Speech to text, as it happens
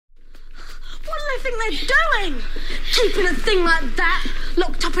think they're doing? Keeping a thing like that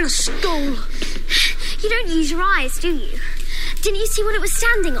locked up in a school. You don't use your eyes, do you? Didn't you see what it was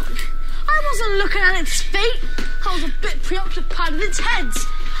standing on? I wasn't looking at its feet. I was a bit preoccupied with its heads.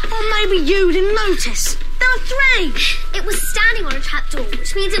 Or maybe you didn't notice. There were three. It was standing on a trapdoor,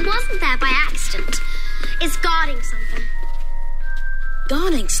 which means it wasn't there by accident. It's guarding something.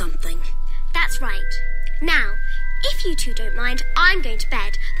 Guarding something? That's right. Now, if you two don't mind, I'm going to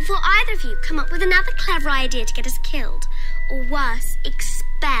bed before either of you come up with another clever idea to get us killed. Or worse,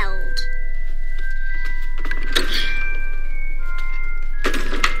 expelled.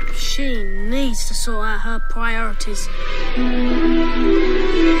 She needs to sort out her priorities.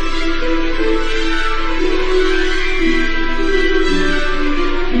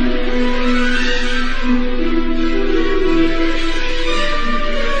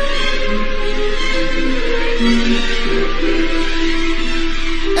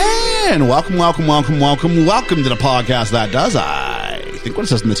 And welcome to the podcast that does, I think what it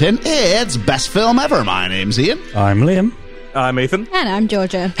says in the tin, it's Best Film Ever. My name's Ian. I'm Liam. I'm Ethan. And I'm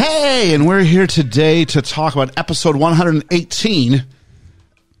Georgia. Hey, and we're here today to talk about episode 118,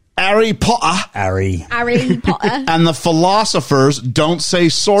 Harry Potter. Harry Potter. And the philosophers don't say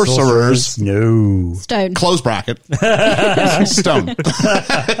sorcerers. No. Stone. Close bracket. Stone.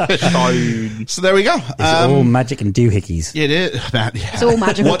 So there we go. It's all magic and doohickeys. It is. Yeah. It's all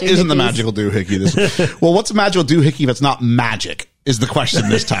magical What isn't the doohickeys. magical doohickey? Well, what's a magical doohickey if it's not magic? Is the question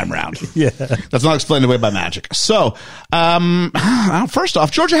this time around. Yeah. That's not explained away by magic. So, first off,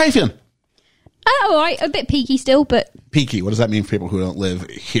 Georgia, how you feeling? Oh, all right. A bit peaky still, but Peaky. What does that mean for people who don't live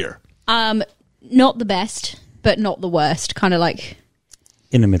here? not the best, but not the worst. Kind of like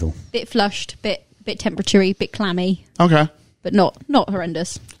In the middle. bit flushed, bit temperatury, bit clammy, Okay. but not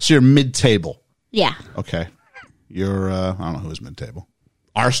horrendous. So you're mid-table. Yeah. Okay. You're, I don't know who is mid-table.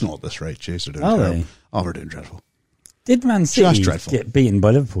 Arsenal at this rate. Jeez, they're doing Are terrible. they? Oh, we're doing dreadful. Did Man Just City dreadful. get beaten by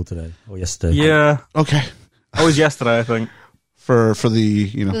Liverpool today or yesterday? Yeah. Okay. That was yesterday, I think. For the,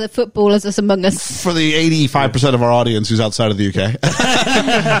 you know, For the footballers that's among us. for the 85% of our audience who's outside of the UK.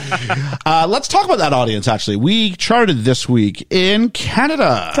 Let's talk about that audience, actually. We charted this week in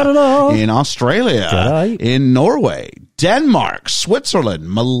Canada, in Australia, G'day. in Norway, Denmark, Switzerland,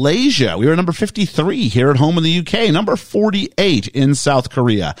 Malaysia. We were number 53 here at home in the UK, number 48 in South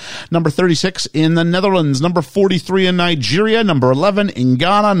Korea, number 36 in the Netherlands, number 43 in Nigeria, number 11 in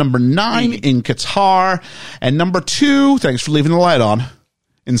Ghana, number 9 in Qatar, and number 2, thanks for leaving the light on,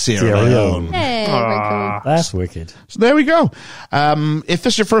 in Sierra Leone. Hey, very cool. That's wicked. So there we go. If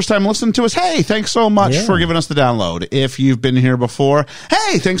this is your first time listening to us, hey, thanks so much for giving us the download. If you've been here before,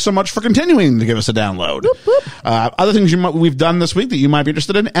 hey, thanks so much for continuing to give us a download. Whoop, whoop. Other things we've done this week that you might be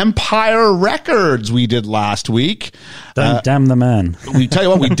interested in, Empire Records we did last week. Don't damn the man. We tell you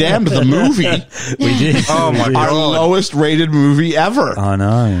what, we damned the movie. We did. Oh, my Our God. lowest rated movie ever. I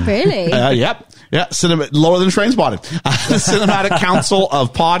know. Really? Yep. Yeah, lower than Trainspotted. The Cinematic Council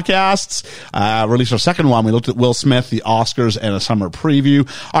of Podcasts released our second one. We looked at Will Smith, the Oscars, and a summer preview.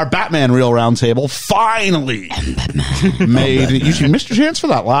 Our Batman Real Roundtable finally made. You missed your chance for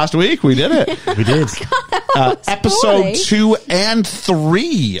that last week. We did it. We did. Episode 2 and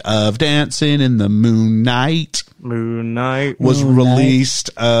 3 of Dancing in the Moonlight Moon Knight. was released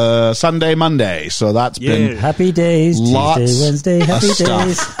Sunday, Monday. So that's been Happy days. Lots Tuesday, Wednesday. Happy of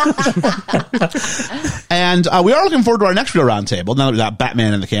days. And we are looking forward to our next Real Roundtable. Now that we've got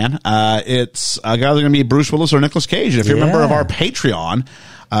Batman in the can, it's either going to be Bruce Willis or Nicolas Cage. And if you're a member of our Patreon,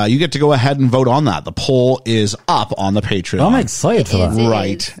 you get to go ahead and vote on that. The poll is up on the Patreon. I'm excited for that. It is.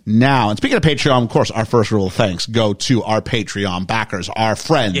 Right now. And speaking of Patreon, of course, our first rule of thanks go to our Patreon backers, our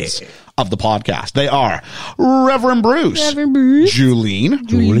friends of the podcast. They are Reverend Bruce, Julene.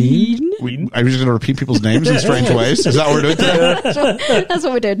 I'm just going to repeat people's names in strange ways. Is that what we're doing today? That's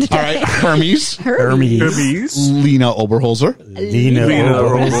what we're doing today. All right. Hermes. Hermes. Lena Oberholzer. Lena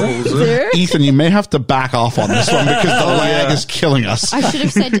Oberholzer. Ethan, you may have to back off on this one because the lag is killing us. I should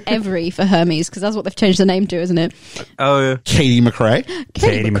have said Every for Hermes because that's what they've changed the name to, isn't it? Oh, yeah. Katie McRae.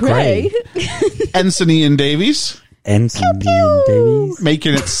 Katie McRae. Ensign Ian Davies. Ensign Davies.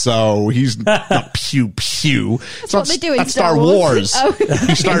 Making it so he's not pew pew. That's what they do in That's Star Star Wars. Wars.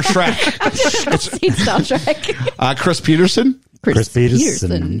 Oh. Star Trek. I've seen Star Trek. Chris Peterson. Chris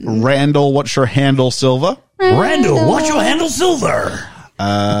Peterson. Randall, what's your handle, Silva? Randall, what's your handle, Silver?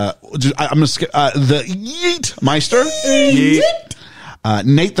 I'm gonna skip the Yeet Meister.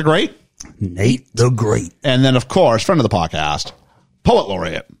 Nate the Great. Nate the Great. And then, of course, friend of the podcast, poet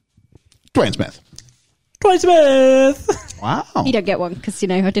laureate, Dwayne Smith. Dwayne Smith. Wow. You don't get one because,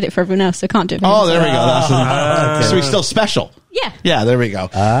 I did it for everyone else, so I can't do it for Oh, him. there we go. That's So he's still special. Yeah. Yeah, there we go.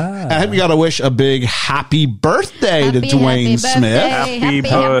 I think we got to wish a big happy birthday to Dwayne Smith. Happy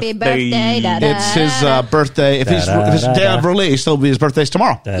birthday. Da-da. It's his birthday. If his day of release, it'll be his birthday's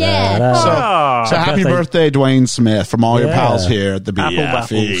tomorrow. Yeah. So happy birthday, Dwayne Smith, from all your pals here at the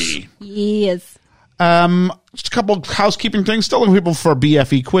Apple BFE. Yes. Just a couple of housekeeping things. Still looking for people for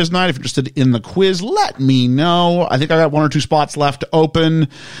BFE quiz night. If you're interested in the quiz, let me know. I think I got 1 or 2 spots left open.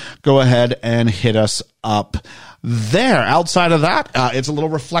 Go ahead and hit us up there. Outside of that, it's a little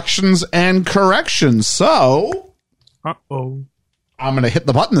reflections and corrections. So, Uh-oh. I'm going to hit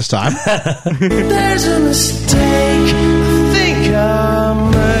the button this time. There's a mistake I think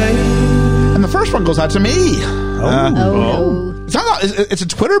I made. And the first one goes out to me. Oh. It's a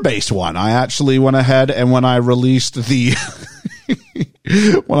Twitter-based one. I actually went ahead and when I released the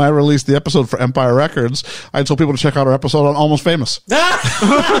episode for Empire Records, I told people to check out our episode on Almost Famous,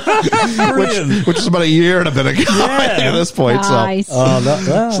 which is about a year and a bit ago at this point. Nice.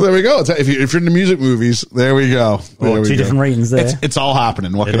 So there we go. If you're into music movies, there we go. There we 2 go. different ratings there. It's all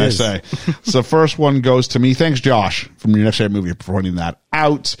happening. What can I say? So first one goes to me. Thanks, Josh, from your next year movie for pointing that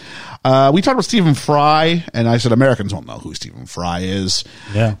out. We talked about Stephen Fry, and I said Americans won't know who Stephen Fry is.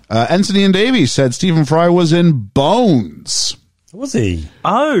 Yeah. Anthony and Davies said Stephen Fry was in Bones. Was he?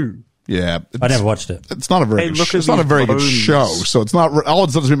 Oh. Yeah, I never watched it. It's not a very. Hey, good, look sh- at it's not a these very good bones. show. So it's not. All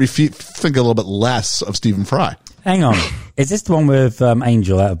it does is make me think a little bit less of Stephen Fry. Hang on. Is this the one with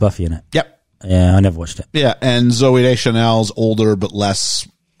Angel out of Buffy in it? Yep. Yeah, I never watched it. Yeah, and Zooey Deschanel's older but less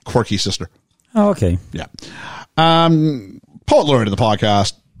quirky sister. Oh, okay. Yeah. Poet laureate of the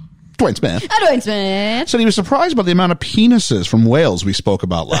podcast, Dwayne Smith, Dwayne Smith. said he was surprised by the amount of penises from whales we spoke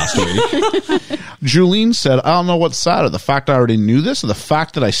about last week. Julene said, I don't know what's sadder, the fact I already knew this or the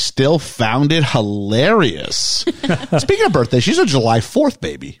fact that I still found it hilarious. Speaking of birthday, she's a July 4th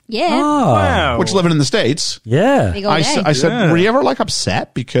baby, Yeah. Oh, Wow. which living in the States. yeah. Big old I day. said, were you ever like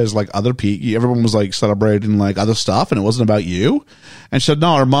upset because like other people, everyone was like celebrating like other stuff and it wasn't about you? And she said,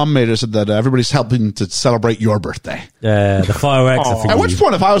 no, her mom made her said that everybody's helping to celebrate your birthday. Yeah, the fireworks are for At you. which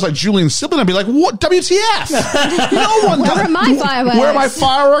point, if I was like Julian's sibling, I'd be like, what? WTF? No one Where does. are my fireworks? Where are my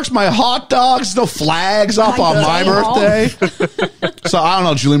fireworks? My hot dogs? No flags up My on my birthday birthday? So I don't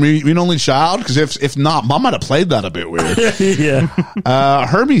know, Julian, were you an only child? Because if not, Mom might have played that a bit weird. Yeah.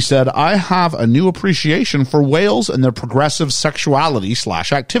 Herbie said, I have a new appreciation for whales and their progressive sexuality /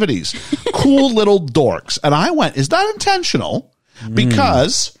 activities. Cool little dorks. And I went, is that intentional?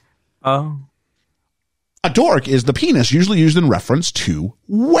 Because Oh. a dork is the penis usually used in reference to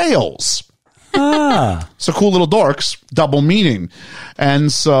whales. So cool little dorks, double meaning.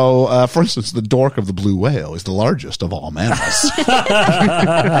 And so, for instance, the dork of the blue whale is the largest of all mammals.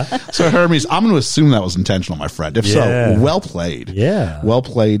 So Hermes, I'm going to assume that was intentional, my friend. If Yeah. so, well played. Yeah. Well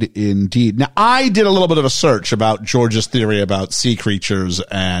played indeed. Now, I did a little bit of a search about George's theory about sea creatures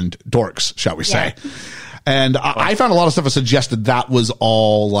and dorks, shall we say. And I found a lot of stuff that suggested that was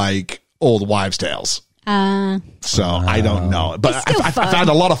all like old wives' tales. So I don't know, but It's still I fun. found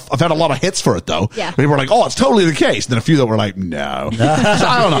a lot of hits for it though. Yeah. People were like, "Oh, it's totally the case." And then a few that were like, "No." So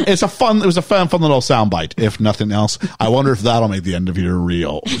I don't know. It was a fun little soundbite, if nothing else. I wonder if that'll make the end of your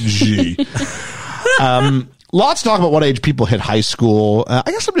reel. Gee. Lots to talk about what age people hit high school. I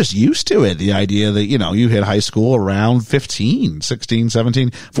guess I'm just used to it. The idea that, you hit high school around 15, 16, 17,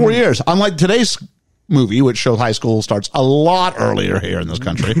 4 years. Unlike today's movie, which shows high school starts a lot earlier here in this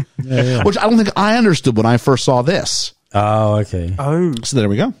country, which I don't think I understood when I first saw this. Oh, okay. Oh. So there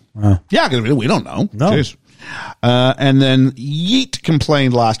we go. Yeah, because we don't know. No. Jeez. And then Yeet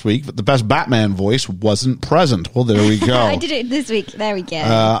complained last week that the best Batman voice wasn't present. Well, there we go. I did it this week. There we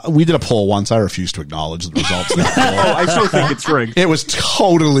go. We did a poll once. I refused to acknowledge the results of that poll. Oh, I still think it's rigged. It was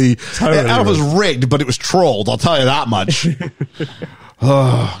totally it was rigged, but it was trolled. I'll tell you that much.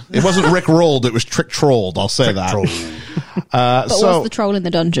 It wasn't Rick rolled. It was trick trolled. I'll say that. But So what's the troll in the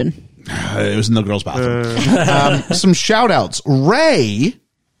dungeon? it was in the girls' bathroom. Some shout outs. Ray,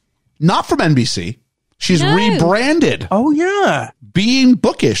 not from NBC. She's No. rebranded. Oh, yeah. Being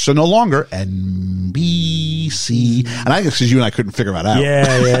Bookish, so no longer NBC. And I guess because you and I couldn't figure that out.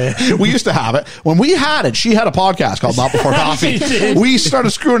 Yeah. We used to have it. When we had it, she had a podcast called Not Before Coffee. We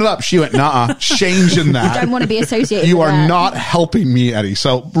started screwing it up. She went, nah, changing that. Don't want to be associated You with are that. not helping me, Eddie.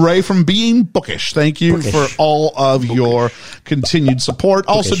 So, Ray from Being Bookish, thank you for all of your continued support.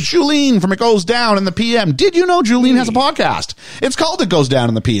 Also, Julene from It Goes Down in the PM. Did you know Julene has a podcast? It's called It Goes Down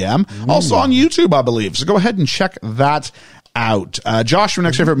in the PM. Also on YouTube, I believe. So go ahead and check that out. Josh, your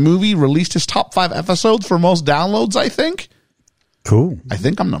next favorite movie, released his top 5 episodes for most downloads, I think. Cool. I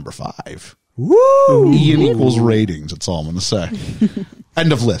think I'm number 5. Woo! Ian equals ratings. That's all I'm going to say.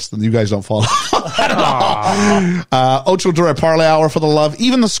 End of list. And you guys don't follow. Ocho Dure Parlay Hour for the love.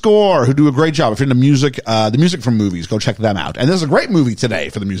 Even the Score, who do a great job. If you're into music, the music from movies, go check them out. And there's a great movie today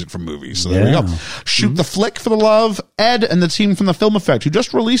for the music from movies. So there we go. Shoot the Flick for the love. Ed and the team from the Film Effect, who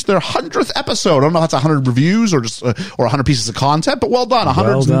just released their 100th episode. I don't know if that's 100 reviews or just or 100 pieces of content, but well done.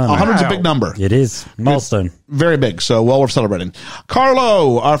 100's a big number. It is. Milestone. Very big. So well worth celebrating.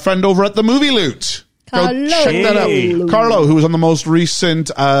 Carlo, our friend over at the Movie Loot. Go check that out. Carlo, who was on the most recent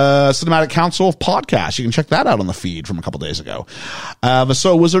Cinematic Council podcast. You can check that out on the feed from a couple days ago. The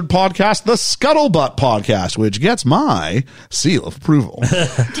So Wizard podcast, the Scuttlebutt podcast, which gets my seal of approval.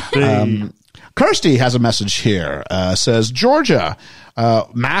 Kirsty has a message here. Says, Georgia,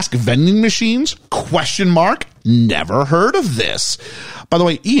 mask vending machines? ? Never heard of this. By the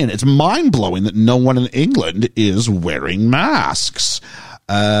way, Ian, it's mind-blowing that no one in England is wearing masks.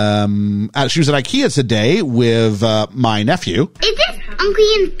 She was at IKEA today with my nephew. Is this Uncle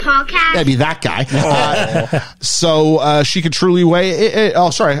Ian's podcast? That'd be that guy. So she could truly weigh. She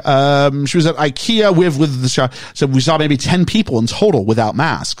was at IKEA with the show. So we saw maybe 10 people in total without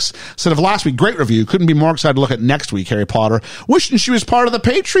masks. Instead of last week, great review. Couldn't be more excited to look at next week, Harry Potter. Wishing she was part of the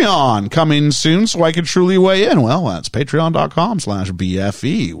Patreon coming soon so I could truly weigh in. Well, that's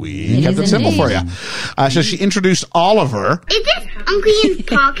patreon.com/BFE. We kept it simple for you. So she introduced Oliver. Is this Uncle Ian's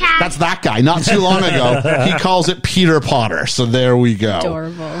podcast? That's that guy. Not too long ago, he calls it Peter Potter. So there we go.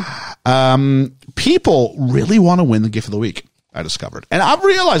 Adorable. People really want to win the gift of the week, I discovered. And I've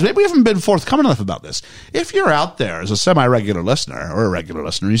realized maybe we haven't been forthcoming enough about this. If you're out there as a semi-regular listener or a regular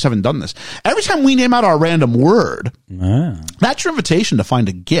listener and you just haven't done this, every time we name out our random word, that's your invitation to find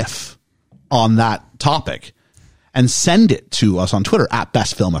a GIF on that topic and send it to us on Twitter at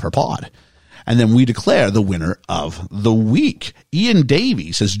BestFilmEverPod. And then we declare the winner of the week. Ian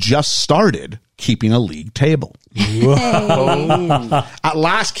Davies has just started keeping a league table. At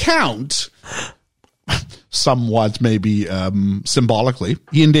last count, somewhat maybe symbolically,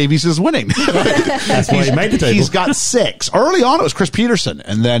 Ian Davies is winning. That's why he made the table. He's got 6. Early on, it was Chris Peterson,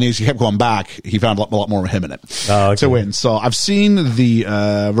 and then as he kept going back, he found a lot more of him in it to win. So I've seen the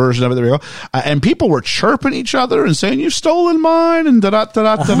version of it. There we go. And people were chirping each other and saying, "You've stolen mine," and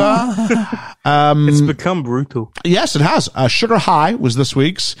da-da-da-da-da. It's become brutal. Yes, it has. Sugar High was this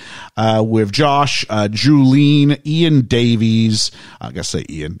week's with Josh, Julene, Ian Davies. I guess say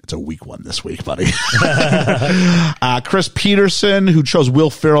Ian. It's a weak one this week, buddy. Chris Peterson, who chose Will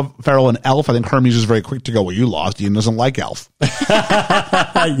Ferrell and Elf. I think Hermes is very quick to go, well, you lost. Ian doesn't like Elf.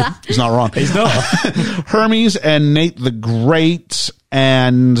 He's not wrong. He's not. Hermes and Nate the Great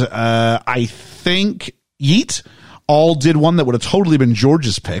and I think Yeet all did one that would have totally been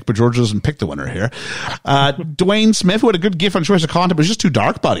George's pick, but George doesn't pick the winner here. Dwayne Smith, who had a good gift on choice of content, but it was just too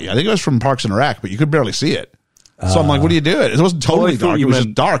dark, buddy. I think it was from Parks and Rec, but you could barely see it. So I'm like, what do you do? It wasn't totally dark. It was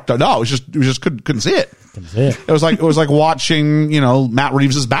just dark. No, it was just couldn't see it. It was like watching, Matt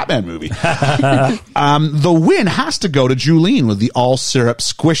Reeves' Batman movie. The win has to go to Julene with the all syrup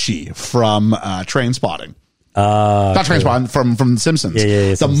squishy from Trainspotting. Not Trainspotting, from The Simpsons. Yeah,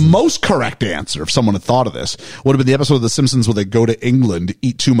 the Simpsons. most correct answer, if someone had thought of this, would have been the episode of The Simpsons where they go to England,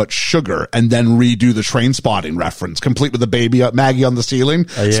 eat too much sugar, and then redo the Trainspotting reference, complete with the baby Maggie on the ceiling,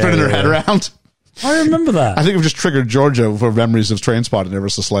 spinning her head around. I remember that. I think we've just triggered Georgia for memories of Trainspotting ever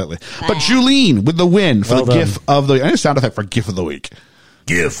so slightly. But Julene with the win for the GIF of the week. I need a sound effect for GIF of the week.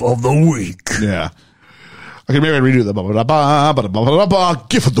 GIF of the week. Yeah. Okay, maybe I redo the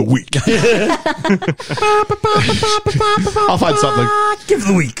GIF of the week. I'll find something. GIF of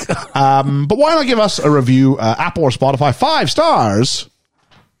the week. But why not give us a review? Apple or Spotify, 5 stars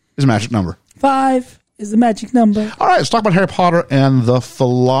is a magic number. 5 is the magic number. All right, let's talk about Harry Potter and the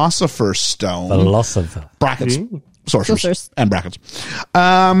Philosopher's Stone. Philosopher. Brackets. Sorcerers. And brackets.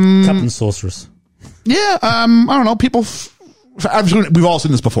 Captain Sorceress. Yeah, I don't know. People... we've all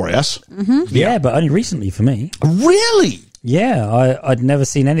seen this before, yes? Mm-hmm. Yeah, but only recently for me. Really? Yeah, I'd never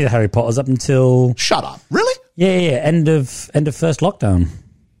seen any of the Harry Potters up until... Shut up. Really? Yeah. End of first lockdown.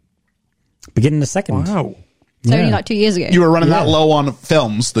 Beginning the second. Wow. So only like 2 years ago. You were running that low on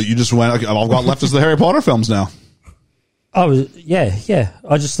films that you just went, okay, all I've got left is the Harry Potter films now. Yeah.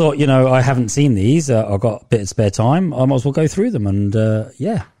 I just thought, I haven't seen these. I've got a bit of spare time. I might as well go through them. And,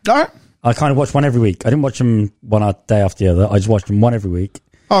 yeah. All right. I kind of watched one every week. I didn't watch them one day after the other. I just watched them one every week.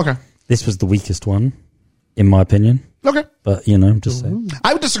 Okay. This was the weakest one, in my opinion. Okay. But, just saying.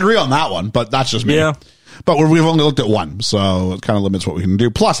 I would disagree on that one, but that's just me. Yeah. But we've only looked at one, so it kind of limits what we can do.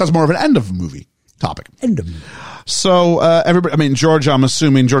 Plus, that's more of an end of movie topic. End of movie. So, everybody, George, I'm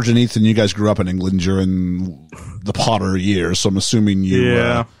assuming, George and Ethan, you guys grew up in England during the Potter years, so I'm assuming you...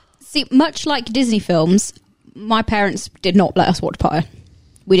 Yeah. See, much like Disney films, my parents did not let us watch Potter.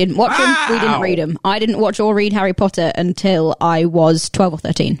 We didn't watch them. We didn't read them. I didn't watch or read Harry Potter until I was 12 or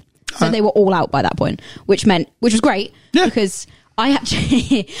 13. So they were all out by that point, which was great because I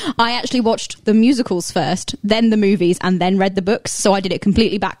actually watched the musicals first, then the movies, and then read the books. So I did it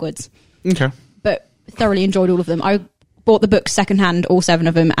completely backwards. Okay. But thoroughly enjoyed all of them. I bought the books secondhand, all 7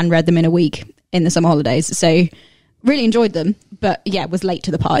 of them, and read them in a week in the summer holidays. So really enjoyed them, but yeah, was late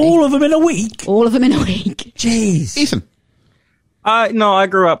to the party. All of them in a week? All of them in a week. Jeez. Ethan. No, I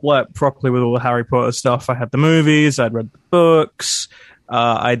grew up like properly with all the Harry Potter stuff. I had the movies, I'd read the books.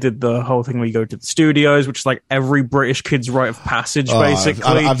 I did the whole thing where you go to the studios, which is like every British kid's rite of passage, basically.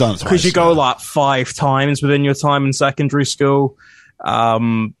 I've done it twice. Because you go like 5 times within your time in secondary school.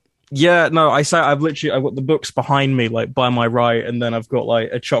 Yeah, no, I've got the books behind me, like by my right, and then I've got like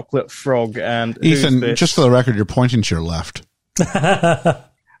a chocolate frog and Ethan, just for the record, you're pointing to your left.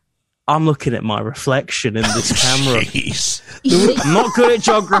 I'm looking at my reflection in this camera. Jeez. I'm not good at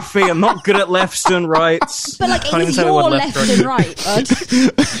geography. I'm not good at lefts and rights. But like, Can't it is even tell you your what left right and right, bud.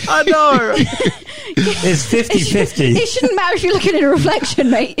 I know. It's 50-50. It shouldn't matter if you're looking at a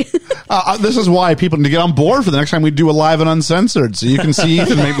reflection, mate. This is why people need to get on board for the next time we do a live and uncensored, so you can see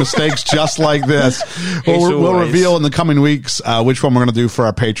Ethan make mistakes just like this. We'll reveal in the coming weeks which one we're going to do for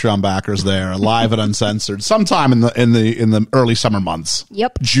our Patreon backers. There, live and uncensored, sometime in the early summer months.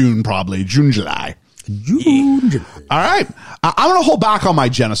 Yep, June probably, July. All right, I'm going to hold back on my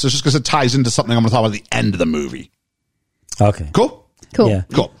Genesis just because it ties into something I'm going to talk about at the end of the movie. Okay, cool. Yeah.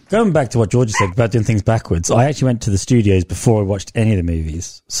 Cool. Going back to what Georgia said about doing things backwards, I actually went to the studios before I watched any of the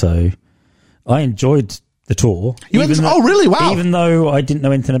movies, so I enjoyed the tour. Oh, really? Wow. Even though I didn't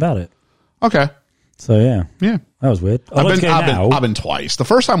know anything about it. Okay. So yeah, that was weird. I've been twice. The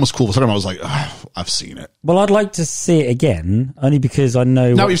first time was cool. The second time I was like, I've seen it. Well, I'd like to see it again, only because I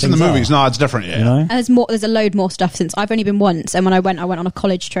know. No, you've seen the movies. No, it's different. Yeah. You know? There's a load more stuff since I've only been once, and when I went on a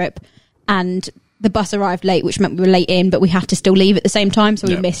college trip, and the bus arrived late, which meant we were late in, but we had to still leave at the same time, so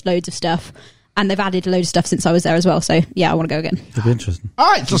we missed loads of stuff. And they've added a load of stuff since I was there as well. So, yeah, I want to go again. It'd be interesting.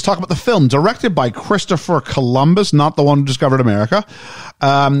 All right, so let's talk about the film. Directed by Christopher Columbus, not the one who discovered America.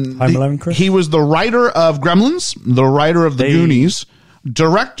 Home Alone, Chris? He was the writer of Gremlins, the writer of The Goonies,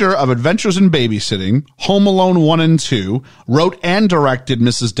 director of Adventures in Babysitting, Home Alone 1 and 2, wrote and directed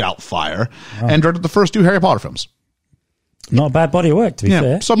Mrs. Doubtfire, and directed the first 2 Harry Potter films. Not a bad body of work, to be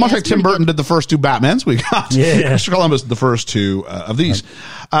fair. So much like Tim Burton did the first 2 Batmans, we got Christopher Columbus did the first 2 of these.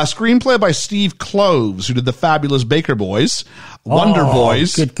 Screenplay by Steve Kloves, who did The Fabulous Baker Boys, Wonder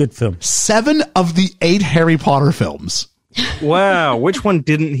Boys. Good film. 7 of the 8 Harry Potter films. Wow, which one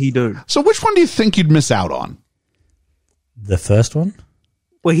didn't he do? So which one do you think you'd miss out on? The first one?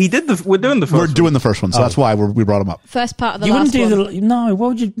 Well, he did we're doing the first one. We're doing the first one, so that's why we brought him up. First part of the you last wouldn't do one. No, what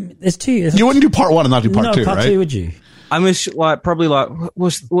would you... There's 2. You wouldn't do part 1 and not do part 2, part right? 2, would you? I miss probably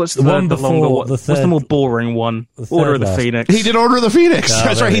what's the one the before, longer one? the What's third- the more boring one? the third Order of the last. Phoenix. He did Order of the Phoenix. Oh,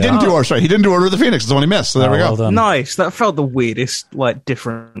 That's right. there He we didn't are. do Order of the Phoenix. That's the one he missed. So there we go. Well done. Nice. That felt the weirdest, like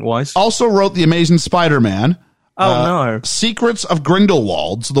different wise. Also wrote The Amazing Spider-Man. No. Secrets of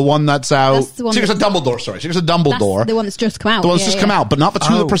Grindelwald, so the one that's out. That's the one Secrets of Dumbledore, sorry. Secrets of Dumbledore. That's the one that's just come out. The one that's just come out, but not the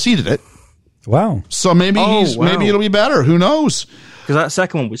 2 that preceded it. Wow. So maybe maybe it'll be better. Who knows? Because that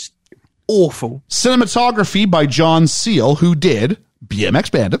second one was awful. Cinematography by John Seal, who did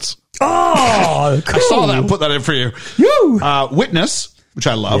BMX Bandits. Oh, cool. I saw that and put that in for you. Witness, which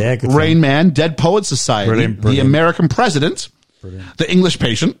I love. Yeah, good Rain Man, Dead Poets Society, Brilliant. The American President, The English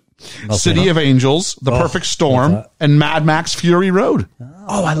Patient, City of Angels, The Perfect Storm, and Mad Max Fury Road.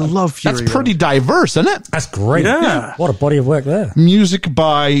 Oh, I love Fury That's pretty diverse, isn't it? That's great. Yeah. What a body of work there. Music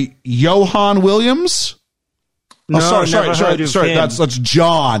by Johan Williams. No, sorry. That's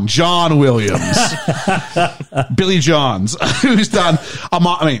John Williams. Billy Johns, who's done,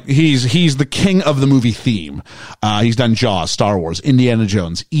 he's the king of the movie theme. He's done Jaws, Star Wars, Indiana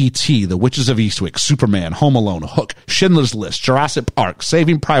Jones, E.T., The Witches of Eastwick, Superman, Home Alone, Hook, Schindler's List, Jurassic Park,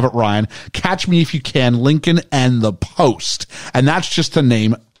 Saving Private Ryan, Catch Me If You Can, Lincoln, and The Post. And that's just to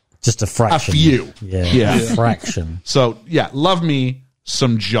name Just a fraction. a few. Yeah. A fraction. So, love me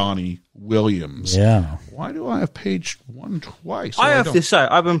some Johnny Williams. Yeah. Why do I have page 1 twice? I have to say,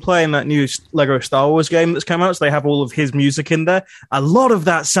 I've been playing that new Lego Star Wars game that's come out, so they have all of his music in there. A lot of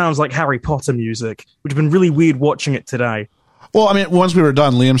that sounds like Harry Potter music, which has been really weird watching it today. Well, I mean, once we were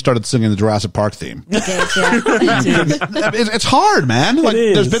done, Liam started singing the Jurassic Park theme. It's hard, man. Like,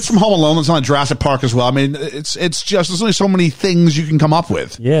 there's bits from Home Alone that's on Jurassic Park as well. I mean, it's just, there's only so many things you can come up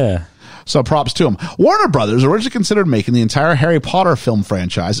with. Yeah. So props to him. Warner Brothers originally considered making the entire Harry Potter film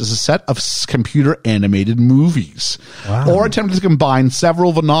franchise as a set of computer animated movies, or attempted to combine several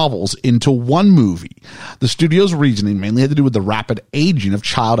of the novels into one movie. The studio's reasoning mainly had to do with the rapid aging of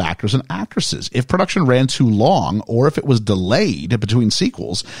child actors and actresses. If production ran too long, or if it was delayed between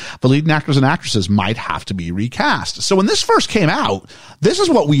sequels, the leading actors and actresses might have to be recast. So when this first came out, this is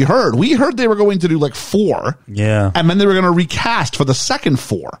what we heard. We heard they were going to do like 4, and then they were going to recast for the second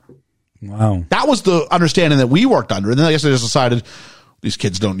 4. Wow. That was the understanding that we worked under. And then I guess they just decided these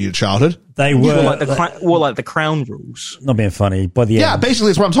kids don't need a childhood. They were like the Crown rules. Not being funny. By the end, Yeah, basically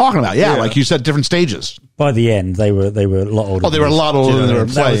that's what I'm talking about. Yeah, like you said, different stages. by the end, they were a lot older. Oh, they were a lot older than they were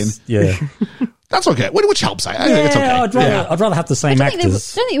playing. Yeah. That's okay. Which helps. I think it's okay. I'd rather have the same I don't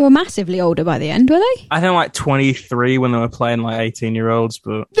actors. think they were massively older by the end, were they? I think like 23 when they were playing like 18-year-olds,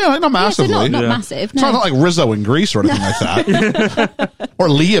 but Yeah, not massively. Yeah, so not massive. It's No. not like Rizzo in Greece or anything like that. Or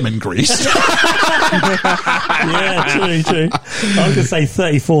Liam in Greece. Yeah, true. I was going to say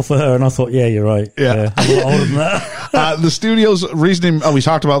 34 for her, and I thought, yeah, you're right. Yeah. I'm a lot older than that. The studio's reasoning, we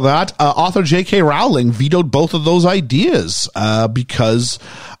talked about that. Author J.K. Rowling vetoed both of those ideas because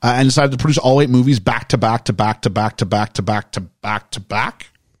and decided to produce all 8 movies back to back to back to back to back to back to back to back.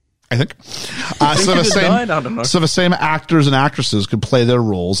 I think. So the same actors and actresses could play their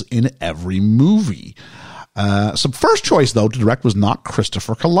roles in every movie. So first choice, though, to direct was not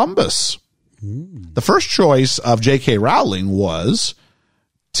Christopher Columbus. The first choice of J.K. Rowling was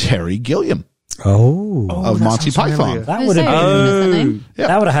Terry Gilliam of Monty Python. familiar. That would have Yeah.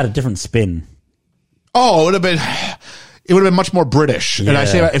 that would have had a different spin. Oh, it would have been much more British. And I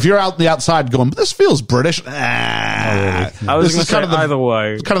say, if you're out on the outside going, but this feels British. I was going to say either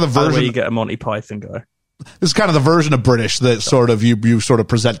way. It's kind of the Either way version. you get a Monty Python guy. This is kind of the version of British that sort of you sort of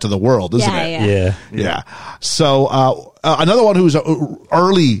present to the world, isn't it? Yeah. Yeah. So another one who's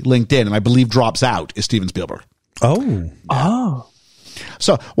early LinkedIn and I believe drops out is Steven Spielberg. Oh.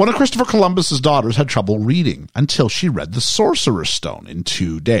 So one of Christopher Columbus's daughters had trouble reading until she read The Sorcerer's Stone in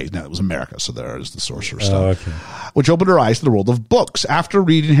 2 days. Now, it was America, so there is The Sorcerer's Stone, which opened her eyes to the world of books. After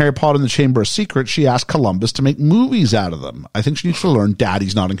reading Harry Potter and the Chamber of Secrets, she asked Columbus to make movies out of them. I think she needs to learn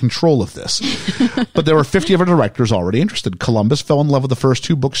Daddy's not in control of this. But there were 50 other directors already interested. Columbus fell in love with the first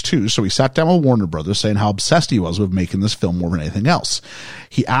 2 books, too, so he sat down with Warner Brothers saying how obsessed he was with making this film more than anything else.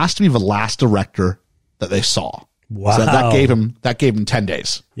 He asked to be the last director that they saw. Wow. So that gave him 10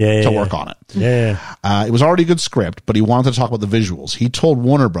 days to work on it. Yeah. It was already a good script, but he wanted to talk about the visuals. He told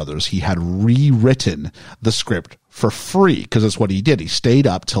Warner Brothers he had rewritten the script for free because that's what he did. He stayed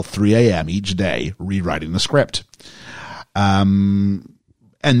up till 3 a.m. each day rewriting the script. And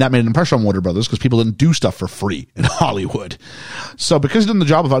that made an impression on Warner Brothers because people didn't do stuff for free in Hollywood. So because he did the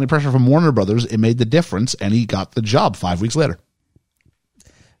job without any pressure from Warner Brothers, it made the difference, and he got the job 5 weeks later.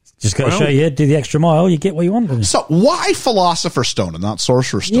 Just got to show you, do the extra mile, you get what you want. So why Philosopher's Stone and not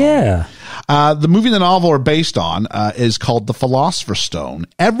Sorcerer's Stone? Yeah. The movie and the novel are based on is called The Philosopher's Stone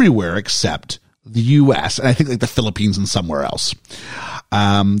everywhere except the U.S. and I think like the Philippines and somewhere else.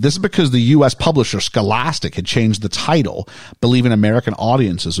 This is because the U.S. publisher Scholastic had changed the title, believing American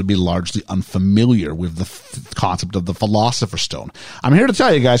audiences would be largely unfamiliar with the concept of the Philosopher's Stone. I'm here to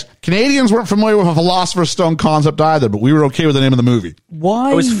tell you guys, Canadians weren't familiar with a Philosopher's Stone concept either, but we were okay with the name of the movie.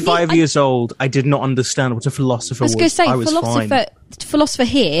 Why? I was 5 years old. I did not understand what a philosopher I was. was going to say, I was fine. philosopher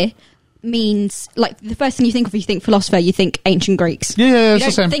here means, like, the first thing you think of, you think philosopher, you think ancient Greeks. Yeah, you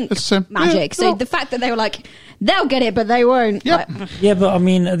it's the don't same. think It's the same. magic. Yeah, So no. the fact that they were like, they'll get it, but they won't. Yep. Like, Yeah, but I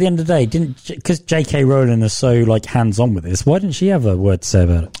mean, at the end of the day, because J.K. Rowling is so like hands-on with this, why didn't she have a word to say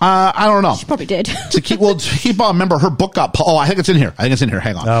about it? I don't know. probably did. to keep on, remember her book got, I think it's in here.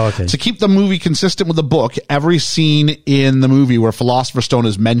 Hang on. Oh, okay. To keep the movie consistent with the book, every scene in the movie where Philosopher's Stone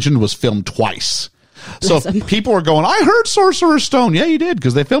is mentioned was filmed twice. So people were going, I heard Sorcerer's Stone. Yeah, you did,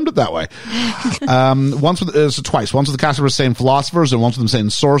 because they filmed it that way. Twice. Once with the cast members saying philosophers and once with them saying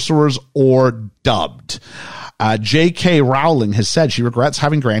sorcerers or dubbed. J.K. Rowling has said she regrets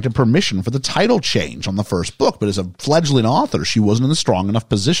having granted permission for the title change on the first book, but as a fledgling author, she wasn't in a strong enough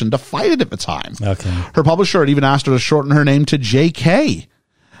position to fight it at the time. Okay. Her publisher had even asked her to shorten her name to J.K.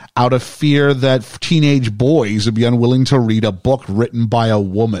 out of fear that teenage boys would be unwilling to read a book written by a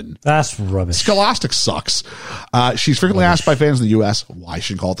woman. That's rubbish. Scholastic sucks. She's frequently asked by fans in the U.S. why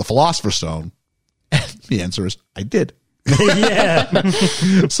she call it the Philosopher's Stone. The answer is, I did. Yeah.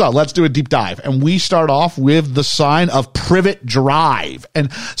 So let's do a deep dive. And we start off with the sign of Privet Drive.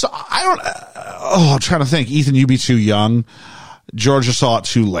 And so I'm trying to think. Ethan, you'd be too young. Georgia saw it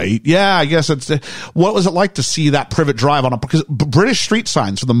too late. Yeah, I guess it's. What was it like to see that Privet Drive on a? Because British street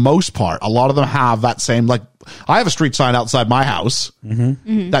signs, for the most part, a lot of them have that same. Like, I have a street sign outside my house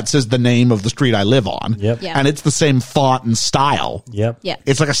that says the name of the street I live on, Yep. Yeah. and it's the same font and style. Yep. Yeah.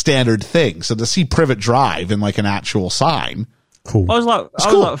 It's like a standard thing. So to see Privet Drive in like an actual sign, Cool. I was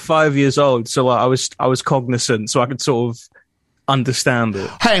cool. like 5 years old, so like I was cognizant, so I could sort of understand it.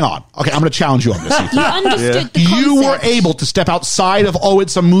 hang on. Okay, I'm going to challenge you on this. Ethan. You understood the concept. You were able to step outside of,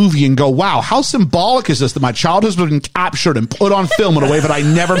 it's a movie and go, wow, how symbolic is this that my childhood has been captured and put on film in a way that I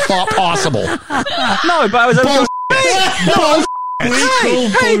never thought possible? No, but I was Bull- Bull-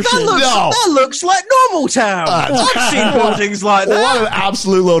 hey, that looks like normal town. I've seen buildings like that. What an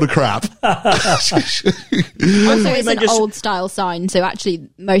absolute load of crap. Also, it's an old style sign, so actually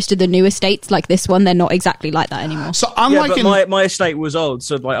most of the new estates like this one, they're not exactly like that anymore. So Yeah, unlike but my estate was old,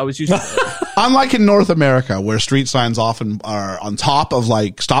 so like I was used to it. unlike in North America, where street signs often are on top of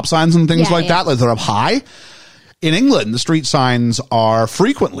like stop signs and things Yeah, like yeah. that, like they're up high. In England, the street signs are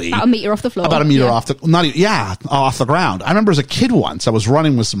frequently About a metre off the floor. About a meter Yeah. off off the ground. I remember as a kid once, I was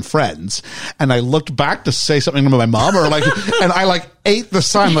running with some friends, and I looked back to say something to my mom, or like, and I like ate the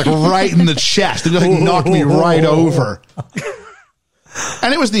sign like right in the chest, and it like knocked me right over.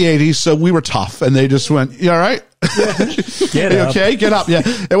 And it was the 80s, so we were tough, and they just went, "You all right? Get You up. okay? Get up." Yeah,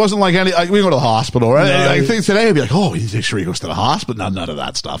 it wasn't like any. Like, we go to the hospital, right? No. I think today I'd be like, "Oh, you make sure he goes to the hospital." None of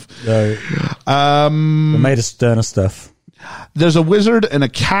that stuff. No. We made a sterner stuff. There's a wizard and a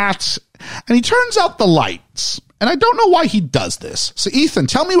cat, and he turns out the lights. And I don't know why he does this. So, Ethan,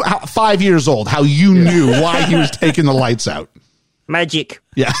 tell me, 5 years old, how you knew why he was taking the lights out. Magic.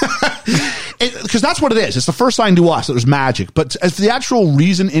 Yeah. Because that's what it is. It's the first sign to us that there's magic. But as the actual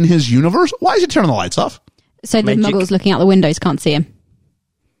reason in his universe, why is he turning the lights off? So the Magic. muggles looking out the windows can't see him.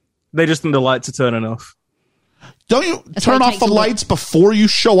 They just think the lights are turning off. Don't you That's turn why it off takes the a look. lights before you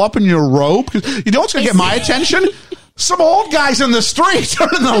show up in your robe? 'Cause you know what's going to get my attention? Some old guys in the street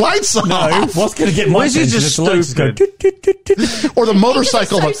turning the lights off. What's going to get my Wizards attention? are Is the lights go, stupid. "Toot, toot, toot, toot." Or the He does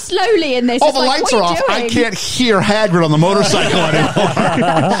motorcycle. it so slowly in this. Oh, It's the like, lights what are you off. I doing? can't hear Hagrid on the motorcycle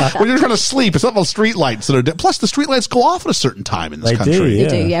anymore. When you're trying to sleep, it's not the street lights that are. Plus, the street lights go off at a certain time in this They country. do, They yeah.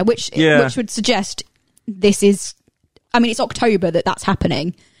 do, yeah. Which Yeah. would suggest this is. I mean, it's October that's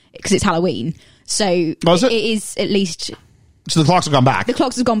happening because it's Halloween. So Oh, is it? it is at least So the clocks have gone back. the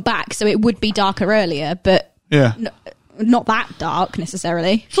clocks have gone back, so it would be darker earlier, but Yeah. not that dark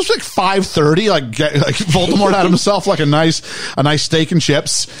necessarily. So it's like 5:30. Like Voldemort had himself like a nice steak and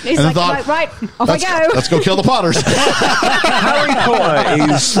chips, He's and like, then thought, right, off I let's, go. let's go kill the Potters. Harry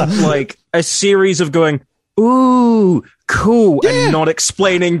Potter is like a series of going, ooh, cool, Yeah. and not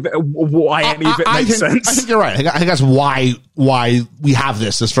explaining why any of it I makes think sense. you're right. I think that's why we have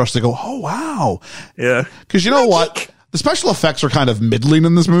this, is for us to go, oh wow, Yeah. because you know what, the special effects are kind of middling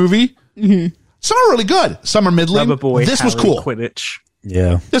in this movie. Mm-hmm. Some are really good. Some are middling. Rubber boy. This was Harry cool. Quidditch.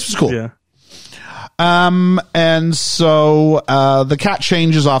 Yeah. This was cool. Yeah. And so the cat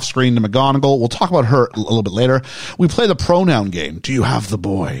changes off screen to McGonagall. We'll talk about her a little bit later. We play the pronoun game. Do you have the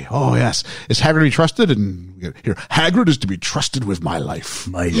boy? Oh yes. Is Hagrid to be trusted? And here, Hagrid is to be trusted with my life.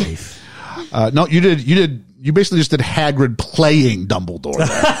 My life. No, you basically just did Hagrid playing Dumbledore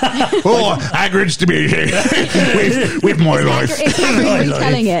there. Oh, Hagrid's to be with my life. It's Hagrid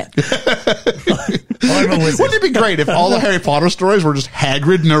retelling it. I'm a wizard. Wouldn't it be great if all the Harry Potter stories were just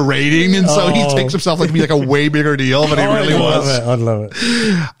Hagrid narrating, and so he takes himself like to be like a way bigger deal than he really was? I'd love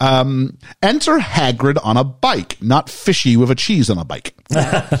it. Enter Hagrid on a bike, not fishy with a cheese on a bike.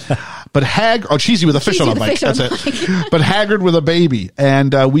 But cheesy with a fish Cheesy on a with a bike. fish on That's a it. But Hagrid with a baby.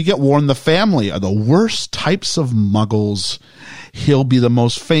 And we get warned the family are the worst types of muggles. He'll be the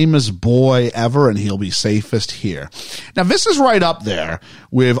most famous boy ever, and he'll be safest here. Now, this is right up there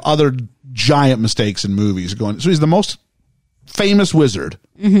with other giant mistakes in movies. So he's the most famous wizard.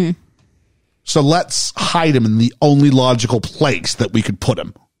 Mm-hmm. So let's hide him in the only logical place that we could put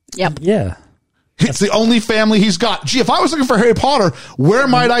him. Yep. Yeah. It's the only family he's got. Gee, if I was looking for Harry Potter, where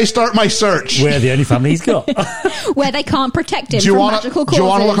might I start my search? We're the only family he's got. Where they can't protect him Do you from want magical to? causes. Do you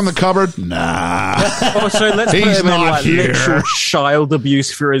want to look in the cupboard? Nah. Oh, so let's He's put him in not like here. literal child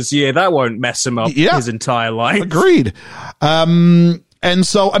abuse for his year. That won't mess him up Yeah. his entire life. Agreed. And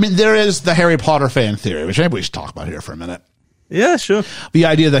so, I mean, there is the Harry Potter fan theory, which maybe we should talk about here for a minute. Yeah, sure. The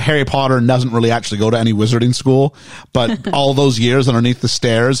idea that Harry Potter doesn't really actually go to any wizarding school, but all those years underneath the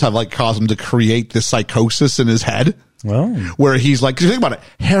stairs have like caused him to create this psychosis in his head, Well, where he's like, 'cause you think about it,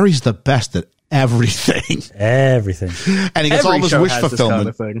 Harry's the best at everything, everything. and he gets Every all this show wish has this fulfillment. kind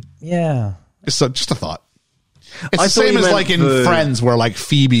of thing. Yeah. So, just a thought. It's I the thought same you as meant like in the- Friends, where like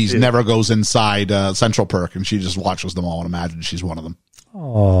Phoebe's never goes inside Central Perk, and she just watches them all and imagines she's one of them.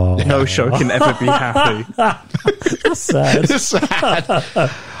 No show can ever be happy. Sad. It's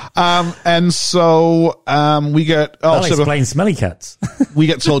sad. And so we get That explains smelly cats. we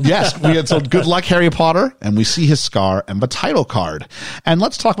get told good luck, Harry Potter, and we see his scar and the title card. And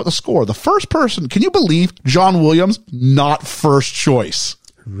let's talk about the score. The first person, can you believe John Williams not first choice?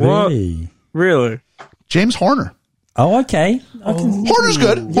 Really? Really? James Horner. Oh, okay. Horner's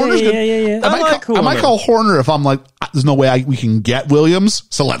good. Horner's good. Yeah. I might call Horner if I'm like, there's no way we can get Williams,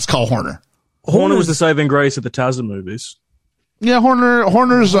 so let's call Horner. Horner was the saving grace of the Tarzan movies. Yeah,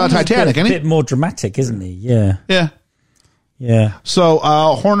 Horner's Titanic, a isn't bit more dramatic, isn't he? Yeah. he? Yeah. Yeah. So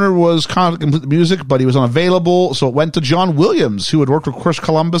Horner was kind of complete the music, but he was unavailable, so it went to John Williams, who had worked with Chris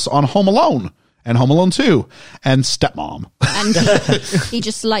Columbus on Home Alone and Home Alone 2 and Stepmom. And he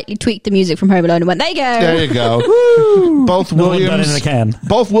just slightly tweaked the music from Home Alone and went, there you go. There you go. Both No one done it in a can.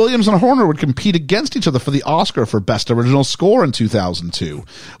 Both Williams and Horner would compete against each other for the Oscar for Best Original Score in 2002.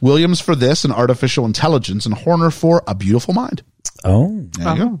 Williams for this and Artificial Intelligence, and Horner for A Beautiful Mind. Oh.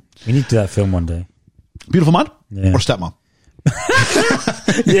 There you go. We need to do that film one day. Beautiful Mind Yeah. or Stepmom?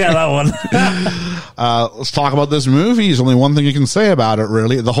 Yeah, that one. Let's talk about this movie. There's only one thing you can say about it,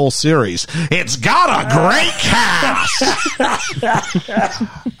 really, the whole series. It's got a great cast.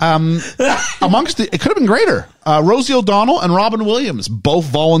 It could have been greater. Rosie O'Donnell and Robin Williams both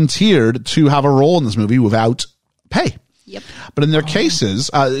volunteered to have a role in this movie without pay. Yep. But in their cases,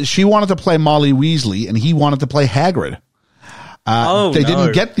 she wanted to play Molly Weasley and he wanted to play Hagrid. They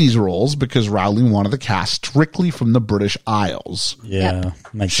didn't get these roles because Rowling wanted the cast strictly from the British Isles. Yeah.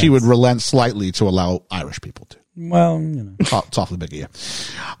 Makes She sense. would relent slightly to allow Irish people to. Well, you know. It's awfully big of you.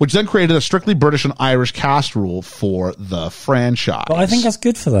 Which then created a strictly British and Irish cast rule for the franchise. But I think that's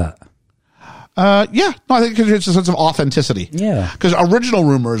good for that. Yeah. No, I think it's a sense of authenticity. Yeah. Because original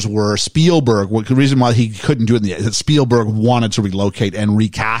rumors were Spielberg, the reason why he couldn't do it is that Spielberg wanted to relocate and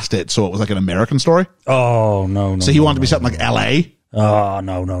recast it so it was like an American story. Oh, no. So he wanted to be set in like L.A.? Oh,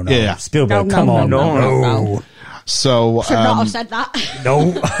 no. Yeah. Spielberg, No, come no, on. no. So Should not have said that.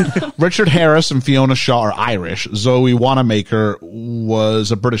 No. Richard Harris and Fiona Shaw are Irish. Zoe Wanamaker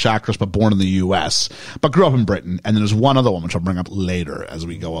was a British actress but born in the U.S., but grew up in Britain. And then there's one other one which I'll bring up later as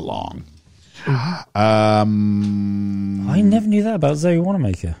we go along. I never knew that about Zoe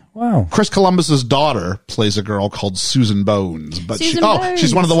Wanamaker. Wow. Chris Columbus's daughter plays a girl called Susan Bones, but Susan Bones.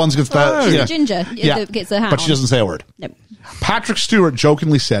 she's one of the ones who gets the She's the ginger that gets the hat but she on. doesn't say a word. Nope. Patrick Stewart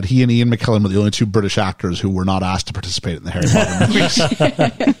jokingly said he and Ian McKellen were the only two British actors who were not asked to participate in the Harry Potter movies.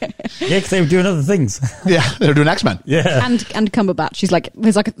 Yeah, because they were doing other things. Yeah, they were doing X-Men. Yeah. And Cumberbatch. She's like,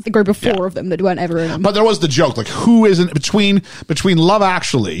 there's like a group of four of them that weren't ever in them. But there was the joke, like, who isn't between Love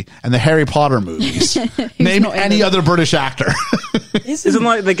Actually and the Harry Potter movies? Name not in any them? other British actor. Isn't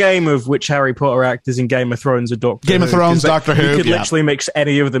like the game of which Harry Potter actors in Game of Thrones or Doctor Game of Who, Thrones, 'cause, like, Doctor Who, You could yeah. literally mix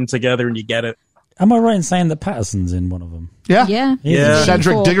any of them together and you get it. Am I right in saying that Patterson's in one of them? Yeah. Yeah. Yeah.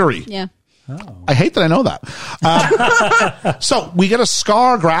 Cedric Four. Diggory. Yeah. I hate that I know that. So we get a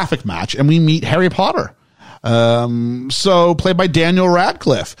Scar graphic match and we meet Harry Potter. So played by Daniel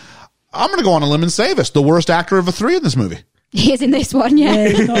Radcliffe. I'm going to go on a limb and say this. The worst actor of the three in this movie. He is in this one, yeah.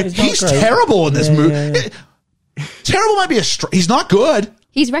 He's not He's great. terrible in this Yeah, movie. yeah, yeah. Terrible might be he's not good.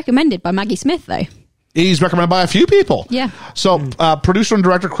 He's recommended by Maggie Smith, though. He's recommended by a few people. Yeah. So, producer and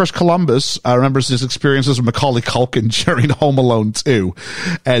director Chris Columbus remembers his experiences with Macaulay Culkin during Home Alone 2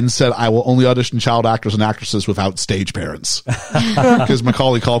 and said, I will only audition child actors and actresses without stage parents. Because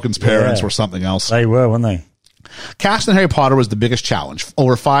Macaulay Culkin's parents Yeah. were something else. They were, weren't they? Casting Harry Potter was the biggest challenge.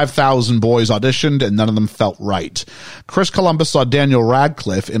 Over 5,000 boys auditioned and none of them felt right. Chris Columbus saw Daniel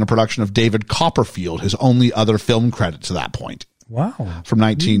Radcliffe in a production of David Copperfield, his only other film credit to that point. Wow. From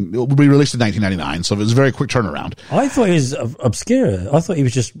it will be released in 1999, so it was a very quick turnaround. I thought he was obscure. I thought he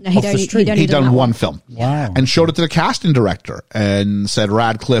was just No, he'd off the only- street. he'd He'd done done that one one. film. Wow. And showed it to the casting director and said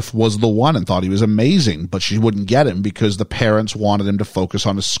Radcliffe was the one and thought he was amazing, but she wouldn't get him because the parents wanted him to focus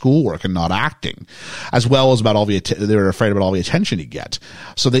on his schoolwork and not acting, as well as about all the, they were afraid about all the attention he'd get.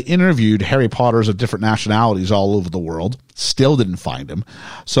 So they interviewed Harry Potters of different nationalities all over the world, still didn't find him.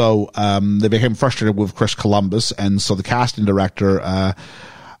 So, they became frustrated with Chris Columbus. And so the casting director,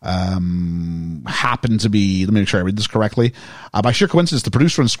 happened to be, let me make sure I read this correctly. By sheer coincidence, the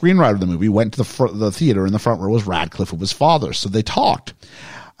producer and screenwriter of the movie went to the theater in the front row was Radcliffe with his father. So they talked.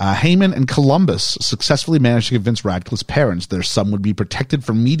 Heyman and Columbus successfully managed to convince Radcliffe's parents their son would be protected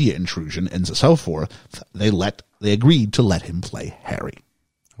from media intrusion and so forth. They agreed to let him play Harry.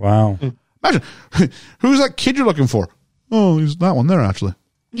 Wow. Imagine, who's that kid you're looking for? Oh, he's that one there, actually.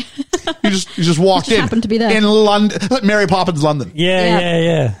 You just walked Just in. happened to be there. In London. Like Mary Poppins London.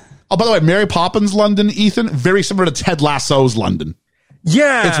 Yeah. Oh, by the way, Mary Poppins London, Ethan, very similar to Ted Lasso's London.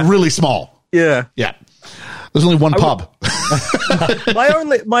 Yeah. It's really small. Yeah. Yeah. There's only one pub.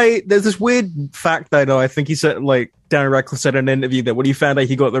 There's this weird fact that I know. I think he said, like, Daniel Radcliffe said in an interview that when he found out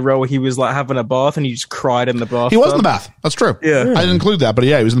he got the role, he was like having a bath and he just cried in the bath. He was in the bath. That's true. Yeah. I didn't include that, but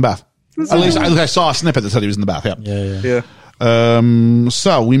yeah, he was in the bath. At least I saw a snippet that said he was in the bath. Yeah.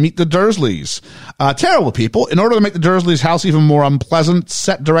 So we meet the Dursleys. Terrible people. In order to make the Dursleys' house even more unpleasant,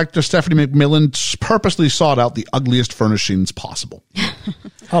 set director Stephanie McMillan purposely sought out the ugliest furnishings possible.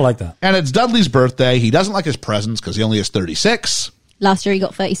 I like that. And it's Dudley's birthday. He doesn't like his presents because he only is 36. Last year he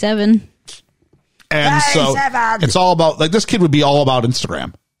got 37. And so it's all about, like, this kid would be all about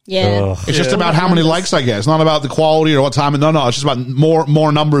Instagram. Yeah. It's just about how many likes I get. It's not about the quality or what time. No. It's just about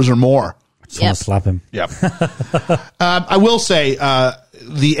more numbers or more. Just want to slap him. Yeah. I will say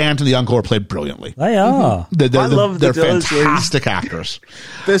the aunt and the uncle are played brilliantly. They are. I love the They're Dursleys. fantastic actors.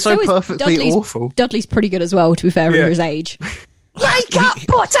 They're so is perfectly awful. Dudley's pretty good as well, to be fair, Yeah. for his age. Wake up,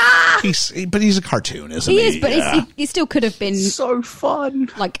 Potter! But he's a cartoon, isn't he? He is, but he still could have been So fun.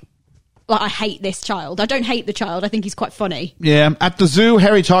 like, I hate this child. I don't hate the child. I think he's quite funny. Yeah. At the zoo,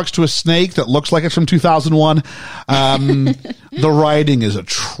 Harry talks to a snake that looks like it's from 2001. The writing is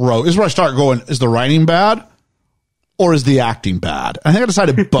atrocious. This is where I start going, is the writing bad or is the acting bad? I think I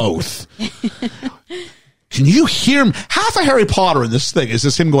decided both. Can you hear him? Half of Harry Potter in this thing is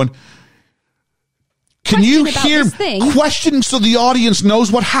just him going, can you Question about hear this thing? questions so the audience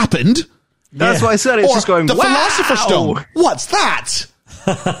knows what happened? That's why I said it's Or just going, the wow. Philosopher's Stone. What's that?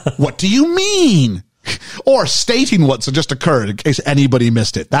 What do you mean? Or stating what's just occurred in case anybody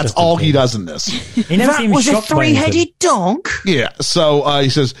missed it. That's all he does in this. He never That seems was a shocked by anything. three-headed dog. Yeah. So he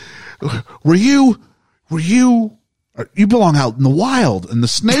says, you belong out in the wild. And the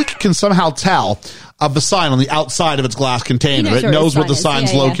snake can somehow tell of the sign on the outside of its glass container. He knows It where knows his what the sign is.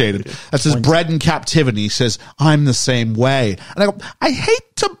 sign's Yeah, yeah. located. That says bred in captivity. He says, I'm the same way. And I go, I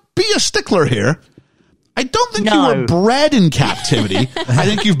hate to be a stickler here. I don't think you were bred in captivity. I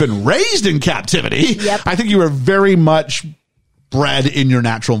think you've been raised in captivity. Yep. I think you were very much bred in your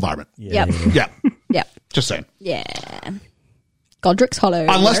natural environment. Yep. Yeah. Yep. Just saying. Yeah. Godric's Hollow.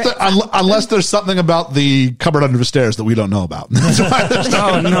 Unless there's something about the cupboard under the stairs that we don't know about. That's why there's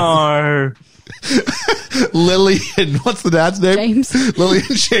Oh, no. Lily and what's the dad's name? James. Lily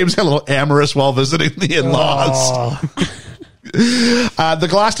and James had a little amorous while visiting the in-laws. The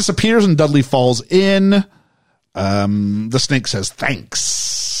glass disappears and Dudley falls in. The snake says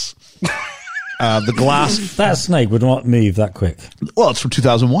thanks. The glass. That snake would not move that quick. Well, it's from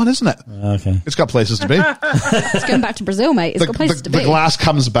 2001, isn't it? Okay. It's got places to be. It's going back to Brazil, mate. It's got places to be. The glass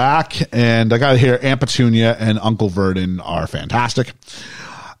comes back, and I got to hear Aunt Petunia and Uncle Vernon are fantastic.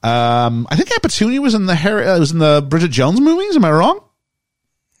 I think Aunt Petunia was in the Bridget Jones movies. Am I wrong?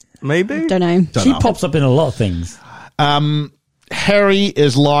 Maybe. Don't know. She pops up in a lot of things. Harry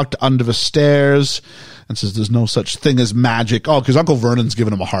is locked under the stairs and says there's no such thing as magic. Oh, because Uncle Vernon's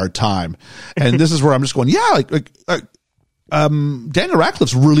giving him a hard time. And this is where I'm just going, yeah, Daniel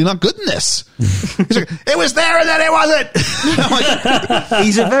Radcliffe's really not good in this. He's like, it was there and then it wasn't. I'm like,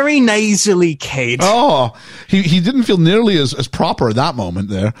 He's a very nasally kid. oh, he didn't feel nearly as proper at that moment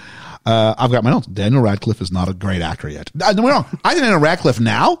there. I've got my notes. Daniel Radcliffe is not a great actor yet. Don't get me wrong. I think Daniel Radcliffe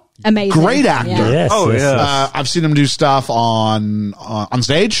now, Amazing. great actor. Yeah. Yes. Oh, yes, yeah. yes. I've seen him do stuff on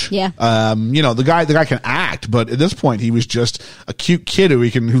stage. Yeah. The guy can act, but at this point he was just a cute kid who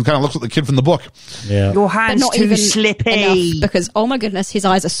kind of looks like the kid from the book. Yeah. Your But hand's not too even slippy. enough because, oh my goodness, his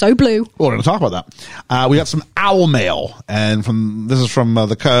eyes are so blue. Well, we're going to talk about that. We got some owl mail, and this is from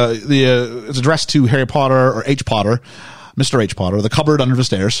it's addressed to Harry Potter or H. Potter, Mr. H. Potter, the cupboard under the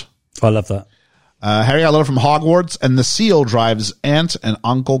stairs. I love that. Harry got a letter from Hogwarts, and the seal drives Aunt and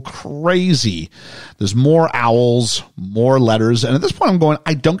Uncle crazy. There's more owls, more letters, and at this point I'm going,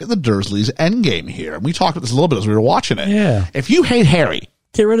 I don't get the Dursleys endgame here. And we talked about this a little bit as we were watching it. Yeah. If you hate Harry,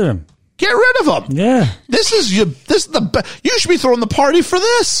 Get rid of him. get rid of him. Yeah. This is the best. You should be throwing the party for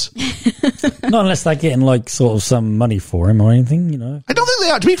this. Not unless they're getting sort of some money for him or anything, I don't think they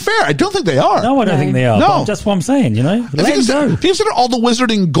are. To be fair, I don't think they are. No, I don't think they are. No. But that's what I'm saying, I Let think him go. if you consider all the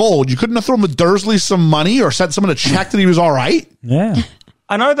wizarding gold, you couldn't have thrown the Dursleys some money or sent someone a check that he was all right. Yeah.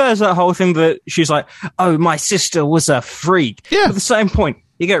 I know there's that whole thing that she's like, oh, my sister was a freak. Yeah. But at the same point,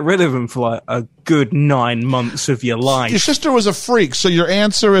 you get rid of him for a good 9 months of your life. Your sister was a freak, so your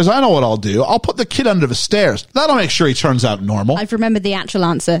answer is, I know what I'll do. I'll put the kid under the stairs. That'll make sure he turns out normal. I've remembered the actual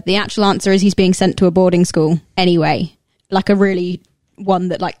answer. The actual answer is he's being sent to a boarding school anyway, like a really one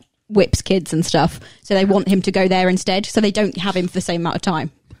that whips kids and stuff. So they want him to go there instead, so they don't have him for the same amount of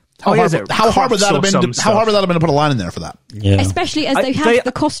time. How hard would that have been? How hard would that have been to put a line in there for that? Yeah. Especially as they have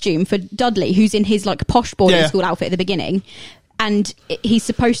the costume for Dudley, who's in his like posh boarding school outfit at the beginning, and he's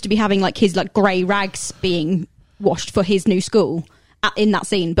supposed to be having like his like grey rags being washed for his new school in that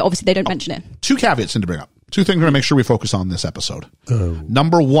scene, but obviously they don't mention it. 2 caveats to bring up. 2 things we're going to make sure we focus on this episode.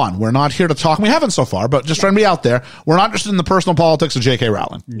 Number 1, we're not here to talk. We haven't so far, but just trying to be out there. We're not interested in the personal politics of J.K.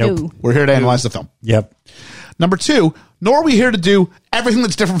 Rowling. Nope. We're here to analyze the film. Yep. Number 2, nor are we here to do everything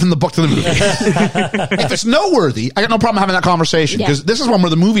that's different from the book to the movie. If it's noteworthy, I got no problem having that conversation because this is one where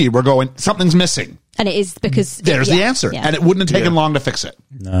the movie we're going, something's missing. And it is because... There's the answer. And it wouldn't have taken long to fix it.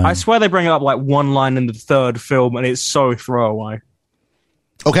 No. I swear they bring it up like one line in the 3rd film and it's so throwaway.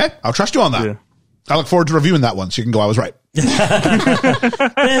 Okay, I'll trust you on that. Yeah. I look forward to reviewing that one so you can go, I was right.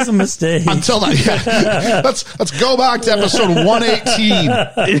 There's a mistake. Until that, let's go back to episode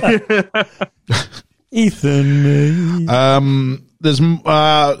 118. Ethan. There's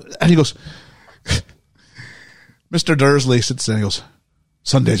and he goes, Mr. Dursley sits there and he goes,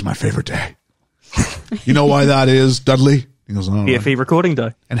 Sunday's my favorite day. You know why that is, Dudley? He goes, BFE recording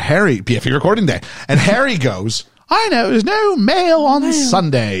day. And BFE recording day. And Harry goes, I know there's no mail on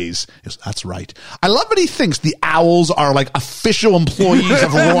Sundays. He goes, that's right. I love that he thinks the owls are like official employees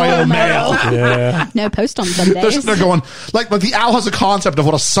of Royal Mail. Yeah. No post on Sundays. They're going, like the owl has a concept of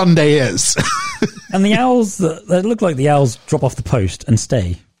what a Sunday is. And the owls, they look like the owls drop off the post and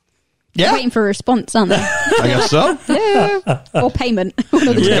stay. Yeah. Waiting for a response, aren't they? I guess so. Yeah. Or payment. One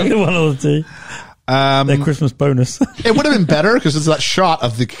of the Yeah, two. one of the two. Their Christmas bonus. It would have been better because it's that shot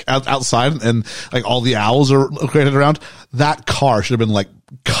of the outside and like all the owls are created around. That car should have been like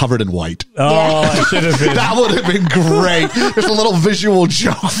covered in white. Oh, it should have been. That would have been great. There's a little visual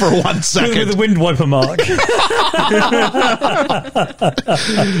joke for 1 second. With the wind wiper mark.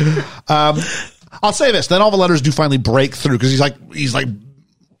 I'll say this. Then all the letters do finally break through because he's like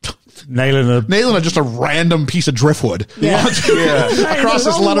nailing just a random piece of driftwood across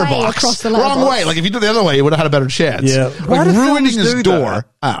this letterbox. Across the Wrong way. Like if you did it the other way, you would have had a better chance. Yeah. Like ruining his do door. that?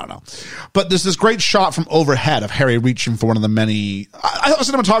 I don't know. But there's this great shot from overhead of Harry reaching for one of the many. I thought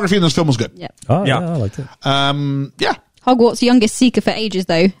the cinematography in this film was good. Yep. Oh, Yeah. yeah, I liked it. Yeah. Hogwarts' youngest seeker for ages,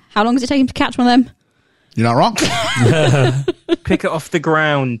 though. How long does it take him to catch one of them? You're not wrong. Pick it off the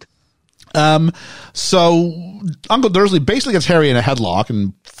ground. So Uncle Dursley basically gets Harry in a headlock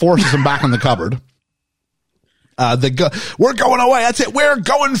and forces him back in the cupboard. We're going away. That's it. We're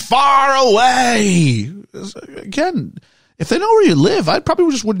going far away. Again, if they know where you live, I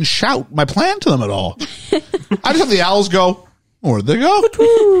probably just wouldn't shout my plan to them at all. I just have the owls go, where'd they go?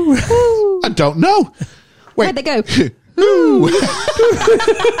 I don't know. Wait. Where'd they go?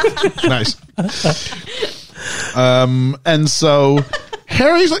 Nice. And so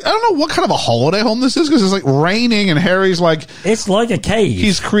Harry's like, I don't know what kind of a holiday home this is because it's like raining and Harry's like, It's like a cave.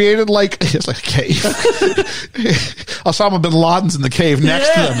 he's created like, it's like a cave. Osama bin Laden's in the cave next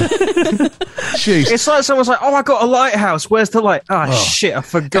to him. Jeez. It's like someone's like, oh, I got a lighthouse. Where's the light? Oh, shit, I And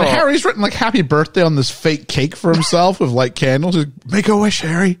forgot. Harry's written like happy birthday on this fake cake for himself with like candles. He's like, make a wish,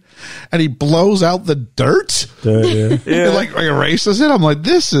 Harry. And he blows out the dirt. Yeah. It like erases it. I'm like,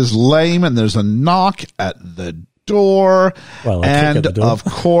 this is lame. And there's a knock at the door. Well, a kick at and the door. of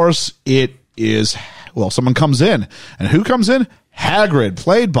course it is, someone comes in. And who comes in? Hagrid,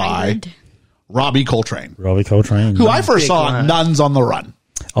 played by Robbie Coltrane, Robbie Coltrane. who I first Big saw in lad. Nuns on the Run.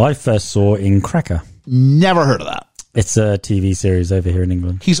 I first saw in Cracker. Never heard of that. It's a TV series over here in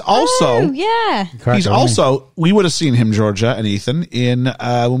England. He's also... Oh, yeah. Cracker, He's also, we would have seen him, Georgia and Ethan, in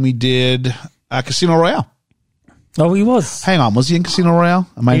when we did Casino Royale. Oh, he was. Hang on, was he in Casino Royale?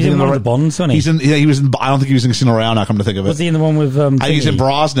 Am I He's in thinking one of right- the Bonds, wasn't he? He was in. I don't think he was in Casino Royale. Now, come to think of it, Was he in the one with? I think he's in thingy?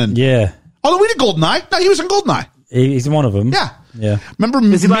 Brosnan. Yeah, Oh, no, we did Goldeneye. No, he was in Goldeneye. he's in one of them. Yeah, Yeah. Remember,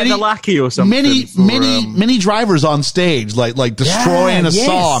 Is he like the lackey or something? many drivers on stage, like destroying a yes.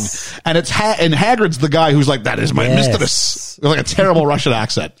 song, and and Hagrid's the guy who's like, "That is my Yes. mistress," with like a terrible Russian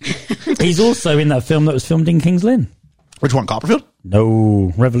accent. He's also in that film that was filmed in King's Lynn. Which one? Copperfield?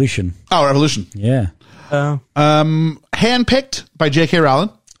 No, Revolution. Oh, Revolution. Yeah. Handpicked by J.K. Rowling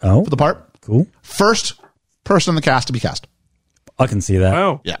Oh, for the part. cool. First person in the cast to be cast. I can see that.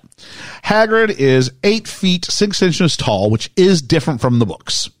 Oh. Yeah. Hagrid is 8 feet 6 inches tall, which is different from the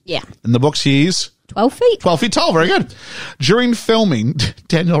books. Yeah. In the books, he's 12 feet. 12 feet tall. Very good. During filming,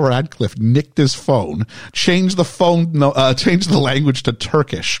 Daniel Radcliffe nicked his phone, changed the language to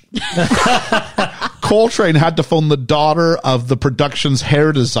Turkish. Coltrane had to phone the daughter of the production's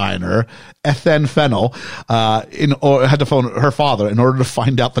hair designer, Ethan Fennell, had to phone her father in order to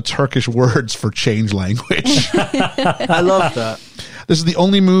find out the Turkish words for change language. I love that. This is the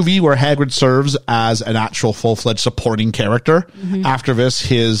only movie where Hagrid serves as an actual full-fledged supporting character. After this,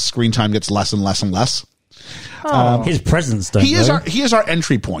 his screen time gets less and less and less. His presence, don't He is our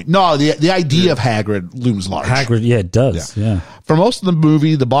entry point. No, the idea of Hagrid looms large. Hagrid, yeah, it does. Yeah. For most of the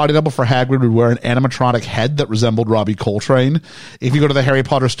movie, the body double for Hagrid would wear an animatronic head that resembled Robbie Coltrane. If you go to the Harry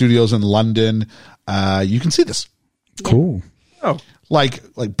Potter studios in London, you can see this. Cool. Oh. Like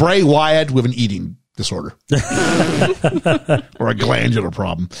Bray Wyatt with an eating disorder. Or a glandular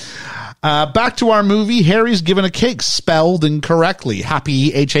problem. Back to our movie. Harry's given a cake spelled incorrectly.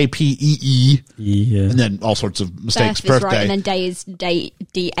 Happy, H-A-P-E-E. Yeah. And then all sorts of mistakes. Birth is Birthday. right, and then day is day,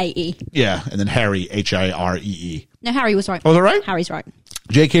 D-A-E. Yeah, and then Harry, H-I-R-E-E. No, Harry was right. Oh, is that right? Harry's right.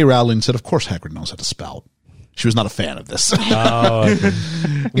 J.K. Rowling said, of course Hagrid knows how to spell. She was not a fan of this. Oh, okay.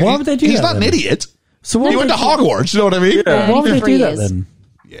 Why would they do He's that? not an then? idiot. So why He would went to they do- Hogwarts, you know what I mean? Why would For they 3 do that years. then?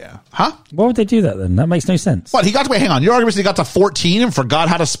 Yeah. Huh? Why would they do that then? That makes no sense. What, he got to, hang on, your argument is he got to 14 and forgot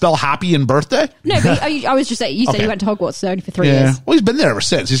how to spell happy and birthday? No, but I was just saying, you said Okay. he went to Hogwarts so only for 3 years. Well, he's been there ever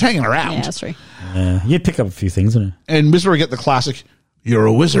since. He's hanging around. Yeah, that's true. Yeah. You'd pick up a few things, wouldn't And Wizard get the classic, "You're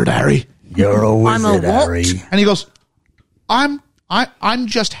a wizard, Harry." you? You're a I'm a what? And he goes, I'm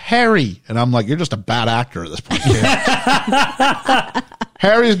just Harry. And I'm like, you're just a bad actor at this point. kid."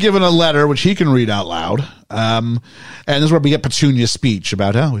 Harry's given a letter, which he can read out loud. And this is where we get Petunia's speech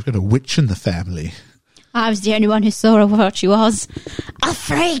about, we've got a witch in the family. I was the only one who saw what she was. A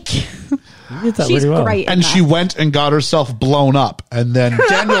freak. You did that She's really well. great. in And that. she went and got herself blown up. And then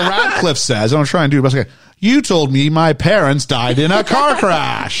Daniel Radcliffe says, I'm trying to do the best I can. You told me my parents died in a car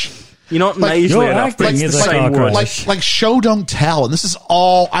crash. You're not Like, nasally your enough, but acting it's is the a same car word. crash. Like show don't tell, and this is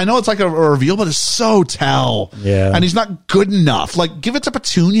all. I know it's like a reveal, but it's so tell. Yeah. and he's not good enough. Like, give it to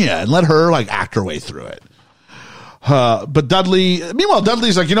Petunia and let her like act her way through it. But meanwhile,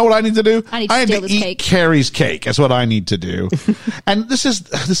 Dudley's like, you know what I need to do? I need to steal this eat cake. Carrie's cake. That's what I need to do. And this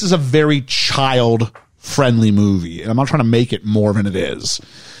is a very child friendly movie, and I'm not trying to make it more than it is.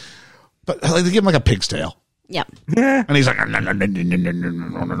 But like, they give him like a pig's tail, Yep. and he's like, "Nom, nom, nom, nom, nom, nom,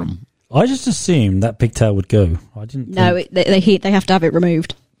 nom, nom, nom." I just assumed that pigtail would go. I didn't. No, think, they have to have it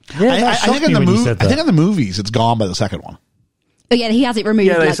removed. yeah, I that think shocked in me the when you movie, said I think that. in the movies, it's gone by the second one. Oh yeah, he has it removed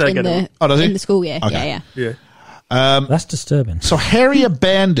Yeah, they like say in get the it. Oh, does he? in the school year. Okay. Yeah, yeah. Yeah. That's disturbing. So Harry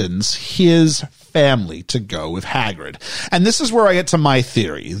abandons his family to go with Hagrid. And this is where I get to my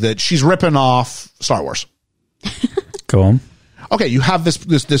theory that she's ripping off Star Wars. Go on. Okay, you have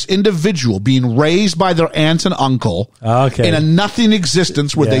this individual being raised by their aunt and uncle Okay. in a nothing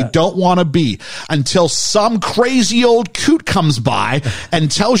existence where Yeah. they don't want to be until some crazy old coot comes by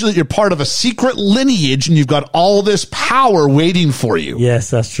and tells you that you're part of a secret lineage and you've got all this power waiting for you. Yes,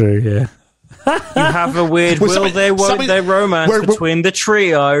 that's true. Yeah. You have a weird Well, will somebody- they, won't somebody- they romance where- between the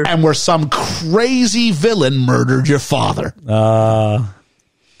trio. And where some crazy villain murdered your father.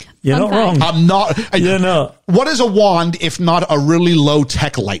 You're Fun not wrong. fact. I'm not. You're not. What is a wand if not a really low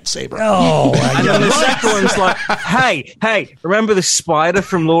tech lightsaber? Oh, And then the second one's like, hey, remember the spider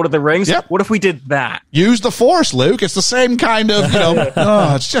from Lord of the Rings? Yep. What if we did that? Use the Force, Luke. It's the same kind of,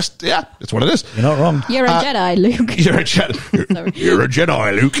 it's just, it's what it is. you're not wrong. You're a Jedi, Luke. You're a Jedi. You're a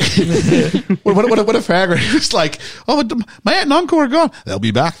Jedi, Luke. what if Hagrid was like, my aunt and uncle are gone. They'll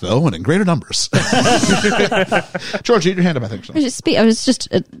be back, though, and in greater numbers. George, eat your hand up, I think. So. I was just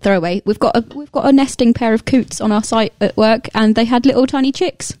a throwaway. We've got a nesting pair of coots on our site at work, and they had little tiny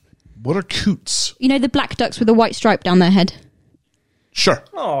chicks. What are coots? You know the black ducks with a white stripe down their head. Sure.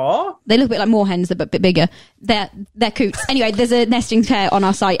 Aww. They look a bit like moorhens, they're a bit bigger. They're coots. Anyway, there's a nesting pair on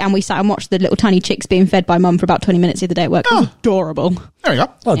our site, and we sat and watched the little tiny chicks being fed by mum for about 20 minutes the other day at work. It was adorable. There you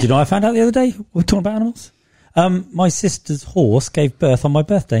go. Well, do you know what I found out the other day? We're talking about animals. My sister's horse gave birth on my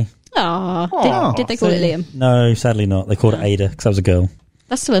birthday. Aww. Did they call it Liam? No, sadly not. They called it Ada because I was a girl.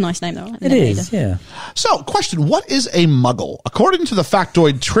 That's still a nice name, though. I like the It name is, Ada. yeah. So, question, what is a muggle? According to the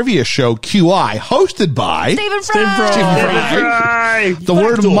factoid trivia show QI, hosted by Stephen Fry! Stephen Fry, the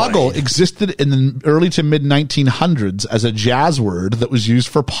word muggle existed in the early to mid 1900s as a jazz word that was used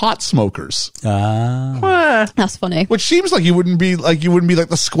for pot smokers, That's funny. which seems like you wouldn't be like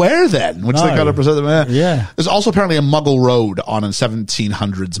the square then, which they No. kind of present them. Yeah. There's also apparently a Muggle Road on a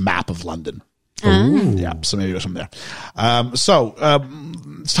 1700s map of London. Yeah, so maybe there's some there.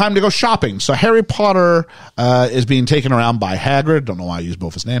 It's time to go shopping. So Harry Potter is being taken around by Hagrid. Don't know why I use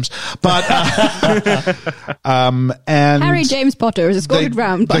both his names, but and Harry James Potter is escorted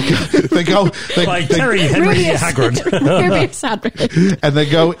round by they go Like Terry Henry Rubius Hagrid. Rubius Hagrid. and they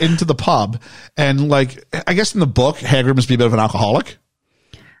go into the pub, and like I guess in the book Hagrid must be a bit of an alcoholic.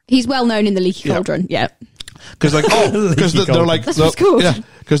 He's well known in the Leaky Cauldron. Yeah. Because like, they're like, That's what's called. yeah,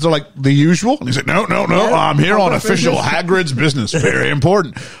 because they're like the usual. And he's like, no, I'm here on official Hagrid's business. Very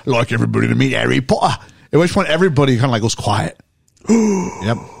important. I'd like everybody to meet Harry Potter. At which point, everybody kind of like goes quiet.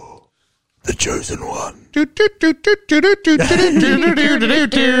 Yep. The chosen one.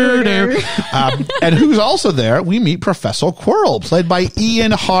 And who's also there? We meet Professor Quirrell, played by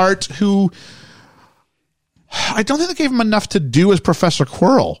Ian Hart, who I don't think they gave him enough to do as Professor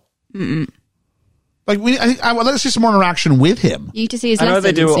Quirrell. Like I would like to see some more interaction with him. You need to see his I know lessons.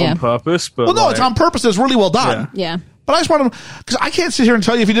 they do it yeah. on purpose, but Well, no, it's on purpose. It's really well done. Yeah. But I just want him because I can't sit here and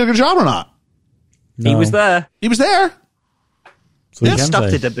tell you if he did a good job or not. he was there. He was there. So Yeah, you can Stuffed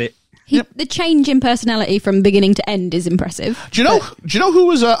say. it a bit. The change in personality from beginning to end is impressive. Do you know who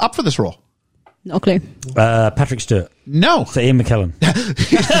was up for this role? Not a clue. Patrick Stewart. No. So Ian McKellen.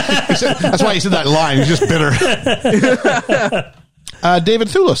 That's why he said that line. He's just bitter. David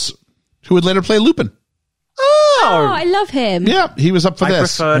Thewlis, who would later play Lupin. Oh, I love him. Yeah, he was up for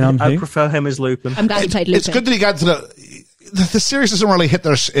this. I prefer him as Lupin. I'm glad he played Lupin. It's good that he got to the series doesn't really hit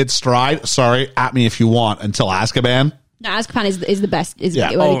its stride. Sorry, at me if you want, until Azkaban. No, Azkaban is the best. I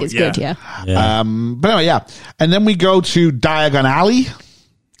think it's good, yeah. Yeah. But anyway, yeah. And then we go to Diagon Alley.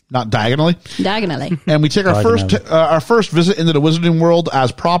 Not diagonally. Diagonally. And we take our first visit into the Wizarding World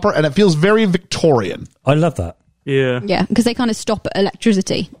as proper, and it feels very Victorian. I love that. Yeah. Yeah, because they kind of stop at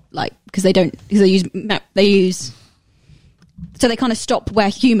electricity, like because they use. So they kind of stop where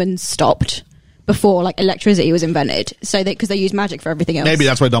humans stopped before like electricity was invented. So because they use magic for everything else. Maybe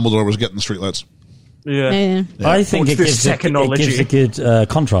that's why Dumbledore was getting the streetlights. Yeah. Yeah. I think What's it this gives, technology? it gives a good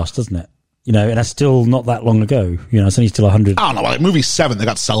contrast, doesn't it? You know, and that's still not that long ago. You know, it's only still 100. I don't know. Like movie 7, they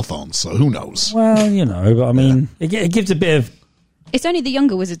got cell phones, so who knows? Well, you know, but I mean, it gives a bit of It's only the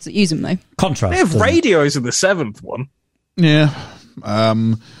younger wizards that use them, though. contrast. They have doesn't it? radios in the 7th one. Yeah.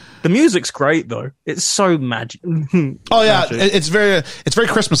 The music's great though. It's so magic. Oh yeah, it's very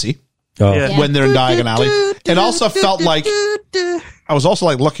Christmassy Oh. Yeah. when they're in Diagon Alley. It also felt like I was also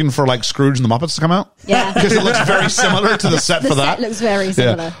like looking for like Scrooge and the Muppets to come out. Yeah. Because it looks very similar to the set The for set that. looks very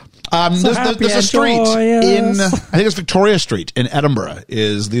similar. There's a street in, I think it's Victoria Street in Edinburgh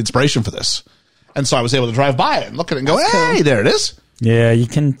is the inspiration for this. And so I was able to drive by it and look at it and go, hey, there it is. Yeah, I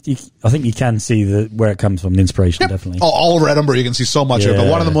think you can see where it comes from, the inspiration, definitely. All over Edinburgh, you can see so much of it. But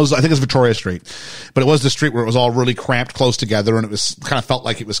Yeah. one of them was, I think it's Victoria Street. But it was the street where it was all really cramped close together and it was kind of felt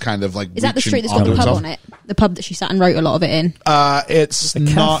like it was kind of like. Is that the street that's got reaching the pub onto on it? The pub that she sat and wrote a lot of it in. It's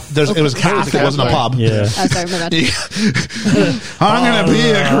not, it was a Catholic, it wasn't a pub. Yeah. Oh, sorry, my bad. I'm going to be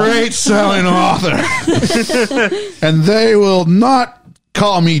a great selling author. And they will not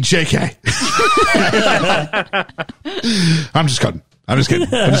call me JK. I'm just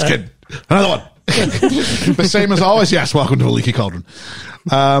kidding. Another one. The same as always. Yes, welcome to a Leaky Cauldron.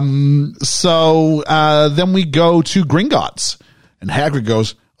 So then we go to Gringotts. And Hagrid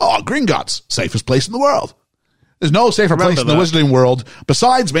goes, oh, Gringotts, safest place in the world. There's no safer place in the Wizarding World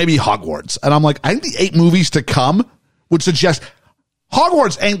besides maybe Hogwarts. And I'm like, I think the 8 movies to come would suggest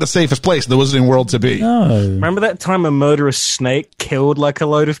Hogwarts ain't the safest place in the Wizarding World to be. No. Remember that time a murderous snake killed like a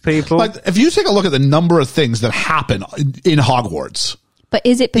load of people? Like, if you take a look at the number of things that happen in Hogwarts, But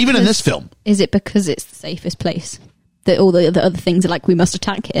is it because, even in this film, Is it because it's the safest place that all the other things are like we must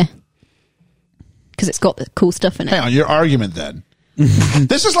attack here? Because it's got the cool stuff in it. hang on, your argument then.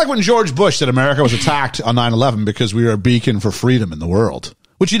 This is like when George Bush said America was attacked on 9/11 because we were a beacon for freedom in the world,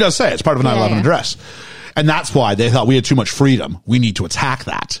 which he does say. It's part of a 9/11 address. And that's why they thought we had too much freedom. We need to attack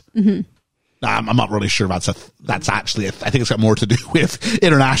that. Mm-hmm. I'm not really sure about that's actually, I think it's got more to do with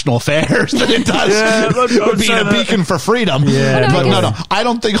international affairs than it does with being a beacon for freedom. Yeah. But no, I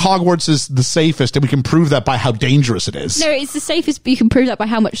don't think Hogwarts is the safest, and we can prove that by how dangerous it is. No, it's the safest, but you can prove that by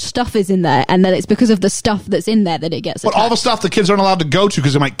how much stuff is in there, and then it's because of the stuff that's in there that it gets But attacked. all the stuff the kids aren't allowed to go to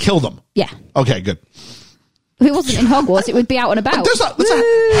because it might kill them. Yeah. Okay, good. If it wasn't in Hogwarts, it would be out and about. There's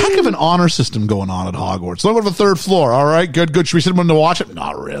a heck of an honor system going on at Hogwarts. Look at the 3rd floor. All right, good. Should we sit them to watch it?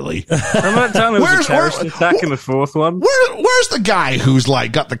 Not really. Remember that time there was a terrorist attack in the 4th one? Where's the guy who's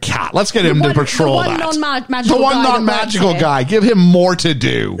like got the cat? Let's get him to patrol the one that. non-magical The one guy that non-magical works guy. Give him more to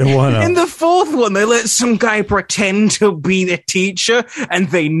do. Why not? In the 4th one, they let some guy pretend to be the teacher, and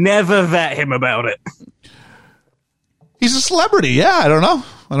they never vet him about it. He's a celebrity. Yeah, I don't know.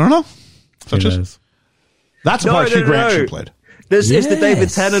 Who Such as knows? that's the part Hugh Grant should played. This is the David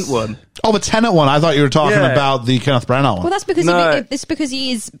Yes. Tennant one. Oh, the Tenet one. I thought you were talking Yeah. about the Kenneth Branagh one. Well, that's because No. it's because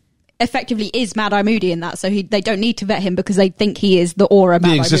he is effectively is Mad-Eye Moody in that, so they don't need to vet him because they think he is the aura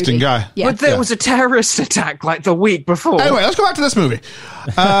Mad-Eye existing Moody. guy. Yeah. But there was a terrorist attack like the week before. Anyway, let's go back to this movie.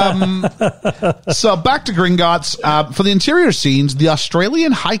 So back to Gringotts. For the interior scenes, the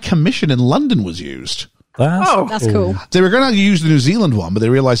Australian High Commission in London was used. That's cool. They were going to use the New Zealand one, but they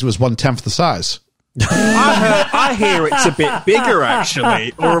realized it was 1/10 the size. I hear it's a bit bigger,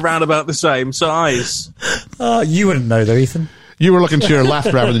 actually, or around about the same size. You wouldn't know, though, Ethan. You were looking to your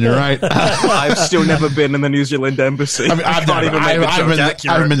left rather than your right. I've still never been in the New Zealand embassy. I mean, I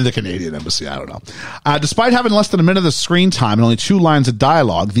haven't been to the Canadian embassy. I don't know. Despite having less than a minute of screen time and only 2 lines of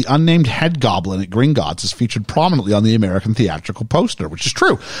dialogue, the unnamed head goblin at Gringotts is featured prominently on the American theatrical poster, which is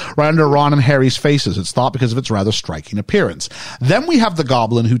true. Right under Ron and Harry's faces, it's thought because of its rather striking appearance. Then we have the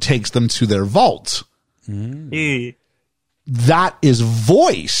goblin who takes them to their vault. That is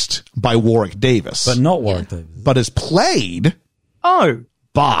voiced by Warwick Davis. But not Warwick Davis. But is played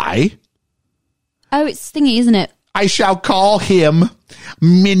by... Oh, it's Thingy, isn't it? I shall call him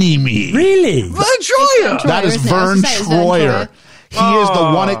Mini-Me. Really? Vern Troyer! That is Vern Troyer. He is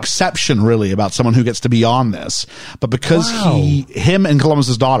the one exception, really, about someone who gets to be on this. But because him and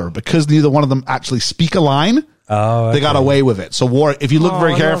Columbus's daughter, because neither one of them actually speak a line, they got away with it. So Warwick, if you look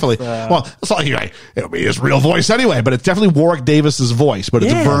very carefully, well, it's not like it'll be his real voice anyway, but it's definitely Warwick Davis's voice, but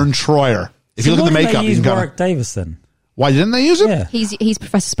it's Vern Troyer. If you look at the makeup, you can Warwick Davis then. Why didn't they use him? Yeah. He's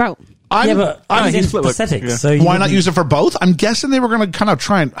Professor Sprout. He's pathetic. So why not use it for both? I'm guessing they were going to kind of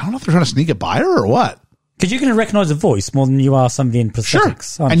try and, I don't know if they're trying to sneak it by her or what. Because you're going to recognise a voice more than you are somebody in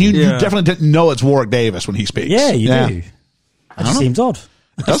prosthetics. Sure. And you definitely didn't know it's Warwick Davis when he speaks. Yeah, you do. That just seems odd.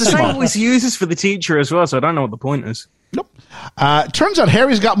 It's the same voice he uses for the teacher as well, so I don't know what the point is. Nope. Turns out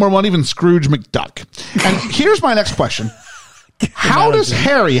Harry's got more money than Scrooge McDuck. And here's my next question. How does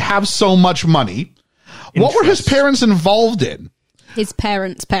Harry have so much money? What were his parents involved in? His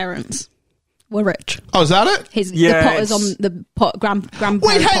parents' were rich. Oh, is that it? The Potters on the grandparents.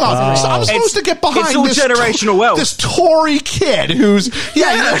 Wait, hang on. So I'm supposed to get behind it's all this generational wealth. This Tory kid who's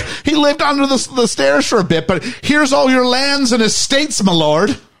he lived under the stairs for a bit, but here's all your lands and estates, my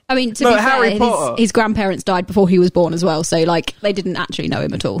lord. I mean, to be fair, his grandparents died before he was born as well, so like they didn't actually know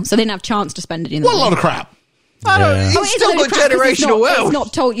him at all, so they didn't have a chance to spend it in. What a load of crap! He's still got generational wealth. It's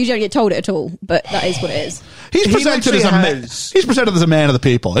not told. You don't get told it at all, but that is what it is. He's presented as a man of the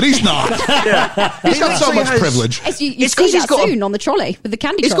people, and he's not. He's got so much privilege. You see that soon on the trolley with the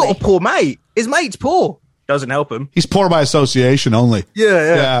candy trolley. He's got a poor mate. His mate's poor. Doesn't help him. He's poor by association only.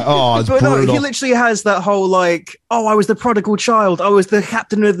 Yeah. Oh, it's but brutal. No, he literally has that whole like, I was the prodigal child. I was the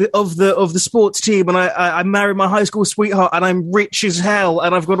captain of the sports team, and I married my high school sweetheart, and I'm rich as hell,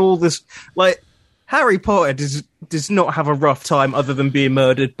 and I've got all this like. Harry Potter does not have a rough time other than being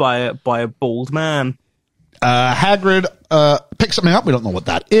murdered by a bald man. Hagrid picks something up. We don't know what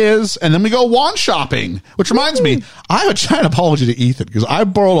that is. And then we go wand shopping, which reminds me, I have a giant apology to Ethan because I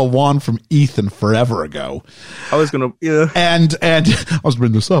borrowed a wand from Ethan forever ago. I was going to, And I was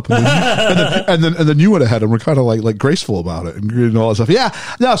bringing this up. And then you went ahead and were kind of like graceful about it and all that stuff. Yeah.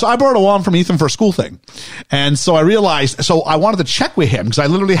 No, so I borrowed a wand from Ethan for a school thing. And so I realized, so I wanted to check with him because I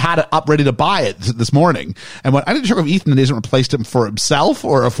literally had it up ready to buy it this morning. And when I didn't check with Ethan, he hasn't replaced it for himself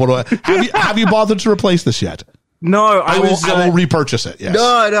or have you bothered to replace this yet? No, I will repurchase it. Yes. No,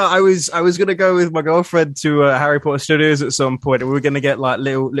 I was going to go with my girlfriend to Harry Potter Studios at some point, and we were going to get like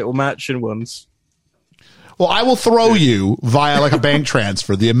little matching ones. Well, I will throw you via like a bank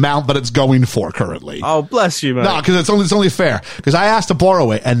transfer the amount that it's going for currently. Oh, bless you, man. No, because it's only fair. Because I asked to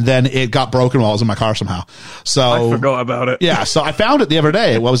borrow it, and then it got broken while I was in my car somehow. So I forgot about it. Yeah, so I found it the other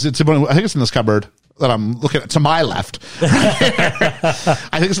day. I think it's in this cupboard that I'm looking at to my left. I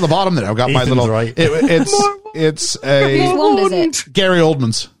think it's at the bottom there. I've got my little. Right. It's a Whose wand is it? Gary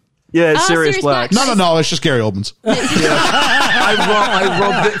Oldman's. Yeah, it's Sirius Sirius Black. Black. No, it's just Gary Oldman's. I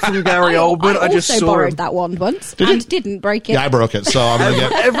robbed it from Gary Oldman. I just also saw borrowed him. that wand once Did didn't break it. Yeah, I broke it, so I'm gonna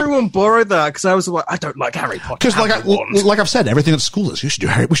get. Everyone borrowed that because I was like, I don't like Harry Potter. Because like I've said, everything at school is we should do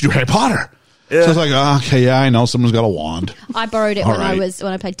Harry Potter. Yeah. So it's like, okay, yeah, I know someone's got a wand. I borrowed it when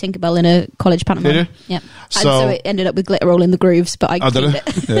I played Tinkerbell in a college pantomime. Did you? Yeah. So it ended up with glitter all in the grooves, but I cleaned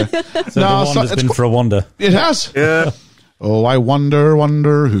it. Yeah. So the wand has been for a wonder. It has. Yeah. Oh, I wonder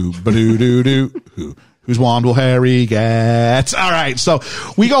who, whose wand will Harry get? All right, so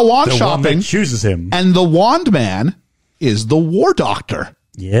we go wand shopping. One that chooses him, and the wand man is the War Doctor.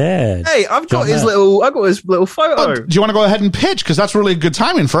 Yeah. Hey, I've got his little photo. Oh, do you want to go ahead and pitch? Because that's really good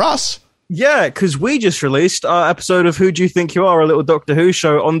timing for us. Yeah, because we just released our episode of Who Do You Think You Are, a little Doctor Who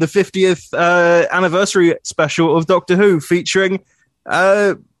show on the 50th anniversary special of Doctor Who, featuring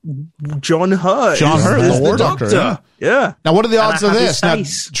John Hurt. John Hurt, the War Doctor. Yeah. Now, what are the odds of this? Now,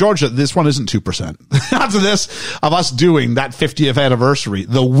 Georgia, this one isn't 2%. The odds of this, of us doing that 50th anniversary,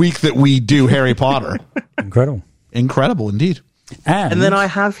 the week that we do Harry Potter. Incredible indeed. And then I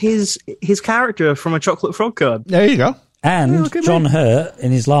have his character from a Chocolate Frog card. There you go. And look at John me. Hurt,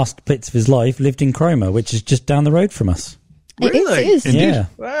 in his last bits of his life, lived in Cromer, which is just down the road from us. Really? It is. Yeah.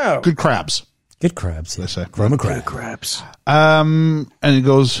 Wow. Good crabs, Good crabs. they say. Cromer crab. Crabs. And he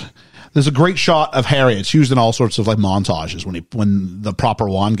goes, there's a great shot of Harry. It's used in all sorts of like montages when the proper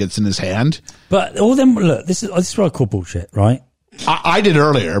wand gets in his hand. But all them, look, this is what I call bullshit, right? I did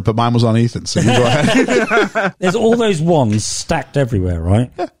earlier, but mine was on Ethan, so you go ahead. There's all those wands stacked everywhere, right?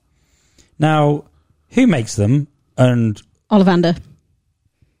 Yeah. Now, who makes them? And Ollivander.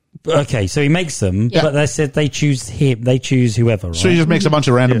 okay, so he makes them, Yeah. but they said they choose him. They choose whoever, right? So he just makes a bunch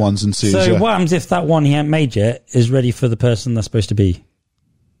of random ones and sees. So yeah. what happens if that one he hasn't made yet is ready for the person they're supposed to be?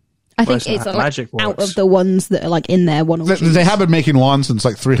 I Well, think that's it's how like magic out works. of the ones that are like in there. One or They have been making wands since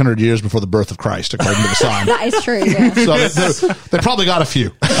like 300 years before the birth of Christ, according to the sign. That is true. Yeah. So they probably got a few.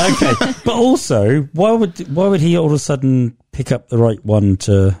 Okay, but also, why would he all of a sudden pick up the right one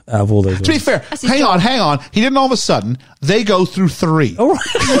to out of all those? To be ones? fair, his hang on. He didn't all of a sudden. They go through 3. All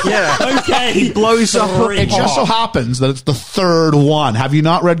right. Yeah. Okay. He blows up a It just so happens that it's the third one. Have you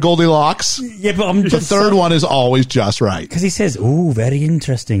not read Goldilocks? Yeah, but I'm The just third one is always just right. because he says, "Oh, very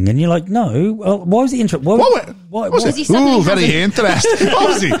interesting," and you're like, "No, well, why was he interesting? What was Because he it? suddenly Ooh, very has interesting. What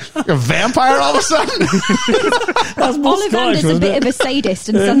was he? A vampire all of a sudden? That's more Scottish, Ollivander's a wasn't bit it? of a sadist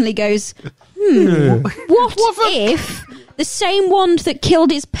and suddenly goes, what if the same wand that killed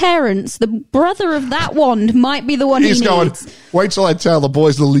his parents, the brother of that wand, might be the one He's he going, needs? wait till I tell the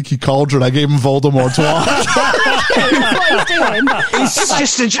boys the leaky cauldron I gave him Voldemort's wand. That's what he's doing. He's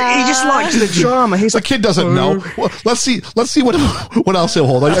just he just likes the drama. He's The like, kid doesn't know. Well, let's see what else he'll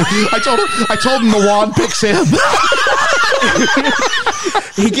hold. I told him the wand picks him.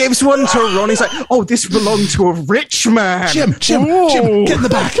 he gives one to Ron. He's like, oh, this belonged to a rich man. Jim, Whoa. get in the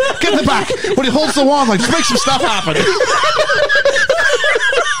back. Get in the back. When he holds the wand, like, just make some stuff happen.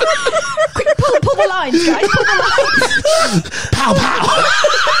 Pull the lines, guys. Pull the lines. Pow, pow.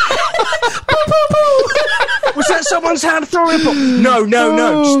 Was that someone's hand throwing a ball?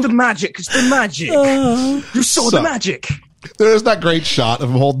 No, just the magic. It's the magic. You saw So- the magic. There is that great shot of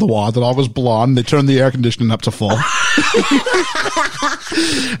him holding the wand, and all was blonde. They turned the air conditioning up to full.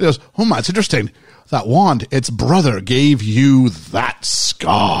 He goes, oh my, it's interesting. That wand, its brother gave you that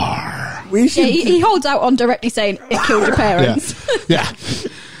scar. We Yeah, should. he holds out on directly saying, it killed your parents. Yeah.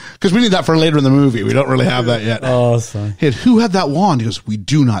 Because we need that for later in the movie. We don't really have that yet. Oh, sorry. He had, who had that wand? He goes, we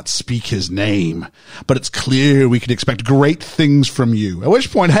do not speak his name, but it's clear we can expect great things from you. At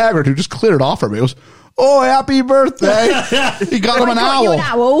which point Hagrid, who just cleared it off for me, goes, oh, happy birthday. He got him an Got you an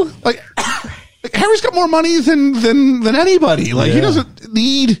owl. owl. Like Harry's got more money than anybody. Like he doesn't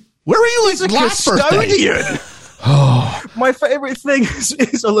need. Where were you like last birthday? Custodian. My favorite thing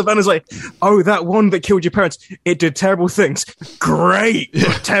is Ollivander's like, oh, that one that killed your parents, it did terrible things. Great,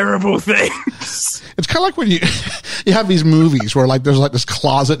 terrible things. It's kind of like when you have these movies where like there's like this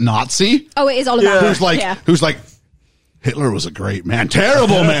closet Nazi Oh, it is Ollivander. who's like Hitler was a great man,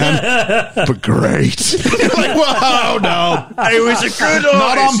 terrible man, but great. You're like, whoa, no. It was a good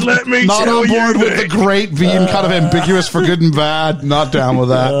artist, let me not tell on board you. with the great being kind of ambiguous for good and bad. Not down with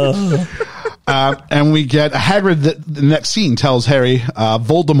that. And we get Hagrid. The next scene tells Harry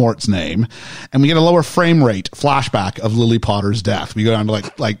Voldemort's name, and we get a lower frame rate flashback of Lily Potter's death. We go down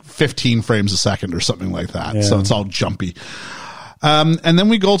to like 15 frames a second or something like that. Yeah. So it's all jumpy. And then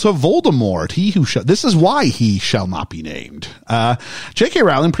we go to Voldemort. This is why he shall not be named. J.K.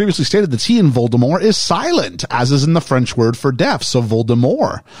 Rowling previously stated the T in Voldemort is silent, as is in the French word for death. So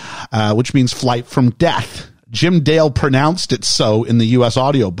Voldemort, which means flight from death. Jim Dale pronounced it so in the U.S.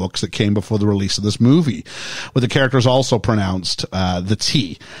 audiobooks that came before the release of this movie, with the characters also pronounced the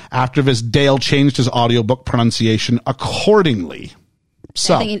T. After this, Dale changed his audiobook pronunciation accordingly.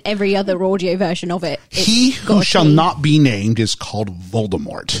 So, I think in every other audio version of it, it's he got who a shall T. not be named is called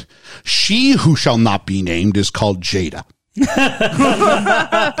Voldemort. She who shall not be named is called Jada. Get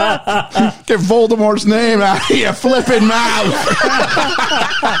Voldemort's name out of your flipping mouth.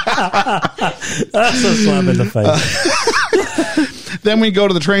 That's a slap in the face. Then we go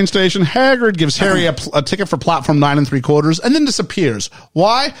to the train station. Hagrid gives Harry a ticket for platform 9 3/4 and then disappears.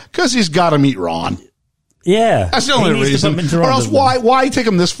 Why? Because he's got to meet Ron. Yeah. That's the He only needs to reason. bump into Or Ron, else doesn't he? why take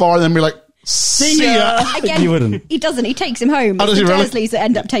him this far and then be like, see ya. Again, You wouldn't. he doesn't. He takes him home. Oh, does It's he the really? Dursleys that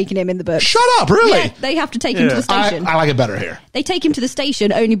end up taking him in the book. Shut up, really? Yeah, they have to take him to the station. I like it better here. They take him to the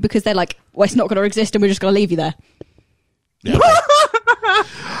station only because they're like, well, it's not going to exist and we're just going to leave you there.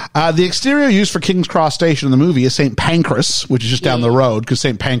 The exterior used for King's Cross Station in the movie is St. Pancras, which is just down the road, because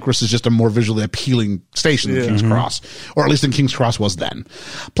St. Pancras is just a more visually appealing station than King's Cross, or at least than King's Cross was then.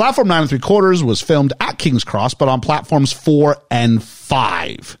 Platform 9 3/4 was filmed at King's Cross, but on platforms 4 and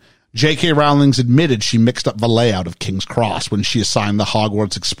 5. J.K. Rowling's admitted she mixed up the layout of King's Cross when she assigned the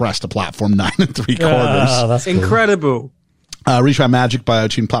Hogwarts Express to platform 9 3/4. Oh, that's cool. Incredible. Reach by Magic by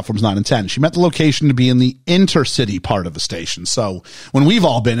between platforms 9 and 10. She meant the location to be in the intercity part of the station. So when we've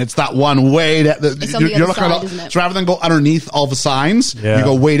all been, it's that one way that It's on the other side, isn't it? So rather than go underneath all the signs, Yeah. you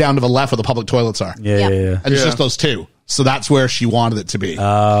go way down to the left where the public toilets are. Yeah. And it's Yeah. just those two. So that's where she wanted it to be.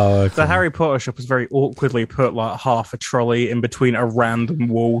 Oh, okay. The Harry Potter shop has very awkwardly put like half a trolley in between a random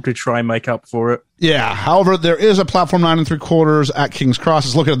wall to try and make up for it. Yeah. However, there is a platform 9 3/4 at King's Cross.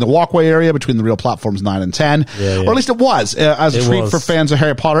 It's located in the walkway area between the real platforms 9 and 10. Yeah. Or at least it was, as a It treat was. for fans of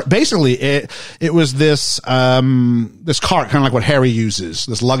Harry Potter. Basically, it was this cart, kind of like what Harry uses,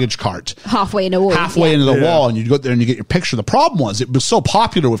 this luggage cart. Halfway in a wall. Halfway yeah. into the wall, and you'd go there and you get your picture. The problem was it was so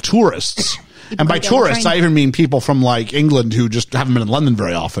popular with tourists. And by couldn't get on the tourists, train. I even mean people from like England who just haven't been in London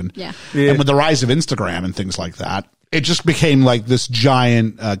very often. Yeah. And with the rise of Instagram and things like that, it just became like this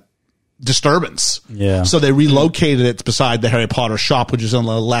giant disturbance. Yeah. So they relocated it beside the Harry Potter shop, which is in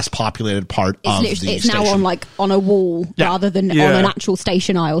a less populated part of the It's station. now on a wall Yeah. rather than Yeah. on an actual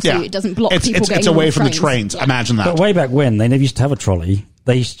station aisle, so it doesn't block people getting It's on away the from the trains. trains. Yeah. Imagine that. But way back when, they never used to have a trolley.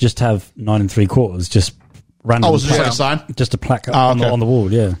 They used to just have 9 3/4, just random. Oh, was it just like a Yeah. sign? just a plaque Oh, on, okay. on the wall,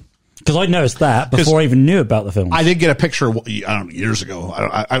 yeah. Because I noticed that before I even knew about the film. I did get a picture, I don't know, years ago.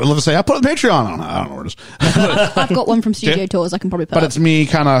 I would love to say, I put it on Patreon on it. I don't know where it is. I've got one from Studio Okay. Tours I can probably put But up. it's me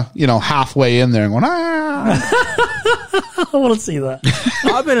kind of, halfway in there and going, I want to see that.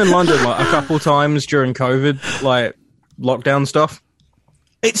 I've been in London like a couple times during COVID, like lockdown stuff.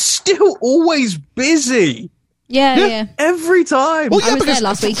 It's still always busy Yeah. every time. Well, I was there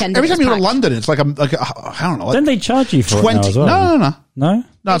last weekend. Every It time was you go to packed. London, it's like I don't know, Don't like they charge you for it 20. now as well? No. No?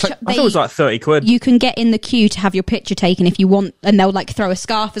 No, it's like, I thought it was like 30 quid. You can get in the queue to have your picture taken if you want, and they'll like throw a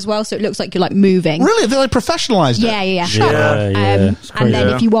scarf as well, so it looks like you're like moving. really? They like professionalized it? Yeah. Yeah, Shut up. it's And then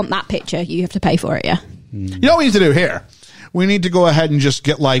crazy. if you want that picture, you have to pay for it. Yeah. You know what we need to do here? We need to go ahead and just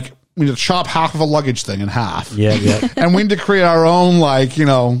get we need to chop half of a luggage thing in half. Yeah. And we need to create our own,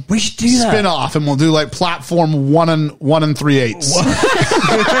 We should do that. spin-off, and we'll do like platform 1 and 3/8.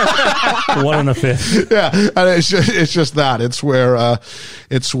 1 1/5. Yeah, and it's just that. It's where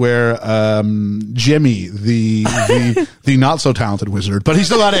Jimmy, the not so talented wizard, but he's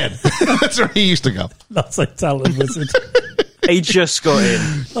still not in. That's where he used to go. That's a talented wizard. He just got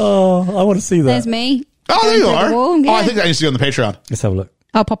in. Oh, I want to see that. There's me. Oh, there Going you through are. the wall, Oh, I yeah. think that needs to be on the Patreon. Let's have a look.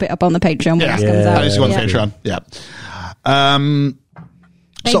 I'll pop it up on the Patreon when Yeah, this comes Yeah. out. that needs to go on the Yeah. Patreon. Yeah.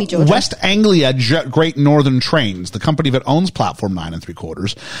 Baby So Georgia. West Anglia Great Northern Trains, the company that owns platform 9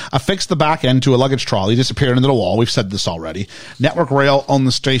 3/4, affixed the back end to a luggage trolley, disappeared into the wall. We've said this already. Network Rail own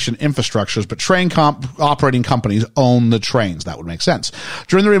the station infrastructures, but train operating companies own the trains. That would make sense.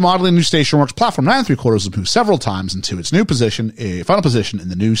 During the remodeling, new station works platform 9 3/4 was moved several times into its new position, a final position in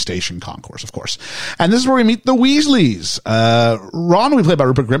the new station concourse, of course. And this is where we meet the Weasleys. Ron will be played by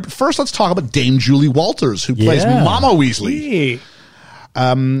Rupert Grint, but first let's talk about Dame Julie Walters, who plays Yeah. Mama Weasley.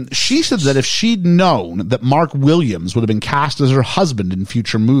 She said that if she'd known that Mark Williams would have been cast as her husband in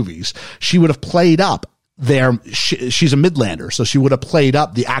future movies, she would have played up she's a Midlander, so she would have played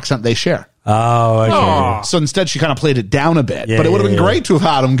up the accent they share. Oh, okay. So instead, she kind of played it down a bit. Yeah, but it would have been yeah, great to have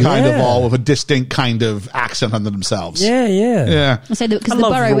had them kind of Yeah. all with a distinct kind of accent under themselves. Yeah. Yeah. I say that because I the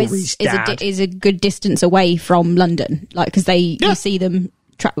love borough Rory's dad. is a good distance away from London, like because you see them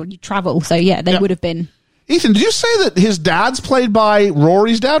travel. So yeah, they Yeah. would have been. Ethan, did you say that his dad's played by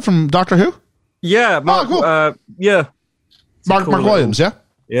Rory's dad from Doctor Who? Yeah, Mark, cool. yeah. Mark cool Williams, yeah?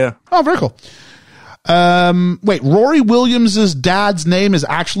 Yeah. Oh, very cool. Wait, Rory Williams' dad's name is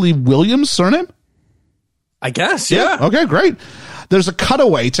actually Williams' surname? I guess, yeah. Okay, great. There's a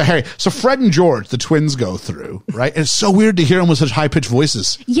cutaway to Harry. So Fred and George, the twins, go through, right? And it's so weird to hear them with such high-pitched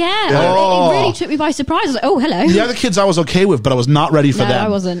voices. Yeah, Oh. it really took me by surprise. I was like, oh, hello. The other kids I was okay with, but I was not ready for No, them. I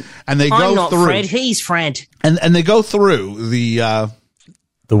wasn't. And they go through. he's Fred. And they go through the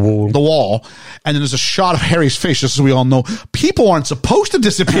The wall. and then there's a shot of Harry's face, just so we all know. People aren't supposed to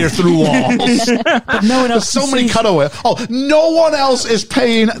disappear through walls. But no one There's else so can many see- cutaways. Oh, no one else is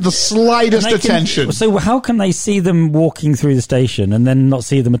paying the slightest They can- attention. So how can they see them walking through the station and then not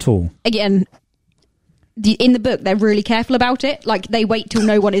see them at all? Again, in the book, they're really careful about it. Like they wait till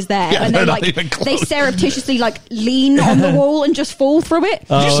no one is there, Yeah, and they're then not like even close. they surreptitiously like lean on the wall and just fall through it. Did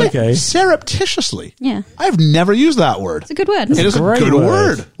you Oh, say okay. surreptitiously? Yeah. I've never used that word. It's a good word. It is a great good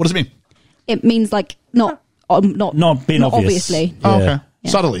word. word. What does it mean? It means like not being obvious. obviously. Oh, Yeah. okay.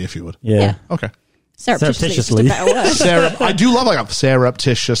 Subtly, if you would. Yeah. Yeah. Okay. Surreptitiously. Is just a better word. I do love like a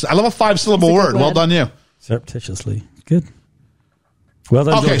surreptitious. I love a 5-syllable It's a word. good Well word. done, you. Surreptitiously. Good. Well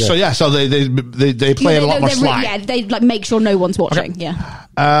done, Okay, Georgia. so they play it a lot more sly. Yeah, they like make sure no one's watching. Yeah.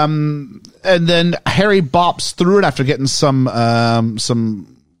 And then Harry bops through it after getting some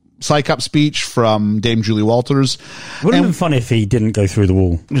psych up speech from Dame Julie Walters. Wouldn't have And been funny if he didn't go through the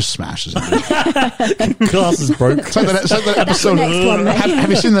wall. just smashes it. Glasses broke. It's like that episode. next one, mate. Have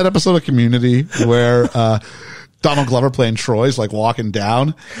you seen that episode of Community where Donald Glover playing Troy's like walking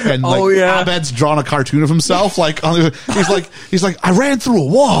down and like Abed's drawn a cartoon of himself he's like I ran through a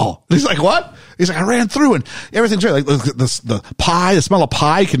wall. And he's like, what? He's like, I ran through and everything's great. Like the pie, the smell of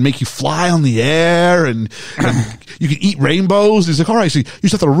pie can make you fly on the air and you can eat rainbows. He's like, all right, so you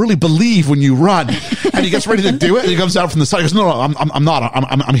just have to really believe when you run. And he gets ready to do it and he comes out from the side. He goes, no, I'm not.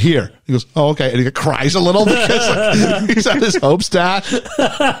 I'm here. He goes, oh, okay. And he cries a little because like, he's at his hopes dash.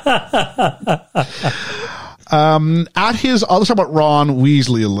 Let's talk about Ron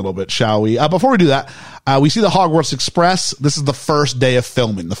Weasley a little bit, shall we? Before we do that, we see the Hogwarts Express. This is the first day of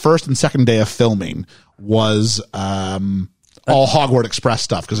filming. The first and second day of filming was all Hogwarts Express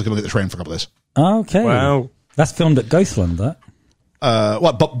stuff because they're going to get the train for a couple days. Okay. Wow. That's filmed at Ghostland, that.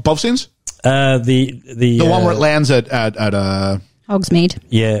 What? Both scenes? The one where it lands at Hogsmeade.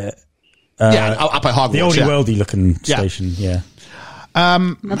 Yeah. up by Hogwarts. The oldie worldy looking station, yeah.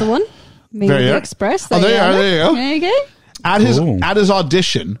 Another one. Movie There you are. Express. Oh, there you are. There you go. There you go. At his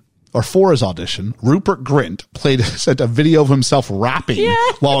audition, or for his audition, Rupert Grint sent a video of himself rapping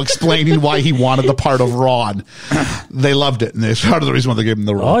while explaining why he wanted the part of Ron. They loved it, and it's part of the reason why they gave him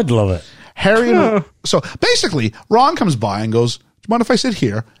the role. I'd love it. Harry. So basically, Ron comes by and goes, "Do you mind if I sit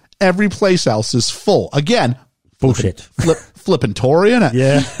here?" Every place else is full. Again, Bullshit. Flippin' Tory, innit?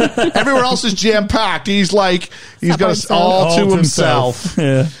 Yeah. Everywhere else is jam packed. He's got us all to himself.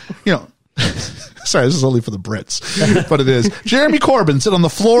 Yeah. You know. Sorry, this is only for the Brits, but it is. Jeremy Corbyn sit on the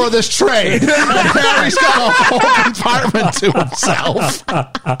floor of this train, and Harry's got a whole compartment to himself.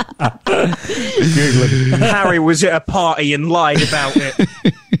 Harry was at a party and lied about it.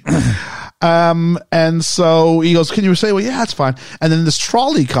 And so he goes, "Can you say, well, yeah, that's fine." And then this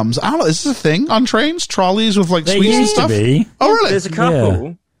trolley comes. I don't know. Is this a thing on trains? Trolleys with like They sweets and used to stuff? be. Oh, really? There's a couple.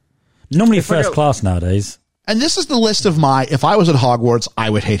 Yeah. Normally If I first go- class nowadays. And this is the list of if I was at Hogwarts, I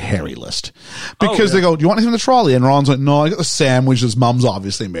would hate Harry list. Because they go, "Do you want anything in the trolley?" And Ron's like, "No, I got the sandwich his mum's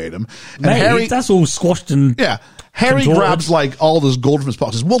obviously made him." And Mate, Harry, that's all squashed and... yeah. Harry contorted. grabs like all this gold from his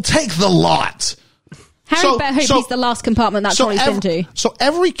pockets. "We'll take the lot." Harry better hope he's the last compartment that trolley's been to. So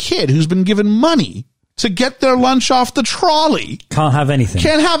every kid who's been given money to get their lunch off the trolley Can't have anything.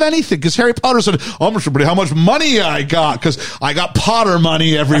 can't have anything because Harry Potter said, "Oh, everybody, how much money I got? Because I got Potter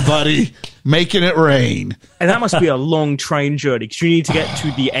money, everybody." Making it rain. And that must be a long train journey because you need to get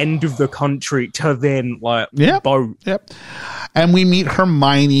to the end of the country to then boat. Yep. And we meet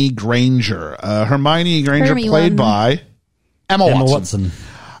Hermione Granger. Hermione Granger played by Emma Watson.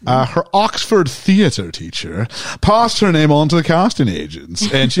 Her Oxford theatre teacher passed her name on to the casting agents,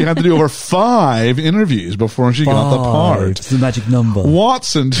 and she had to do over 5 interviews before she got the part. It's the magic number.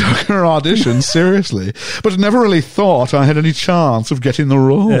 Watson took her audition seriously, but never really thought I had any chance of getting the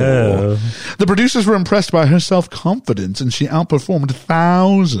role. Yeah. The producers were impressed by her self-confidence, and she outperformed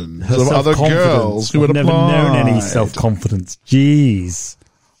thousands of other girls who had I've never applied. known any self-confidence. Jeez.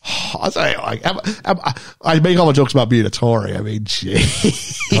 I'll say, like, I make all the jokes about being a Tory. I mean, jeez.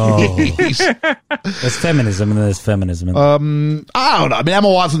 There's feminism and there's feminism. I don't know. I mean, Emma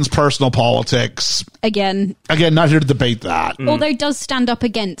Watson's personal politics. Again, not here to debate that. although does stand up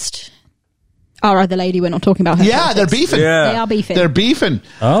against our other lady. We're not talking about her. Yeah, they're politics. beefing. They are beefing. They're beefing.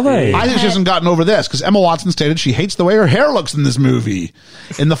 Are they? I think she hasn't gotten over this because Emma Watson stated she hates the way her hair looks in this movie.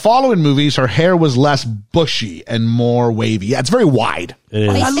 In the following movies, her hair was less bushy and more wavy. Yeah, it's very wide.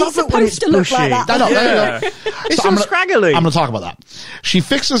 It's supposed to look like that. I know. Yeah. It's so scraggly. I'm going to talk about that. She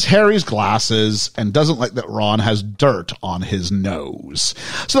fixes Harry's glasses and doesn't like that Ron has dirt on his nose.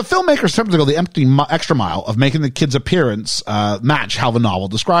 So the filmmakers attempted to go the extra mile of making the kids' appearance match how the novel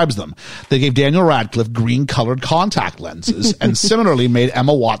describes them. They gave Daniel Radcliffe green-colored contact lenses and similarly made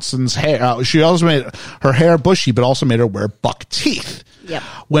Emma Watson's hair. She also made her hair bushy, but also made her wear buck teeth. Yep.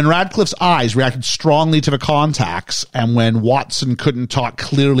 When Radcliffe's eyes reacted strongly to the contacts and when Watson couldn't talk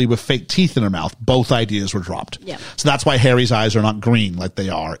clearly with fake teeth in her mouth, both ideas were dropped. Yep. So that's why Harry's eyes are not green like they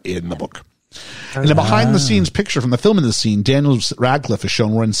are in the book. In a behind-the-scenes picture from the filming of the scene, Daniel Radcliffe is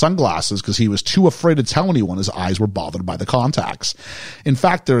shown wearing sunglasses because he was too afraid to tell anyone his eyes were bothered by the contacts. In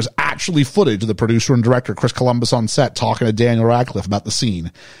fact, there's actually footage of the producer and director Chris Columbus on set talking to Daniel Radcliffe about the scene,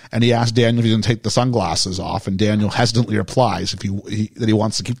 and he asked Daniel if he's going to take the sunglasses off, and Daniel hesitantly replies that he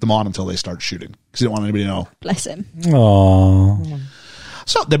wants to keep them on until they start shooting because he didn't want anybody to know. Bless him. Aww.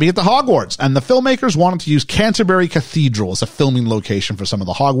 So then we get to Hogwarts, and the filmmakers wanted to use Canterbury Cathedral as a filming location for some of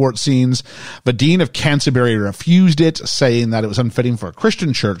the Hogwarts scenes. The Dean of Canterbury refused it, saying that it was unfitting for a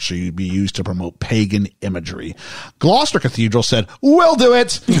Christian church to be used to promote pagan imagery. Gloucester Cathedral said, "We'll do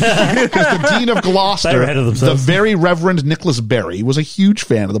it," because the Dean of Gloucester, They're ahead of the themselves. very Reverend Nicholas Berry, was a huge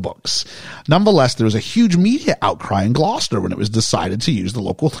fan of the books. Nonetheless, there was a huge media outcry in Gloucester when it was decided to use the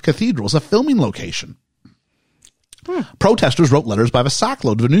local cathedral as a filming location. Protesters wrote letters by the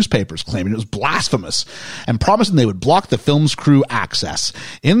sackload to the newspapers claiming it was blasphemous and promising they would block the film's crew access.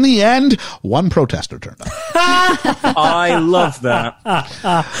 In the end, one protester turned up. I love that.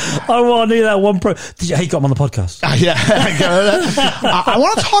 I want to do that one. He got him on the podcast. Yeah, I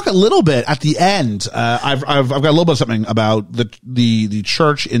want to talk a little bit at the end. I've got a little bit of something about the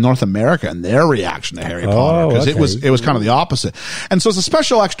church in North America and their reaction to Harry Potter, because okay. it was kind of the opposite. And so it's a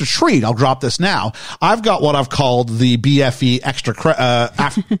special extra treat. I'll drop this now. I've got what I've called the BFE extra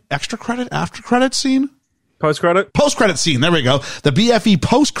credit after credit scene. Post credit Scene. There we go. The BFE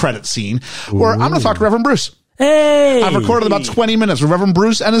post credit scene, where I'm going to talk to Reverend Bruce. Hey, I've recorded about 20 minutes with Reverend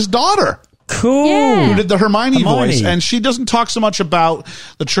Bruce and his daughter, cool. Yeah. who did the Hermione voice, and she doesn't talk so much about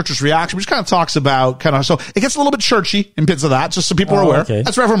the church's reaction, but she kind of talks about so it gets a little bit churchy in bits of that, just so people are aware. Okay.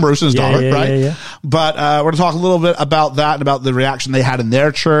 That's Reverend Bruce and his daughter, right? Yeah. But we're going to talk a little bit about that and about the reaction they had in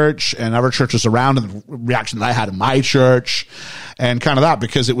their church and other churches around, and the reaction that I had in my church, and kind of that,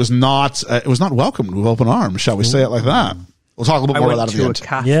 because it was not welcomed with open arms, shall we say it like that. We'll talk a little bit more about that at the went end. to a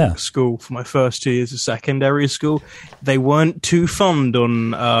Catholic school for my first 2 years of secondary school. They weren't too fond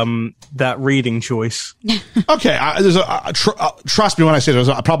on that reading choice. Okay, there's trust me when I say there's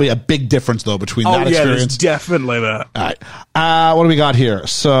probably a big difference though between that there's experience. definitely that. All right. What do we got here?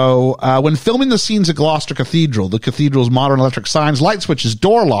 So, when filming the scenes at Gloucester Cathedral, the cathedral's modern electric signs, light switches,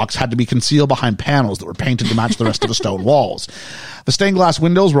 door locks had to be concealed behind panels that were painted to match the rest of the stone walls. The stained glass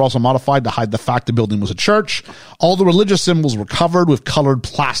windows were also modified to hide the fact the building was a church. All the religious symbols were covered with colored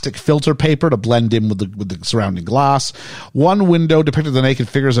plastic filter paper to blend in with the surrounding glass. One window depicted the naked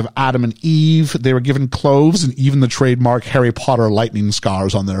figures of Adam and Eve. They were given cloves and even the trademark Harry Potter lightning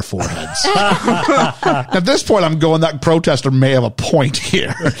scars on their foreheads. At this point, I'm going, that protester may have a point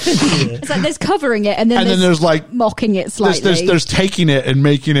here. It's like there's covering it, and then there's like mocking it slightly. There's taking it and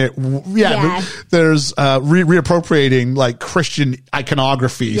making it, Yeah. There's reappropriating like Christian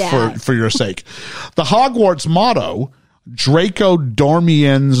iconography for your sake. The Hogwarts motto, Draco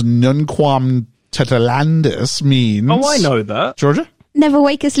Dormiens Nunquam Tetelandis, means. Oh, I know that. Georgia? Never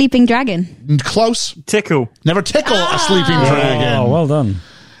wake a sleeping dragon. Close. Tickle. Never tickle a sleeping dragon. Oh, well done.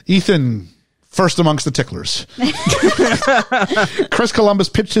 Ethan, first amongst the ticklers. Chris Columbus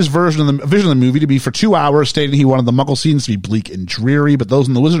pitched his vision of the movie to be for 2 hours, stating he wanted the Muggle scenes to be bleak and dreary, but those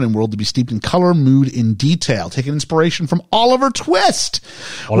in the Wizarding world to be steeped in color, mood, and detail, taking inspiration from Oliver Twist.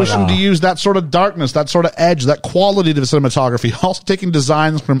 Wishing to use that sort of darkness, that sort of edge, that quality to the cinematography, also taking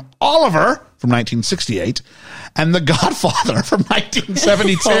designs from Oliver from 1968 and The Godfather from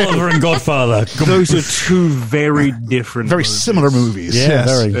 1972. Oliver and Godfather. Those are two very different, Very movies. similar movies. Yeah,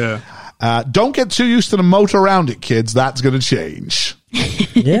 yes. very. Yeah. Don't get too used to the moat around it, kids. That's going to change.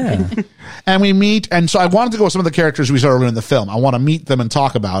 Yeah. And we meet, and so I wanted to go with some of the characters we saw earlier in the film. I want to meet them and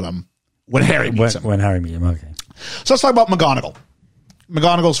talk about them when Harry meets them. When Harry meets him, okay. So let's talk about McGonagall.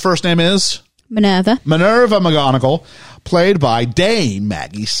 McGonagall's first name is Minerva. Minerva McGonagall, played by Dame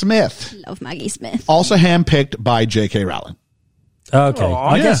Maggie Smith. Love Maggie Smith. Also handpicked by J.K. Rowling. Okay.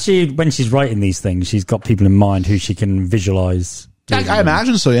 I yeah. guess when she's writing these things, she's got people in mind who she can visualize. I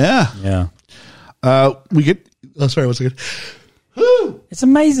imagine so, yeah. Yeah. We get... Oh, sorry, one second. It's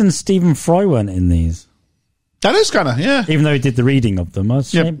amazing Stephen Fry weren't in these. That is kind of, yeah. Even though he did the reading of them. I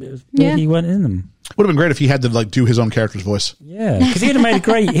was ashamed it was weird he weren't in them. Would have been great if he had to like do his own character's voice. Yeah. Because he'd have made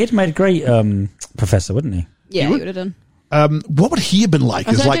a great professor, wouldn't he? Yeah, he would have done. What would he have been like?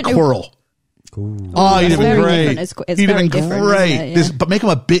 I As like don't know. Quirrell. Cool. Oh, he'd have been very great. different. It's He'd have very been different, great. isn't it? Yeah. But make him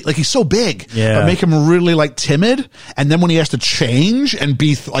a big, like he's so big. Yeah. But make him really like timid, and then when he has to change and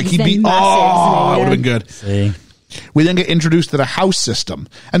be like He's he'd be, then massive, oh, it would have been yeah. good. See? We then get introduced to the house system,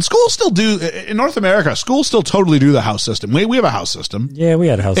 and schools still do in North America. Schools still totally do the house system. We have a house system. Yeah, we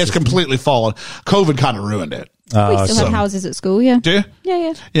had a house It's system. completely fallen. COVID kind of ruined it. We still had houses at school, yeah. Do you?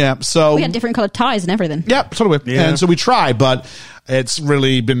 Yeah. Yeah. So We had different coloured ties and everything. yeah, so do we. Yeah. And so we try, but it's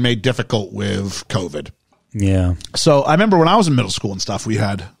really been made difficult with COVID. Yeah. So I remember when I was in middle school and stuff, we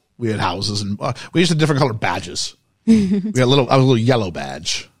had houses, and we used to have different colored badges. We had I was a little yellow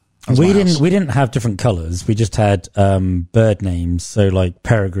badge. That was We my didn't. house. We didn't have different colours. We just had bird names, so like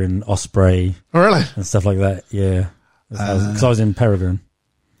peregrine, osprey, Oh, really? and stuff like that. Yeah, because I was in peregrine.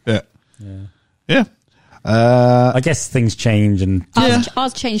 Yeah. Yeah. I guess things change and.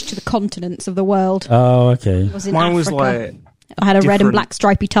 Ours changed to the continents of the world. Oh, okay. It was in Mine was Africa. like I had a red and different- black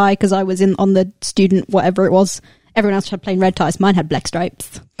stripy tie because I was on the student whatever it was. Everyone else had plain red ties. Mine had black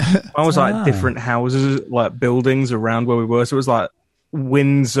stripes. I was like different houses, like buildings around where we were. So it was like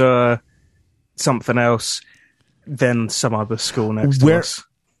Windsor, something else, then some other school next to us.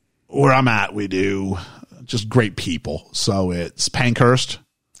 Where I'm at, we do just great people. So it's Pankhurst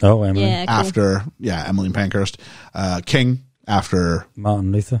Oh, Emily. Yeah, cool. after, Emmeline Pankhurst. King after,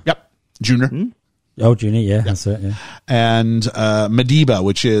 Martin Luther. Junior. Oh, Junior, yeah, that's it, yeah. And Madiba,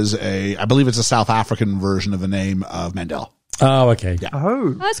 which is I believe it's a South African version of the name of Mandela. Oh, okay. Yeah. Oh,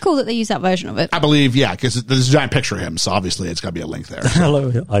 That's cool that they use that version of it. I believe, because there's a giant picture of him, so obviously it's got to be a link there. So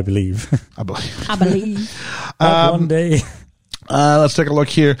Hello, I believe. I believe. I believe. One day. Let's take a look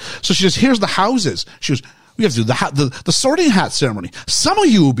here. So she says, here's the houses. She goes, we have to do the sorting hat ceremony. Some of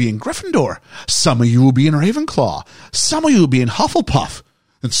you will be in Gryffindor. Some of you will be in Ravenclaw. Some of you will be in Hufflepuff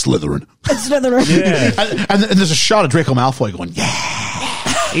and Slytherin. Yeah. and there's a shot of Draco Malfoy going,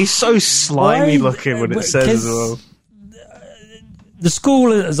 yeah. he's so slimy Why- looking when it but says as 'cause- well. The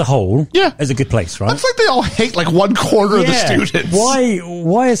school as a whole Yeah. is a good place, right? Looks like they all hate like one quarter of the students.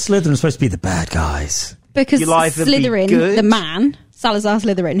 Why is Slytherin supposed to be the bad guys? Because You'll either be Slytherin, good- the man, Salazar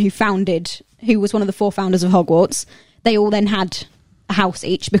Slytherin, who was one of the 4 founders of Hogwarts, they all then had a house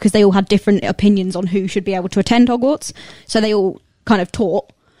each because they all had different opinions on who should be able to attend Hogwarts. So they all kind of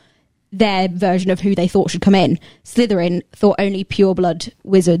taught their version of who they thought should come in. Slytherin thought only pureblood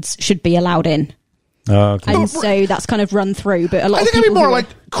wizards should be allowed in. Oh, okay. And so that's kind of run through. But a lot I of think I'd be people more who are- like,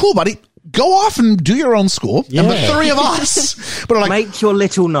 cool, buddy, go off and do your own school. And the Yeah. 3 of us. But are like, Make your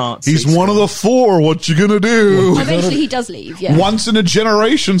little Nazis. he's one of the 4. What you gonna do? eventually he does leave, yeah. Once in a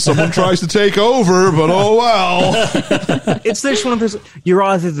generation, someone tries to take over, but oh well. It's this one of those. You're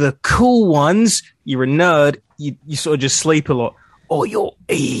either the cool ones, you're a nerd, you sort of just sleep a lot, or you're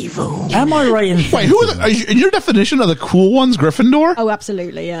evil. Am I right in Wait, who are in your definition of the cool ones? Gryffindor? Oh,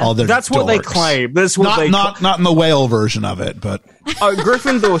 absolutely, yeah. Oh, they're That's what they dorks. claim. That's what Not they not in the whale version of it, but Oh,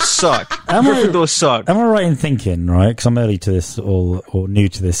 Gryffindor suck. Gryffindor suck. Am I right in thinking, right? Because I'm early to this or new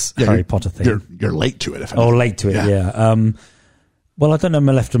to this Harry Potter thing. You're late to it. If Oh, anything. late to it, yeah. Well, I don't know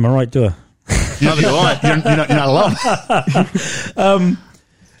my left and my right, do I? Neither do I. You're not alone.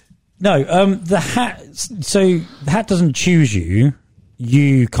 No, the hat. So the hat doesn't choose you.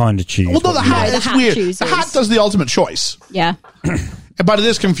 You kind of choose. Well, no, the what you hat the is hat weird. chooses. The hat does the ultimate choice. Yeah. But it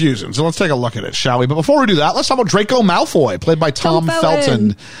is confusing, so let's take a look at it, shall we? But before we do that, let's talk about Draco Malfoy, played by Tom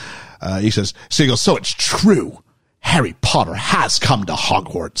Felton. He says, so he goes, so it's true. Harry Potter has come to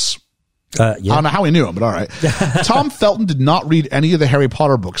Hogwarts. I Yeah. don't know how he knew him, but all right. Tom Felton did not read any of the Harry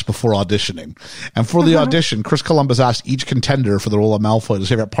Potter books before auditioning. And for the audition, Chris Columbus asked each contender for the role of Malfoy his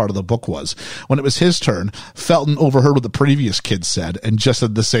favorite part of the book was. When it was his turn, Felton overheard what the previous kids said and just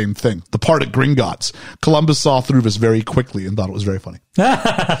said the same thing. The part at Gringotts. Columbus saw through this very quickly and thought it was very funny.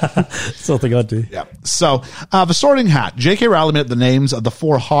 Something I do. Yeah. So, the Sorting Hat. J.K. Rowling made up the names of the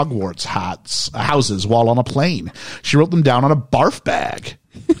 4 Hogwarts houses while on a plane. She wrote them down on a barf bag.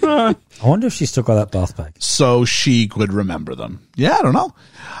 I wonder if she's still got that bath bag. So she could remember them. Yeah, I don't know.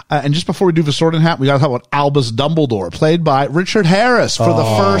 And just before we do the Sorting Hat, we got to talk about Albus Dumbledore, played by Richard Harris for the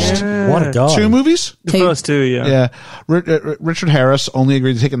first What a guy. 2 movies. The first 2, yeah. Yeah. Richard Harris only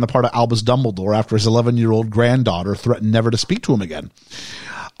agreed to take in the part of Albus Dumbledore after his 11-year-old granddaughter threatened never to speak to him again.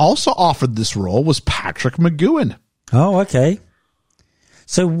 Also offered this role was Patrick McGowan. Oh, okay.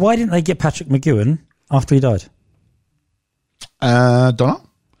 So why didn't they get Patrick McGowan after he died? Don't know.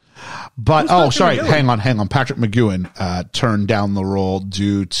 But, Patrick McGowan? hang on. Patrick McGowan turned down the role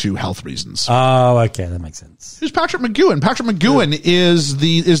due to health reasons. Oh, okay, that makes sense. Who's Patrick McGowan? Patrick McGowan is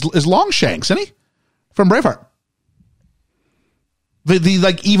Longshanks, isn't he? From Braveheart. The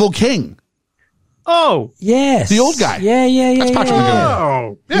like evil king. Oh, Yes, The old guy. Yeah. That's Patrick McGowan.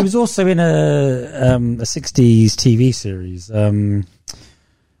 oh, He was also in a 60s TV series, The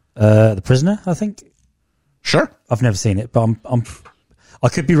Prisoner, I think. Sure. I've never seen it, but I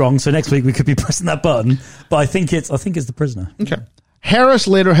could be wrong. So next week we could be pressing that button, but I think it's The Prisoner. Okay. Harris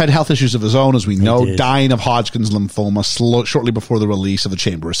later had health issues of his own, as we know, did. dying of Hodgkin's lymphoma shortly before the release of the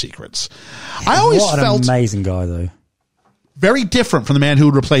Chamber of Secrets. I always What an felt amazing guy, though. very different from the man who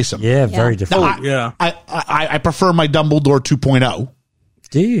would replace him. Yeah, very different. yeah. I prefer my Dumbledore 2.0.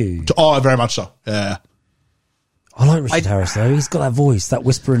 Do you? Oh, very much so. Yeah. I like Richard Harris, though. He's got that voice, that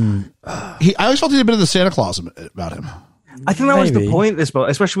whispering. I always felt he had a bit of the Santa Claus about him. I think that was Maybe. the point. This book,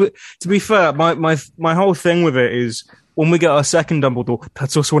 especially to be fair, my whole thing with it is when we get our second Dumbledore,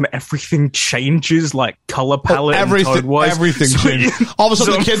 that's also when everything changes, like color palette and tone-wise. Everything So- changes. All of a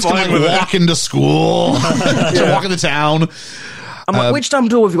sudden, so the kids I'm can fine with like walk into school, to walk into town. I'm like, which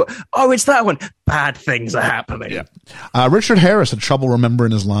Dumbledore have you got? Oh, it's that one. Bad things are happening. Yeah. Richard Harris had trouble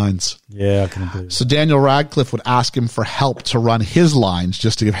remembering his lines. Yeah, I can agree. So Daniel Radcliffe would ask him for help to run his lines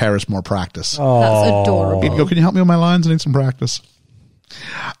just to give Harris more practice. That's adorable. He'd go, can you help me with my lines? I need some practice.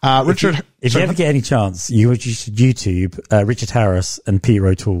 Richard, If you ever get any chance, you should YouTube Richard Harris and Peter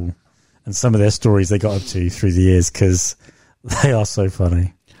O'Toole and some of their stories they got up to through the years, because they are so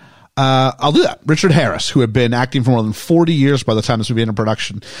funny. I'll do that. Richard Harris, who had been acting for more than 40 years by the time this would be in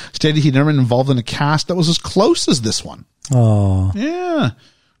production, stated he'd never been involved in a cast that was as close as this one. Oh, Yeah.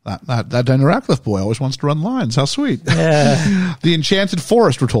 That Daniel Radcliffe boy always wants to run lines. How sweet. yeah. The Enchanted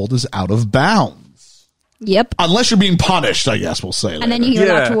Forest, we're told, is out of bounds. Yep. Unless you're being punished, I guess we'll say. And then later. you're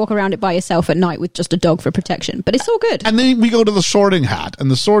allowed Yeah. to walk around it by yourself at night with just a dog for protection. But it's all good. And then we go to the Sorting Hat, and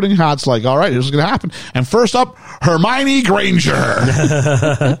the Sorting Hat's like, all right, here's what's going to happen. And first up, Hermione Granger.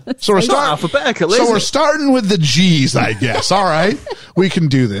 So we're alphabetical, So is we're it? starting with the G's, I guess. All right, we can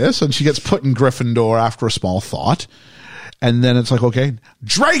do this. And she gets put in Gryffindor after a small thought. And then it's like, okay,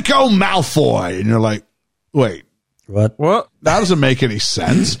 Draco Malfoy. And you're like, wait, What? What? that doesn't make any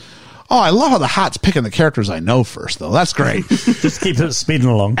sense. Oh, I love how the Hat's picking the characters I know first, though. That's great. Just keep it speeding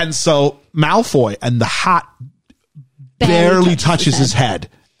along. And so Malfoy and the Hat barely touches his head.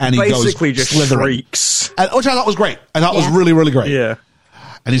 And he Basically goes just Slytherin. shrieks. Which I thought was great. I thought was Yeah. really, really great. Yeah.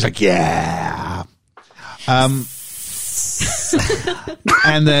 And he's like, yeah.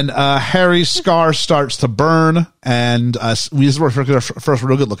 And then Harry's scar starts to burn, and we just get our first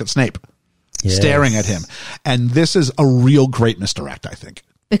real good look at Snape Yes. staring at him. And this is a real great misdirect, I think.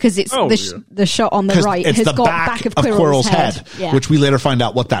 Because it's Oh, the shot on the 'Cause right it's has the got back of Quirrell's Quirrell's head, Yeah. which we later find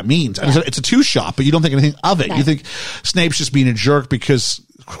out what that means. And it's a two shot, but you don't think anything of it. No. You think Snape's just being a jerk because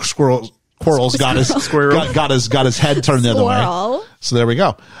Quirrell's got his Squirrel. got his head turned the other way. Squirrel. So there we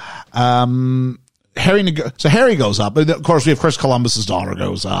go. Harry goes up. And of course, we have Chris Columbus's daughter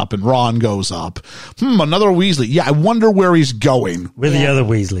goes up, and Ron goes up. Another Weasley. Yeah, I wonder where he's going. With the other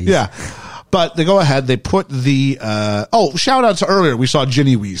Weasleys. Yeah. But they go ahead. They put the shout out to earlier. We saw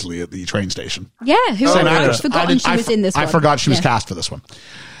Ginny Weasley at the train station. Yeah, who Same I'd actress. forgotten she was in this one. I forgot she was Yeah. cast for this one.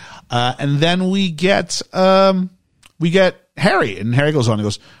 And then we get Harry, and Harry goes on and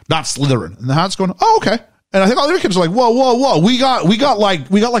goes, not Slytherin. And the Hat's going, oh, okay. And I think all the other kids are like, whoa. We got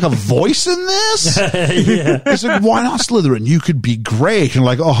like a voice in this? It's like, why not Slytherin? You could be great. And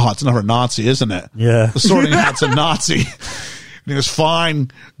like, oh, it's another Nazi, isn't it? Yeah. The Sorting Hat's a Nazi. And he goes, fine.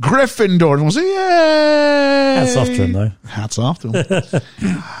 Gryffindor. And we'll say, yay. Hats off to him, though. Hats off to him.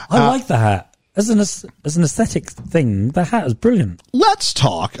 I like the hat. As an aesthetic thing, the hat is brilliant. Let's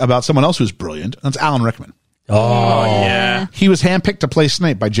talk about someone else who's brilliant. That's Alan Rickman. Oh, Yeah. He was handpicked to play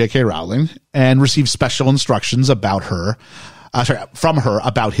Snape by J.K. Rowling and received special instructions about from her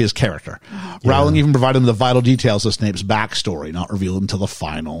about his character. Rowling even provided him the vital details of Snape's backstory, not revealed until the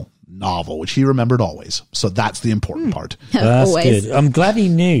final novel, which he remembered always. So that's the important part. that's Always. good. I'm glad he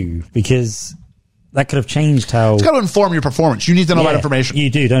knew, because that could have changed how. It's got to inform your performance. You need to know that information. You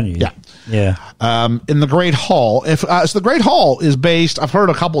do, don't you? Yeah. Yeah. In the Great Hall, so the Great Hall is based, I've heard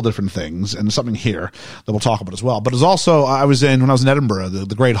a couple different things, and something here that we'll talk about as well. But it's also, when I was in Edinburgh,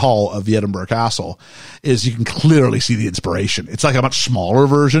 the Great Hall of the Edinburgh Castle is, you can clearly see the inspiration. It's like a much smaller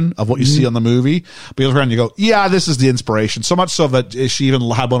version of what you see on the movie. But you look around and you go, yeah, this is the inspiration. So much so that she even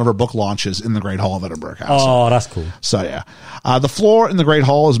had one of her book launches in the Great Hall of Edinburgh Castle. Oh, that's cool. So yeah, the floor in the Great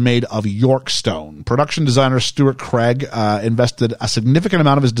Hall is made of York stone. Production designer Stuart Craig invested a significant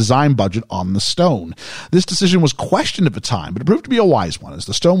amount of his design budget on the stone. This decision was questioned at the time, but it proved to be a wise one, as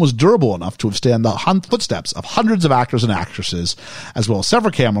the stone was durable enough to withstand the footsteps of hundreds of actors and actresses, as well as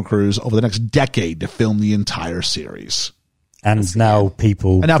several camera crews over the next decade to film the entire series. And now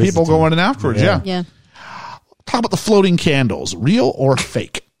people. People go in and afterwards. Yeah. Yeah. Talk about the floating candles, real or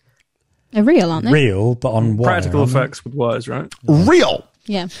fake? They're real, aren't they? Real, but on wire. Practical aren't they? effects with wires, right? Real.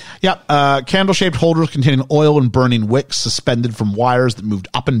 Yeah. Yep. Candle-shaped holders containing oil and burning wicks suspended from wires that moved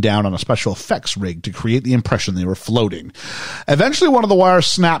up and down on a special effects rig to create the impression they were floating. Eventually, one of the wires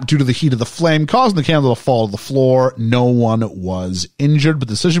snapped due to the heat of the flame, causing the candle to fall to the floor. No one was injured, but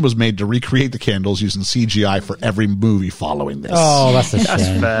the decision was made to recreate the candles using CGI for every movie following this. Oh, that's a That's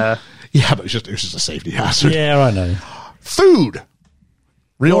shame. fair. Yeah, but it was just a safety hazard. Yeah, I know. Food.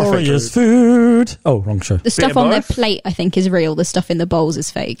 Real or fake? Glorious food. Oh, wrong show. The stuff of on their both. plate, I think, is real. The stuff in the bowls is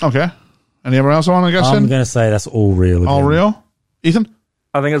fake. Okay. Anyone else want to guess I'm in? going to say that's all real. All again. real? Ethan?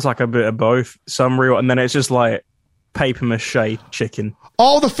 I think it's like a bit of both. Some real, and then it's just like paper mache chicken.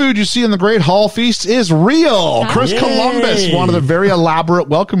 All the food you see in the Great Hall Feast is real. Chris Yay. Columbus wanted a very elaborate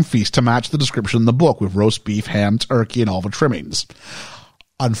welcome feast to match the description in the book with roast beef, ham, turkey, and all the trimmings.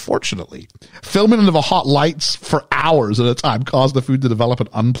 Unfortunately, filming under the hot lights for hours at a time caused the food to develop an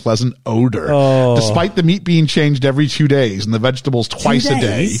unpleasant odor. Despite the meat being changed every 2 days and the vegetables twice a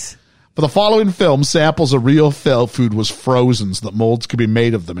day. For the following film, samples of real food was frozen so that molds could be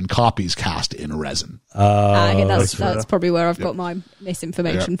made of them and copies cast in resin. That's probably where I've got my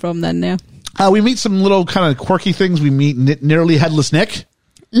misinformation from then, yeah. We meet some little kind of quirky things. We meet Nearly Headless Nick,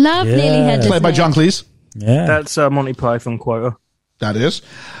 Love Nearly Headless played by Nick. John Cleese. Yeah. That's Monty Python quota. That is.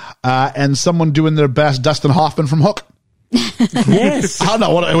 And someone doing their best, Dustin Hoffman from Hook. Yes. I don't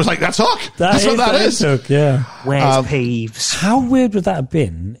know what it was like. That's Hook. That's what that is. Hook, yeah. Where's Peeves? How weird would that have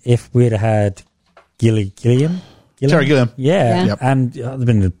been if we'd have had Gilliam? Terry Gilliam. Yeah. Yep. And it would have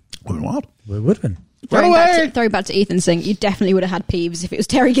been, What? it would have been. Run away! Throwing back to Ethan's thing, you definitely would have had Peeves if it was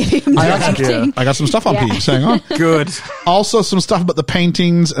Terry Gilliam. I got some stuff on Yeah. Peeves. Hang on. Good. Also, some stuff about the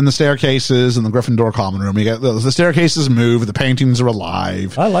paintings and the staircases and the Gryffindor common room. You get the staircases move, the paintings are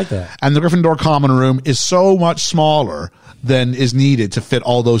alive. I like that. And the Gryffindor common room is so much smaller than is needed to fit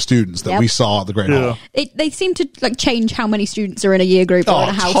all those students that Yep. we saw at the Great Hall. They seem to like change how many students are in a year group or Oh, in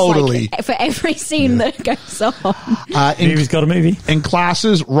a house totally. like, for every scene that goes on. Movie's got a movie. In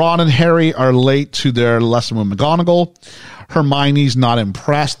classes, Ron and Harry are late to their lesson with McGonagall. Hermione's not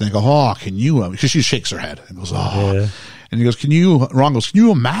impressed. They go, "Oh, can you?" Because she shakes her head and goes, "Oh." Yeah. And he goes, Ron goes, "Can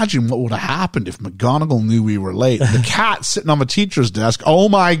you imagine what would have happened if McGonagall knew we were late?" The cat sitting on the teacher's desk. Oh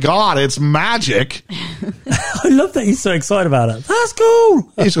my God, it's magic. I love that he's so excited about it. That's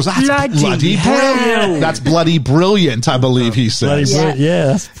cool. He goes, "That's bloody hell." brilliant. That's bloody brilliant," I believe he Bloody says. brilliant. Yeah,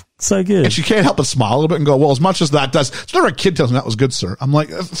 that's so good. And she can't help but smile a little bit and go, "Well, as much as that does," it's never a kid tells me that was good, sir. I'm like,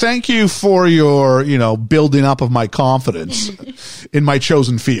 "Thank you for your, building up of my confidence in my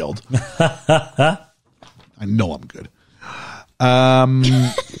chosen field." I know I'm good.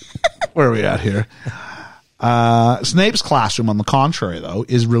 Where are we at here? Snape's classroom, on the contrary, though,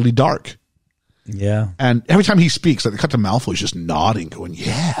 is really dark. Yeah. And every time he speaks, like they cut to Malfoy, he's just nodding, going,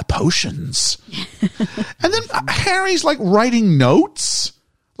 "Yeah, potions." And then Harry's like writing notes.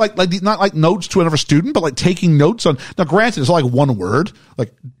 Like not like notes to another student, but like taking notes on. Now, granted, it's like one word,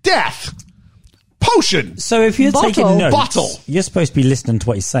 like death, potion. So if you're taking notes, Bottle. you're supposed to be listening to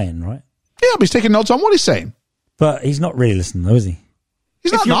what he's saying, right? Yeah, but he's taking notes on what he's saying. But he's not really listening, though, is he?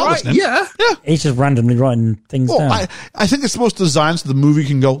 He's not listening. Yeah. He's just randomly writing things Well, down. I think it's supposed to design so the movie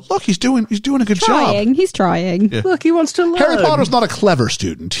can go, "Look, he's doing a good job." He's trying. Look, he wants to learn. Harry Potter's not a clever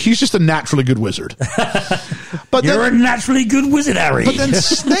student. He's just a naturally good wizard. But You're a then, naturally good wizard, Harry. but then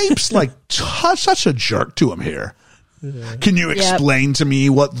Snape's like such a jerk to him here. Can you explain to me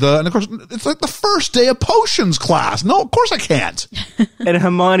what and of course, it's like the first day of potions class. No, of course I can't. And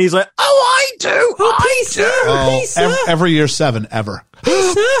Hermione's like, "Oh, I do. please, sir. Please, sir. Every year 7 ever.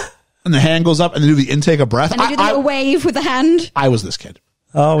 And the hand goes up and they do the intake of breath. And they do the little wave with the hand. I was this kid.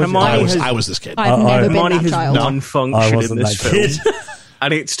 Oh, was Hermione it? has- I was this kid. I've never been Hermione that has child. one I function wasn't in this that film." kid.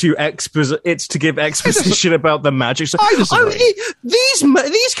 And it's to give exposition about the magic. So, I disagree.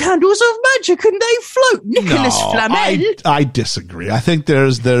 These candles of magic and they float. Nicholas Flamel. I disagree. I think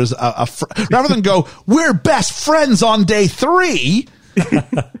there's rather than go, "We're best friends on day 3."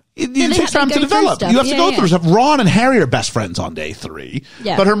 It they takes have time to to go through develop. stuff. You have to Yeah, go yeah. through stuff. Ron and Harry are best friends on day 3.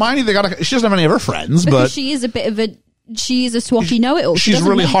 Yeah. But Hermione, she doesn't have any of her friends, Because but she is a bit of a swotty know-it-all. She she's doesn't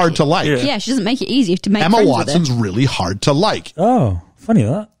really make hard it- to like. Yeah, she doesn't make it easy to make Emma friends Watson's with her. really hard to like Oh, funny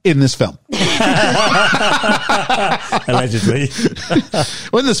that. in this film. Allegedly.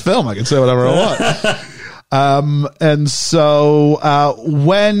 Well, in this film, I can say whatever I want. And so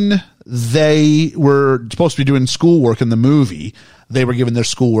when they were supposed to be doing schoolwork in the movie, they were given their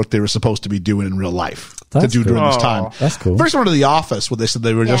schoolwork they were supposed to be doing in real life That's to do cool. during this time. That's cool. First one to the office, where they said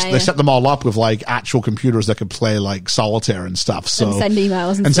they were Yeah, they set them all up with like actual computers that could play like solitaire and stuff. So And send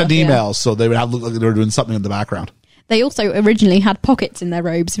emails and send stuff, yeah. emails, so they would have look like they were doing something in the background. They also originally had pockets in their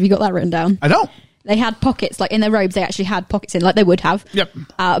robes. Have you got that written down? I know. They had pockets, like in their robes, they actually had pockets in, like they would have. Yep.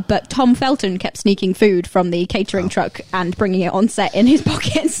 But Tom Felton kept sneaking food from the catering truck and bringing it on set in his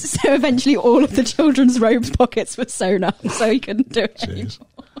pockets. So eventually all of the children's robes pockets were sewn up, so he couldn't do it anymore.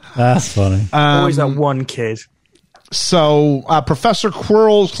 That's funny. Always that one kid. So Professor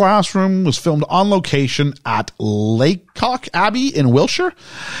Quirrell's classroom was filmed on location at Lakecock Abbey in Wiltshire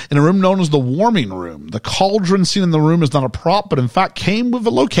in a room known as the warming room. The cauldron seen in the room is not a prop, but in fact came with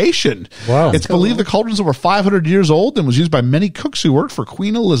a location. Wow. It's believed the cauldron's over 500 years old and was used by many cooks who worked for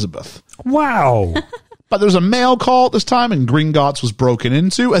Queen Elizabeth. Wow. But there's a mail call at this time, and Gringotts was broken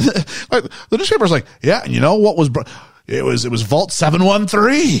into. And like, the newspaper's like, yeah, and you know what was it was Vault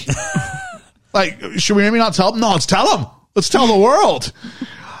 713. Like, should we maybe not tell them? No, let's tell them. Let's tell the world.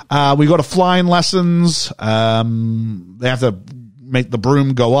 We go to flying lessons. They have to make the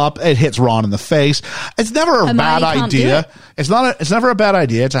broom go up. It hits Ron in the face. It's never a bad idea. It's never a bad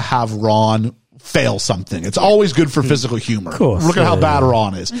idea to have Ron fail something. It's always good for physical humor. Of course, look at how bad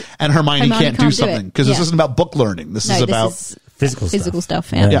Ron is. And Hermione can't do something because this isn't about book learning. This is about physical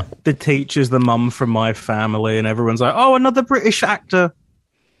stuff. Yeah. The teacher's the mum from My Family, and everyone's like, oh, another British actor.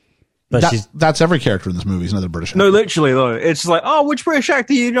 But that's every character in this movie is another British actor. No, literally, though. It's like, oh, which British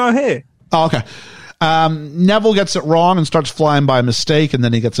actor you know here? Oh, okay. Neville gets it wrong and starts flying by mistake, and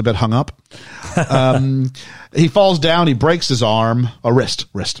then he gets a bit hung up. He falls down. He breaks his arm, a wrist.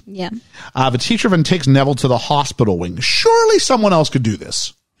 Yeah. The teacher then takes Neville to the hospital wing. Surely someone else could do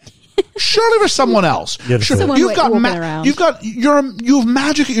this. Surely there's someone else. Someone you have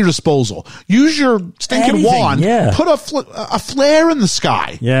magic at your disposal. Use your stinking wand. Yeah. Put a flare in the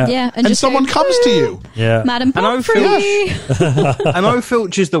sky. Yeah. And someone comes to you. Yeah. Madam Pomfrey. I know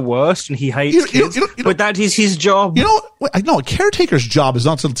Filch is the worst, and he hates kids, but that is his job. You know, I know a caretaker's job is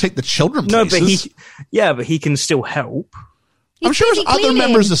not to take the children places. But he can still help. I'm sure there's other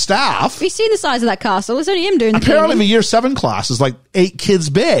members of staff. Have you seen the size of that castle? It's only him doing the Apparently cleaning. the year 7 class is like 8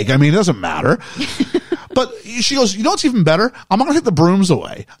 kids big. I mean, it doesn't matter. But she goes, you know what's even better? I'm not going to take the brooms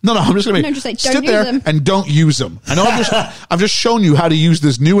away. No, I'm just going to sit there and don't use them. I know I've just shown you how to use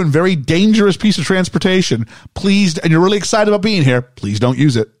this new and very dangerous piece of transportation. Please, and you're really excited about being here. Please don't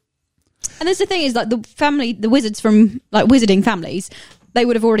use it. And that's the thing is, like, the wizards from, like, wizarding families, they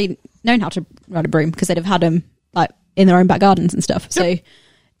would have already known how to ride a broom because they'd have had them, like, in their own back gardens and stuff. So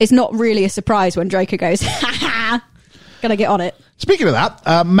it's not really a surprise when Draco goes, ha ha, gonna get on it. Speaking of that,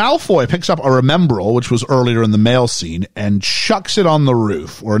 Malfoy picks up a Remembrall, which was earlier in the mail scene, and chucks it on the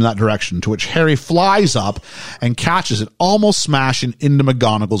roof, or in that direction, to which Harry flies up and catches it, almost smashing into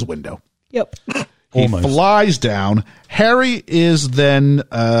McGonagall's window. Yep. He flies down. Harry is then...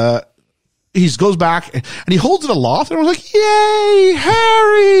 he goes back and he holds it aloft, and I was like, "Yay,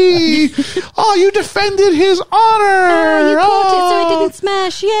 Harry! Oh, you defended his honor! You caught it so it didn't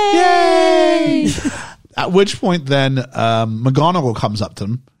smash! Yay!" At which point, then McGonagall comes up to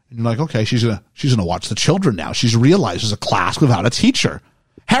him, and you're like, "Okay, she's gonna watch the children now. She's realized there's a class without a teacher.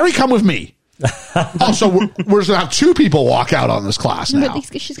 Harry, come with me." Oh, so we're going to have 2 people walk out on this class now.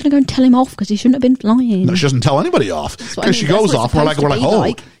 But she's going to go and tell him off because he shouldn't have been flying. No, she doesn't tell anybody off because she goes off. We're like,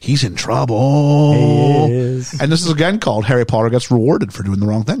 oh, he's in trouble. He is. And this is again called Harry Potter gets rewarded for doing the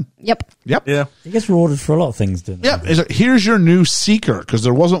wrong thing. Yep. Yeah. He gets rewarded for a lot of things, doesn't he? Yeah. Here's your new Seeker, because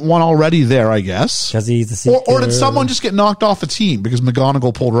there wasn't one already there, I guess. Because he's the Seeker. Or did someone just get knocked off a team because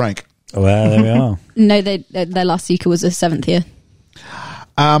McGonagall pulled rank? Oh, well, there we are. No, their last Seeker was a 7th year.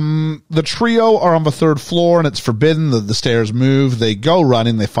 The trio are on the 3rd floor, and it's forbidden. The stairs move. They go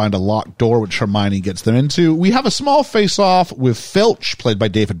running. They find a locked door, which Hermione gets them into. We have a small face-off with Filch, played by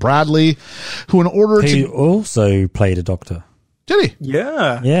David Bradley, who in order He to... also played a doctor. Did he?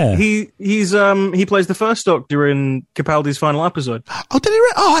 Yeah. Yeah. He plays the first Doctor in Capaldi's final episode. Oh, did he?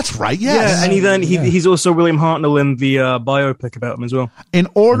 Oh, that's right. Yes. Yeah, and he's also William Hartnell in the biopic about him as well. In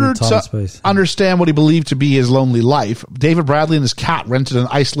order to Space. understand what he believed to be his lonely life, David Bradley and his cat rented an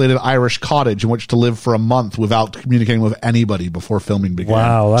isolated Irish cottage in which to live for a month without communicating with anybody before filming began.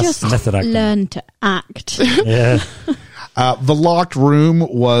 Wow, that's Just method acting. learn to act. Yeah. The locked room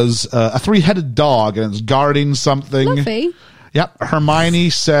was a 3-headed dog, and it's guarding something. Fluffy. Yep. Hermione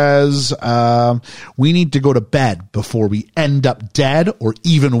says, we need to go to bed before we end up dead, or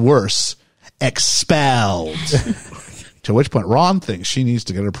even worse, expelled. To which point Ron thinks she needs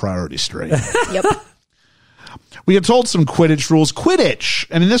to get her priorities straight. Yep. We get told some Quidditch rules. Quidditch,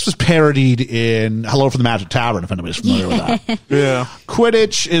 I mean, this was parodied in Hello from the Magic Tavern, if anybody's familiar with that. Yeah.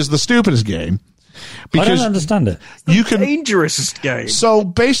 Quidditch is the stupidest game. I don't understand it. You can... Dangerous game. So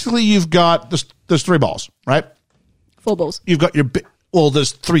basically you've got... There's 3 balls, right? 4 balls. You've got your...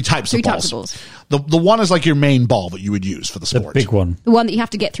 there's 3 types of balls. 3 types of balls. The one is like your main ball that you would use for the The sport. big one. The one that you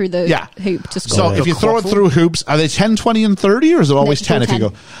have to get through the hoop to score. So if you throw it through hoops, are they 10, 20, and 30, or is it always 10 if you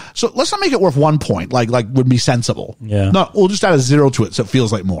go? So let's not make it worth 1 point, like would be sensible. Yeah. No, we'll just add a 0 to it so it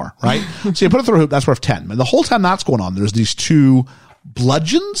feels like more, right? So you put it through a hoop, that's worth 10. And the whole time that's going on, there's these 2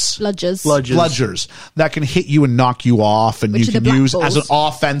 bludgers that can hit you and knock you off, and Which you are the can black use as an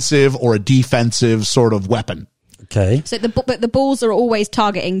balls. offensive or a defensive sort of weapon. Okay. So but the balls are always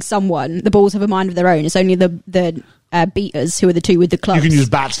targeting someone. The balls have a mind of their own. It's only the beaters, who are the two with the clubs. You can use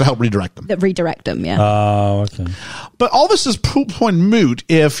bats to help redirect them. that redirect them. Yeah. Oh, okay. But all this is point moot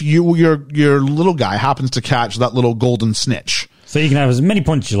if your little guy happens to catch that little golden snitch. So you can have as many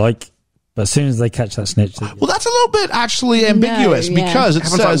points as you like, but as soon as they catch that snitch, Well, that's a little bit actually ambiguous No, yeah. because it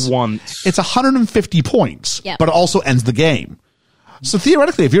Happens says like once. it's 150 points, Yep. but it also ends the game. So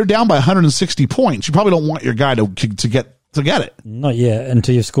theoretically, if you're down by 160 points, you probably don't want your guy to get it. not yet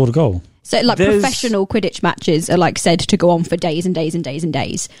until you've scored a goal. So, like, There's- professional Quidditch matches are like said to go on for days and days and days and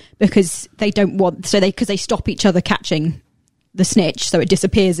days because they don't want because they stop each other catching the snitch, so it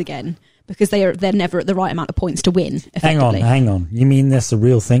disappears again because they're never at the right amount of points to win. Effectively. Hang on. You mean that's a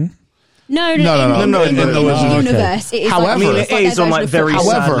real thing? No, No, no, in no, the no. universe, it is. However- I mean, it's it is their on version like of very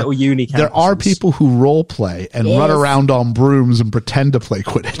football. sad However, little uni there are campuses. people who role play and Yes. run around on brooms and pretend to play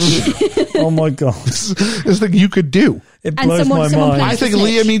Quidditch. Oh my god, It's a thing you could do. it And blows someone my plays mind. I think snitch.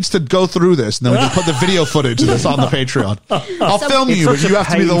 Leah needs to go through this, and then we can put the video footage of this on the Patreon. I'll film It's you, but such you a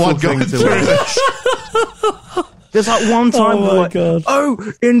have to be the one painful going thing to through watch. this. There's like one time, Oh where my like, God.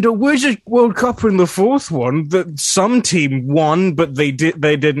 oh, in the Wizard World Cup in the fourth one, that some team won, but they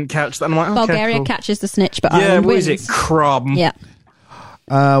didn't catch that. And I'm like, okay, Bulgaria cool. catches the snitch, but Yeah, Ireland what wins. is it? Crumb. Yeah.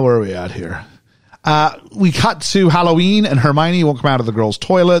 Where are we at here? We cut to Halloween, and Hermione won't come out of the girls'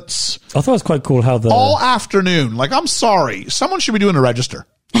 toilets I thought it was quite cool how the all afternoon. Like, I'm sorry, someone should be doing a register.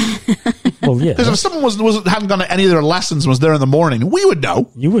 well, yeah, Because if someone hadn't gone to any of their lessons and was there in the morning, we would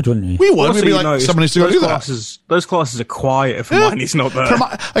know. you would, wouldn't you? We would. Also, We'd be you like, notice someone needs to go those do that. Those classes are quiet if Hermione's not there.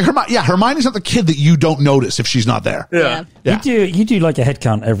 Hermione's not the kid that you don't notice if she's not there. Yeah. Yeah. You do like a head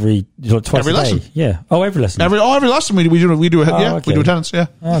count every twice Every a day. lesson. Yeah. Oh, every lesson. Every lesson we do okay. attendance. Yeah.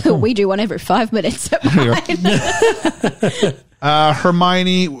 Oh, cool. We do one every 5 minutes. At mine.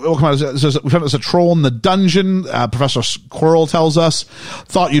 Hermione will come out. Says, we found there's a troll in the dungeon. Professor Quirrell tells us.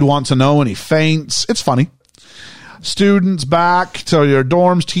 Thought you'd want to know, and he faints. It's funny. Students back to your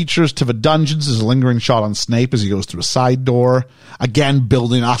dorms. Teachers to the dungeons. There's a lingering shot on Snape as he goes through a side door. Again,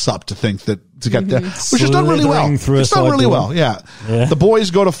 building us up to think that to get there, which is done really well. Slithering through a It's done side really door. well. Yeah. Yeah. The boys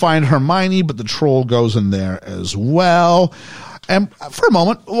go to find Hermione, but the troll goes in there as well. And for a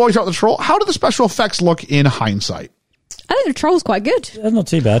moment, while we talk about the troll, how do the special effects look in hindsight? I think the troll's quite good. That's not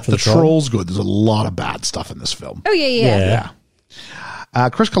too bad for The the troll. troll's good. There's a lot of bad stuff in this film. Oh, yeah.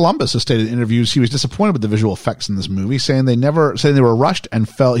 Chris Columbus has stated in interviews he was disappointed with the visual effects in this movie, saying they were rushed and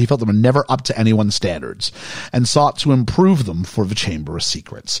he felt they were never up to anyone's standards, and sought to improve them for the Chamber of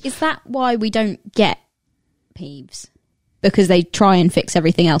Secrets. Is that why we don't get Peeves? Because they try and fix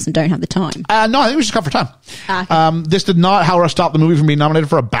everything else and don't have the time. No, I think it was just cut for time. Okay. This did not, however, stop the movie from being nominated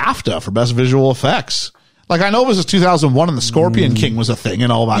for a BAFTA for Best Visual Effects. Like, I know this is 2001 and the Scorpion King was a thing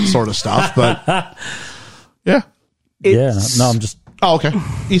and all that sort of stuff, but yeah. Yeah. No, I'm just. Oh, okay.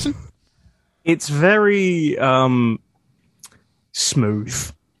 Ethan? It's very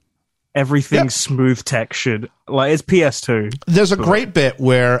smooth. Everything's smooth textured. Like, it's PS2. There's a great bit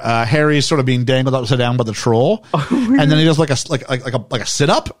where Harry is sort of being dangled upside down by the troll, and then he does like a sit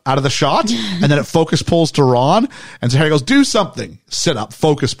up out of the shot, and then it focus pulls to Ron, and so Harry goes, "Do something." Sit up,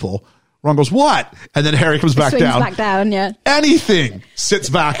 focus pull. Ron goes, "What?" And then Harry comes back Swings down. back down, yeah. Anything sits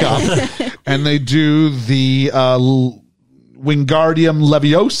back up, and they do the Wingardium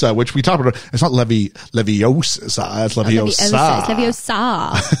Leviosa, which we talked about. It's not Leviosa, it's Leviosa. It's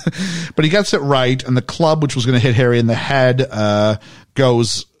Leviosa. But he gets it right, and the club, which was going to hit Harry in the head,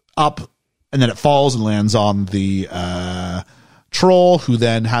 goes up, and then it falls and lands on the troll, who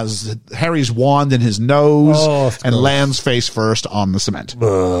then has Harry's wand in his nose and lands face first on the cement.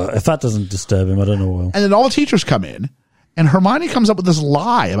 If that doesn't disturb him, I don't know what will. And then all the teachers come in, and Hermione comes up with this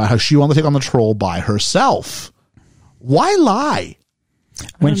lie about how she wanted to take on the troll by herself. Why lie?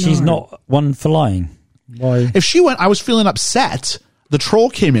 When she's not one for lying. Why? If she went, I was feeling upset, the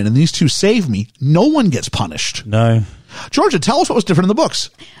troll came in and these two saved me, no one gets punished. No. Georgia, tell us what was different in the books.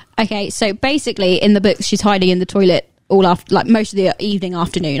 Okay, so basically in the books, she's hiding in the toilet all after, like most of the evening,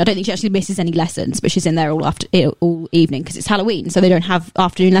 afternoon. I don't think she actually misses any lessons, but she's in there all evening because it's Halloween, so they don't have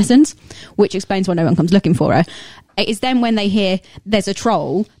afternoon lessons, which explains why no one comes looking for her. It is then when they hear there's a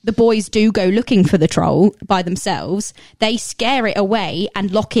troll, the boys do go looking for the troll by themselves. They scare it away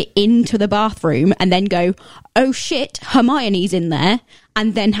and lock it into the bathroom and then go, "Oh shit, Hermione's in there,"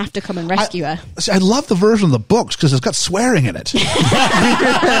 and then have to come and rescue her. I love the version of the books because it's got swearing in it.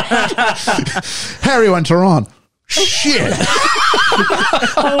 Harry went to Ron. Shit.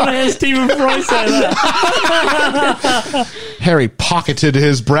 I want to hear Stephen Fry say that. Harry pocketed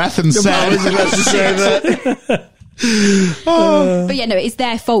his breath and said, But yeah, no, it's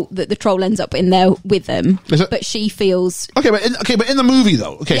their fault that the troll ends up in there with them. Is it? But she feels Okay, but in the movie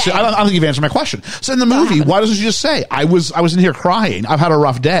though, so Yeah. I don't think you've answered my question. So in the movie, why doesn't she just say, "I was in here crying. I've had a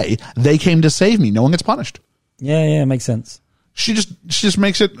rough day. They came to save me. No one gets punished." Yeah, makes sense. She just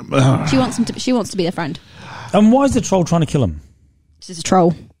makes it. she wants him to. She wants to be their friend. And why is the troll trying to kill him? This is a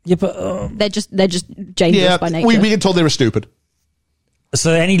troll. Yeah, but They're just dangerous Yeah, by nature. we get told they were stupid.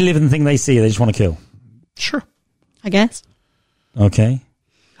 so any living thing they see, they just want to kill. Sure. I guess. Okay.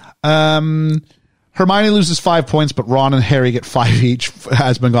 Hermione loses 5 points, but Ron and Harry get 5 each,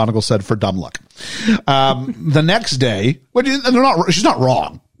 as McGonagall said, for dumb luck. The next day, she's not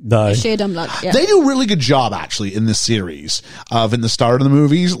wrong. No. Sheer dumb luck. Yeah. They do a really good job, actually, in this series of in the start of the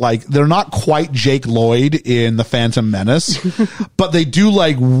movies. Like, they're not quite Jake Lloyd in The Phantom Menace, but they do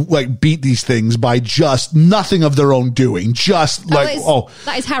like beat these things by just nothing of their own doing. Just like,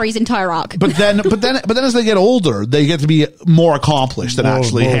 that is Harry's entire arc. But then as they get older, they get to be more accomplished and More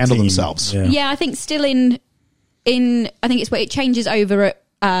actually handle team. themselves. Yeah. Yeah, I think still in I think it's where it changes over at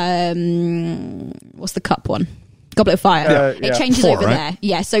what's the cup one? Goblet of Fire. Yeah. It changes 4, over right? there.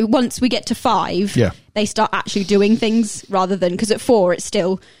 Yeah, so once we get to 5, Yeah. they start actually doing things rather than because at 4 it's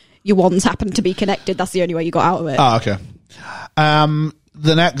still your wands happen to be connected. That's the only way you got out of it. Oh, okay.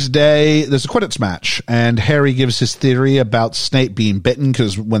 The next day, there's a Quidditch match, and Harry gives his theory about Snape being bitten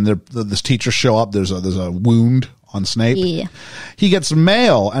because when the teachers show up, there's a wound on Snape. Yeah. He gets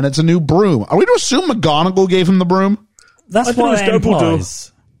mail, and it's a new broom. Are we to assume McGonagall gave him the broom? That's I thought what it it was Dumbledore. implies.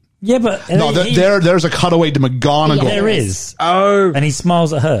 Yeah, but No, there's a cutaway to McGonagall. Yeah. there is. Oh, And he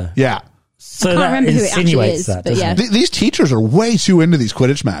smiles at her. Yeah. So I can't that remember who it actually insinuates is, that, but doesn't yeah. it? These teachers are way too into these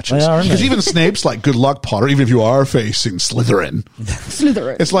Quidditch matches. They are, aren't they? Because even Snape's like, good luck, Potter, even if you are facing Slytherin.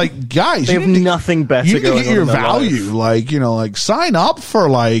 Slytherin. It's like, guys, they you have need to, nothing better you need to going get on your in their value. life. Like sign up for a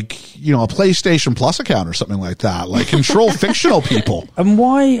PlayStation Plus account or something like that. Like, control fictional people. And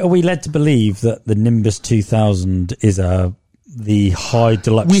why are we led to believe that the Nimbus 2000 is the high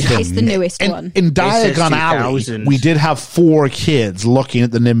deluxe thing? It's the newest one. In Diagon Alley, 2000. we did have 4 kids looking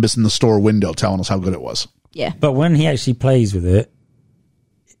at the Nimbus in the store window telling us how good it was. Yeah. But when he actually plays with it,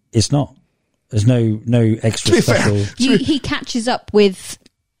 it's not. There's no extra To be fair, special. He catches up with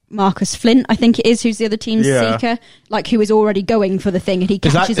Marcus Flint, I think it is, who's the other team's Yeah. seeker, like who is already going for the thing, and he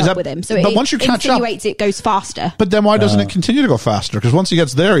Is that- catches is up that- with him. So but it once you catch up- insinuates it goes faster. But then why doesn't it continue to go faster? Because once he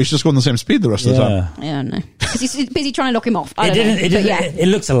gets there, he's just going the same speed the rest of the time. Yeah. I don't know. Because he's busy trying to knock him off. I It don't know. didn't. But yeah. It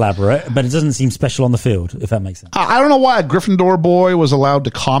looks elaborate, but it doesn't seem special on the field. If that makes sense. I don't know why a Gryffindor boy was allowed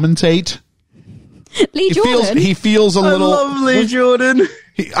to commentate. Lee Jordan. He feels a I little. love Lee Jordan.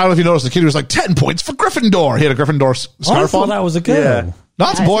 I don't know if you noticed, the kid was like 10 points for Gryffindor. He had a Gryffindor I scarf thought on. that was a girl. Yeah. No,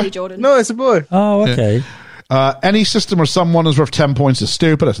 it's a Lee boy. Jordan. No, it's a boy. Oh, okay. Any system where someone is worth 10 points is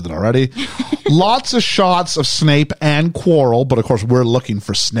stupid. I said that already. Lots of shots of Snape and Quirrell, but of course we're looking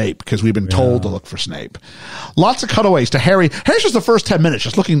for Snape because we've been told to look for Snape. Lots of cutaways to Harry. Harry's just the first 10 minutes,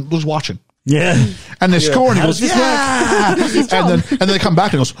 just watching. Yeah. And they score and he How goes, does this yeah. And then they come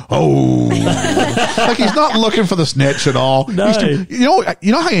back and he goes, oh. Like he's not looking for the snitch at all. No.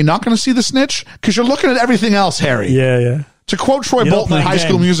 You know how you're not going to see the snitch? Because you're looking at everything else, Harry. Yeah. To quote Troy You're not Bolton in playing High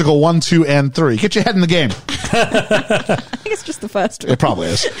School games. Musical 1, 2, and 3. Get your head in the game. I think it's just the first one. It probably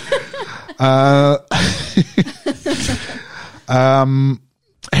is.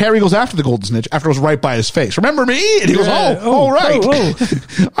 Harry goes after the golden snitch after it was right by his face. Remember me? And he goes,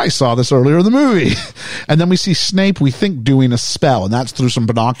 right. I saw this earlier in the movie. And then we see Snape, we think, doing a spell, and that's through some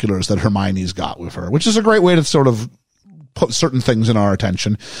binoculars that Hermione's got with her, which is a great way to sort of put certain things in our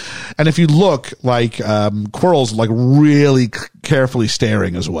attention. And if you look, like, Quirrell's like really carefully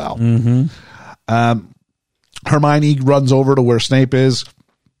staring as well. Hermione runs over to where Snape is,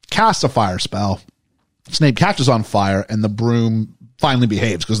 casts a fire spell. Snape catches on fire, and the broom finally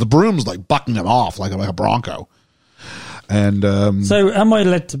behaves because the broom's like bucking him off like a bronco. And So, am I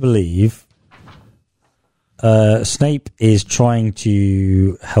led to believe Snape is trying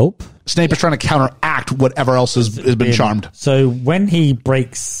to help? Snape is trying to counteract whatever else has been charmed. So, when he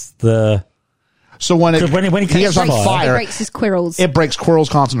breaks the. So when So when he gets on catches fire, It breaks his Quirrells. it breaks Quirrell's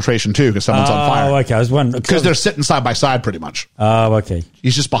concentration too because someone's on fire. Oh, okay. I was wondering. Because they're sitting side by side pretty much. Oh, okay.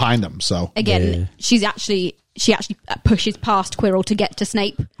 He's just behind them. So Again, Yeah. she actually pushes past Quirrell to get to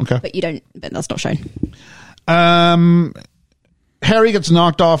Snape. Okay. But that's not shown. Harry gets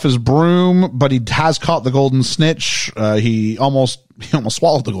knocked off his broom, but he has caught the golden snitch. He almost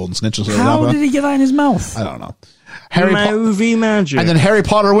swallowed the golden snitch. How did he get that in his mouth? I don't know. Harry Movie magic. and then Harry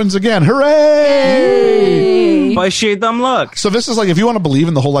Potter wins again. Hooray! Really? by sheer dumb luck. So this is like, if you want to believe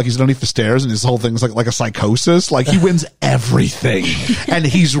in the whole, like, he's underneath the stairs and his whole thing's like a psychosis, like, he wins everything. And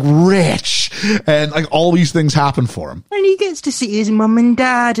he's rich. And, like, all these things happen for him. And he gets to see his mum and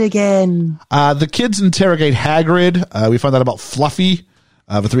dad again. The kids interrogate Hagrid. We find out about Fluffy,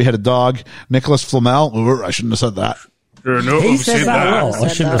 the three-headed dog. Nicholas Flamel. Ooh, I shouldn't have said that. He says that a lot. I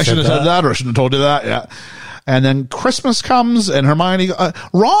shouldn't have said that. Or I shouldn't have told you that. Yeah. And then Christmas comes and Hermione, Ron,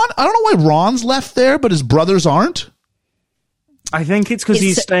 I don't know why Ron's left there, but his brothers aren't. I think it's because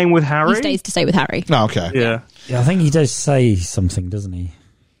he's staying with Harry. He stays to stay with Harry. Oh, okay. Yeah. Yeah, I think he does say something, doesn't he?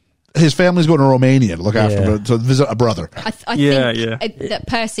 His family's going to Romania to look after, to visit a brother. I think that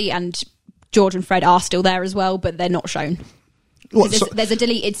Percy and George and Fred are still there as well, but they're not shown. There's a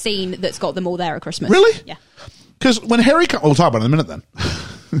deleted scene that's got them all there at Christmas. Really? Yeah. Because when Harry comes, we'll talk about it in a minute then.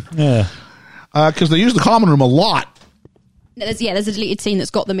 Yeah. Because they use the common room a lot. There's a deleted scene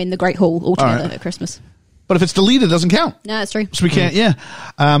that's got them in the Great Hall all together at Christmas. But if it's deleted, it doesn't count. No, that's true. So we can't,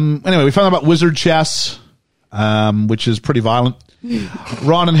 anyway, we found out about wizard chess, which is pretty violent.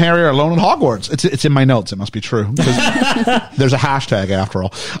 Ron and Harry are alone in Hogwarts. It's in my notes. It must be true. Because there's a hashtag after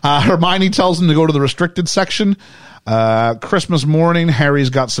all. Hermione tells them to go to the restricted section. Christmas morning,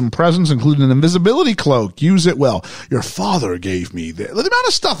 Harry's got some presents, including an invisibility cloak. Use it well. Your father gave me the amount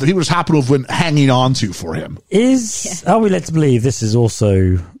of stuff that he was happy to have been hanging on to for him. Are we led to believe this is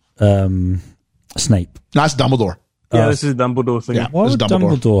also Snape? No, that's Dumbledore. Yeah, this is a Dumbledore thing. Yeah. Why would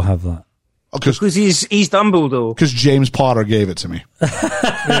Dumbledore have that? Because he's Dumbledore. Because James Potter gave it to me.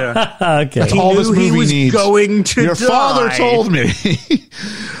 Yeah. Okay. He all knew this movie he was needs. going to Your die. father told me.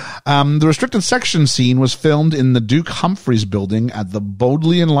 The restricted section scene was filmed in the Duke Humphreys building at the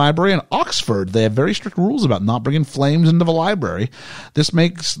Bodleian Library in Oxford. They have very strict rules about not bringing flames into the library. This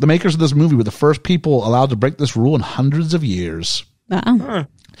makes the makers of this movie were the first people allowed to break this rule in hundreds of years. Wow.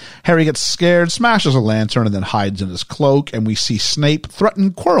 Harry gets scared, smashes a lantern, and then hides in his cloak, and we see Snape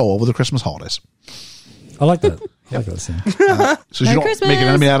threaten Quirrell over the Christmas holidays. I like that. I like that scene. So you don't make an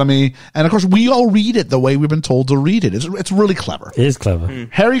enemy out of me. And of course, we all read it the way we've been told to read it. It's really clever. It is clever.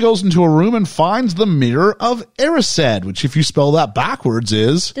 Harry goes into a room and finds the Mirror of Erised, which if you spell that backwards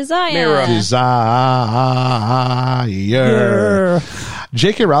is... Desire. Desire.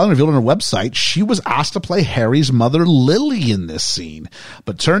 J.K. Rowling revealed on her website she was asked to play Harry's mother Lily in this scene,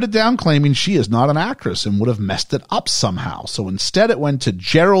 but turned it down claiming she is not an actress and would have messed it up somehow. So instead it went to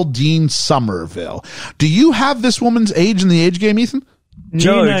Geraldine Somerville. Do you have this woman's age in the age game, Ethan? Do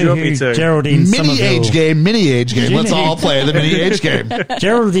you know who Geraldine Somerville... Mini age game. Let's all play the mini age game.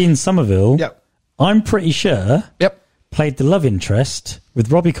 Geraldine Somerville, Yep. I'm pretty sure, played the love interest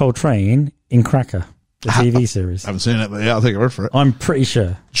with Robbie Coltrane in Cracker, the TV series. I haven't seen it, but yeah, I'll take your word for it. I'm pretty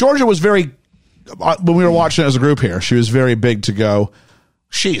sure. Georgia was very, when we were watching it as a group here, she was very big to go,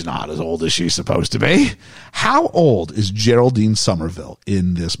 she's not as old as she's supposed to be. How old is Geraldine Somerville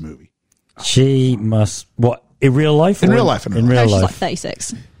in this movie? She must, what, in real life? In real life. In real She's life. like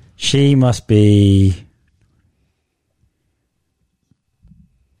 36. She must be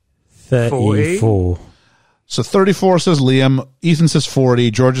 34. So 34 says Liam, Ethan says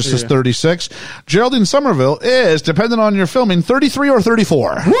 40, Georgia says 36. Geraldine Somerville is, depending on your filming, 33 or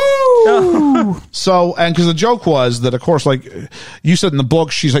 34. Woo! So, and because the joke was that, of course, like you said in the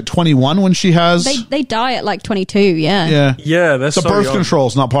book, she's like 21 when she has... They die at like 22, yeah. Yeah, that's the so birth young. control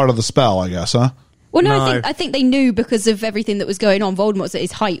is not part of the spell, I guess, huh? Well, no, No. I think they knew because of everything that was going on. Voldemort's at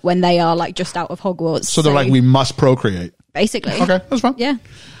his height when they are like just out of Hogwarts. So they're like, we must procreate. basically. Okay, that's fine. Yeah.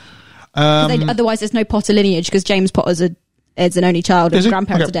 Otherwise, there's no Potter lineage because James Potter's is an only child and Is he?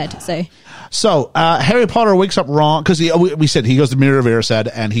 grandparents Okay. are dead. So So Harry Potter wakes up wrong because we said he goes to Mirror of Erised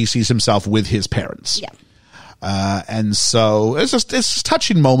and he sees himself with his parents. yeah, And so it's a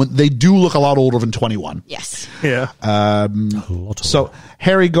touching moment. They do look a lot older than 21. yes, Yeah. So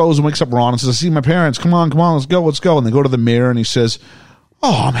Harry goes and wakes up Ron and says, I see my parents. Come on, let's go. And they go to the mirror and he says,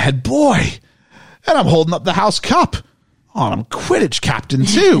 oh, I'm head boy. And I'm holding up the house cup. Oh, and I'm Quidditch captain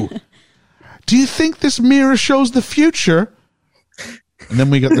too. Do you think this mirror shows the future? And then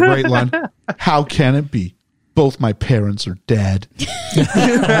we get the great line, how can it be? Both my parents are dead.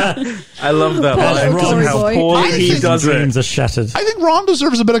 I love that line because of Glory how boy. poorly I he think does it. Dreams are shattered. I think Ron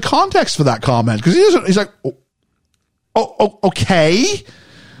deserves a bit of context for that comment because he's like, oh, okay.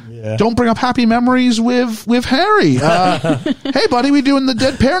 Yeah. Don't bring up happy memories with Harry. Hey, buddy, we doing the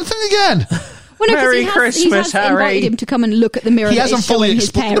dead parent thing again? Well, no, 'cause Merry he Christmas, has Harry. invited him to come and look at the mirror. He that hasn't is showing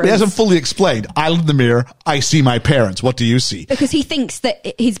his fully parents. explained. I look in the mirror. I see my parents. What do you see? Because he thinks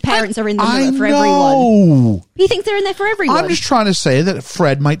that his parents are in the I mirror for know. everyone. He thinks they're in there for everyone. I'm just trying to say that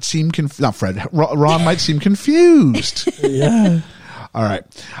Fred might seem Ron might seem confused. Yeah. All right.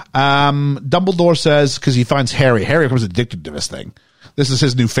 Dumbledore says, because he finds Harry becomes addicted to this thing. This is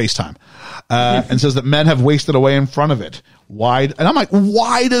his new FaceTime. And says that men have wasted away in front of it. Why? And I'm like,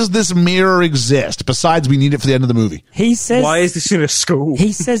 why does this mirror exist? Besides, we need it for the end of the movie. He says, Why is this in a school?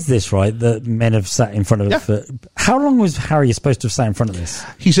 He says this, right, that men have sat in front of it. Yeah. For, how long was Harry supposed to have sat in front of this?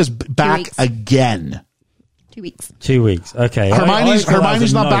 He says, back weeks. again. 2 weeks. 2 weeks. Okay. Hermione's I thought that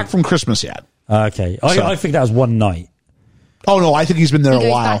was a not note. back from Christmas yet. Okay. So- I think that was one night. Oh no, I think he's been there He a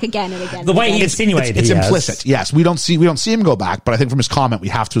goes while. back again and again. The and way again. he insinuated It's he has. implicit. Yes, we don't see him go back, but I think from his comment we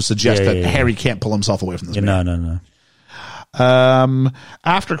have to suggest that Yeah. Harry can't pull himself away from this. Yeah, mirror. no.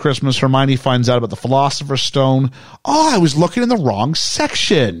 After Christmas, Hermione finds out about the Philosopher's Stone. Oh, I was looking in the wrong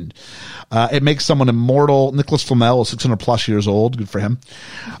section. It makes someone immortal. Nicholas Flamel is 600 plus years old. Good for him.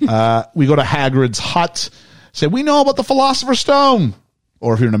 We go to Hagrid's hut. Say, we know about the Philosopher's Stone.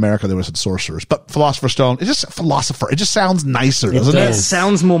 Or if you're in America, they would have said sorcerers. But Philosopher's Stone, it's just philosopher. It just sounds nicer, doesn't It it? does.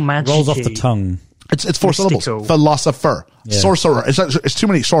 sounds more magic. Rolls off the tongue. It's four syllables. Mystical. Philosopher. Yeah. Sorcerer. It's too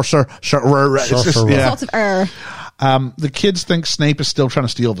many. Sorcerer. It's just, Sorcerer. yeah. Lots of The kids think Snape is still trying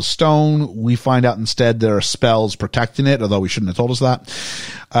to steal the stone. We find out instead there are spells protecting it, although we shouldn't have told us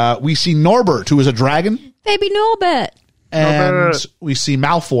that. We see Norbert, who is a dragon, Baby Norbert. and Norbert. we see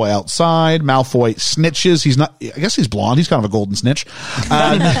Malfoy outside. Malfoy snitches. He's not, I guess he's blonde. He's kind of a golden snitch.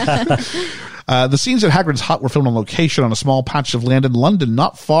 The scenes at Hagrid's hut were filmed on location on a small patch of land in London,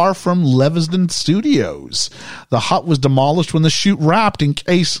 not far from Leavesden Studios. The hut was demolished when the shoot wrapped in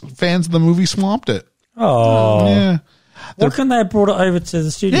case fans of the movie swamped it. Oh. Yeah. Why couldn't they have brought it over to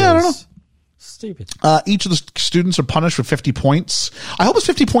the studios? Yeah, I don't know. Stupid. Each of the students are punished with 50 points. I hope it's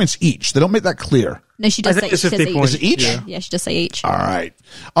 50 points each. They don't make that clear. No, she does I say think it's she says 50 each. points. Is it each? Yeah, she does say each. All right.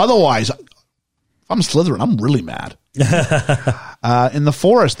 Otherwise, if I'm Slytherin, I'm really mad. In the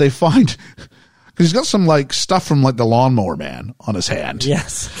forest, they find, because he's got some like stuff from like the Lawnmower Man on his hand.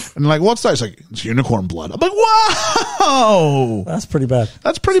 Yes. And like, what's that? He's like, it's unicorn blood. I'm like, whoa! That's pretty bad.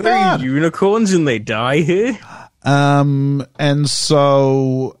 That's pretty They're bad. unicorns and they die here. And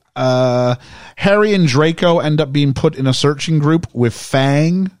so Harry and Draco end up being put in a searching group with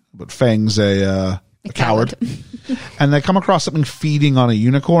Fang, but Fang's a coward. And they come across something feeding on a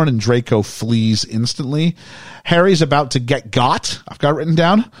unicorn, and Draco flees instantly. Harry's about to get got. I've got it written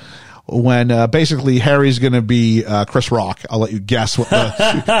down. When basically Harry's going to be Chris Rock. I'll let you guess what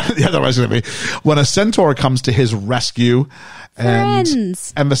the otherwise going to be. When a centaur comes to his rescue,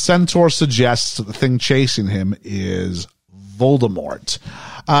 Friends. and the centaur suggests that the thing chasing him is Voldemort.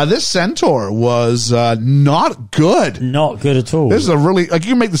 This centaur was not good. Not good at all. This is a really, like,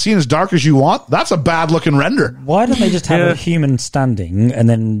 you can make the scene as dark as you want. That's a bad looking render. Why don't they just have Yeah. a human standing and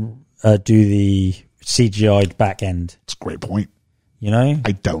then do the CGI'd back end? It's a great point. You know?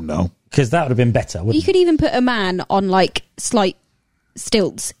 I don't know. Because that would have been better, You wouldn't could even put a man on like slight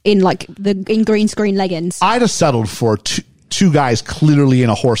stilts in like in green screen leggings. I'd have settled for two guys clearly in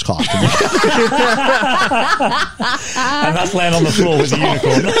a horse costume. And that's laying on the floor with the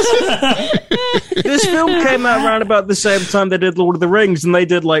unicorn. This film came out around about the same time they did Lord of the Rings, and they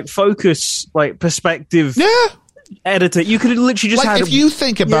did like focus, like perspective Yeah. editor. You could have literally just Like, had if you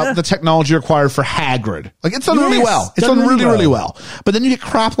think about Yeah. the technology required for Hagrid, like, it's done really Yes, well. It's done done really, really really well. But then you get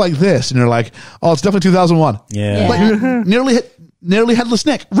crap like this, and you're like, oh, it's definitely 2001. Yeah. Like, nearly Headless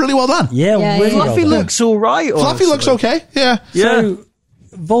Nick. Really well done. Yeah, Yeah, really yeah. well Fluffy done. looks all right. Fluffy looks okay. Yeah. Yeah. So,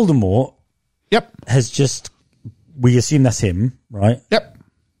 Voldemort Yep. has just, we assume that's him, right? Yep.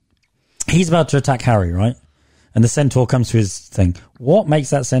 He's about to attack Harry, right? And the centaur comes to his thing. What makes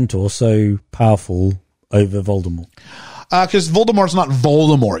that centaur so powerful over Voldemort? Because Voldemort's not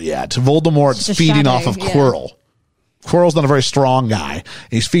Voldemort yet. Voldemort's It's a feeding shadow, off of yeah. Quirrell. Quirrell's not a very strong guy.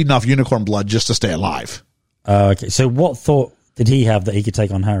 He's feeding off unicorn blood just to stay alive. Okay, so what thought did he have that he could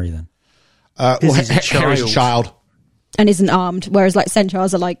take on Harry then? Well, he's a Harry's a child. And isn't armed, whereas like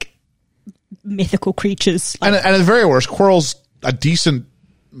centaurs are like mythical creatures. Like, And at the very worst, Quirrell's a decent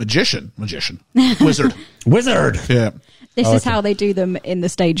wizard. Wizard! Yeah. this is how they do them in the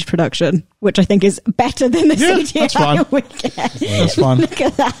staged production, which I think is better than the Yeah, CGI that's fine. we get. That's fun. Look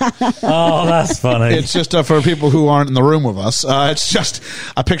at that. Oh, that's funny. It's just for people who aren't in the room with us. It's just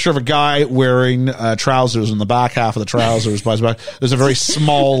a picture of a guy wearing trousers, and the back half of the trousers by his back, there's a very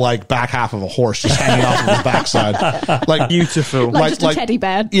small, like, back half of a horse just hanging off of his backside, like Beautiful. Like just a teddy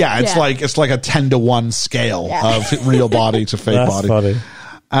bear. Yeah, it's like a 10-to-1 scale Yeah. of real body to fake that's body. funny.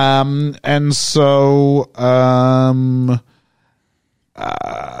 And so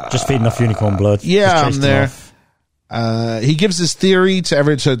Just feeding off unicorn blood. yeah, Just I'm chased him there. off. He gives his theory to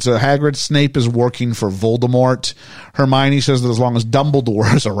Hagrid. Snape is working for Voldemort. Hermione says that as long as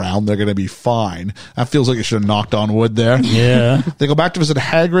Dumbledore is around, they're going to be fine. That feels like you should have knocked on wood there. Yeah. They go back to visit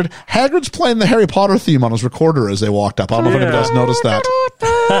Hagrid. Hagrid's playing the Harry Potter theme on his recorder as they walked up. I don't know if anybody else noticed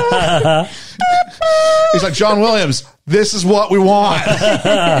that. He's like, John Williams, this is what we want.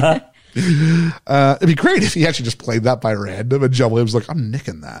 It'd be great if he actually just played that by random and John Williams was like, I'm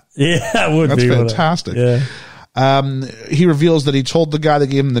nicking that. Yeah, that would That's be fantastic. Yeah. He reveals that he told the guy that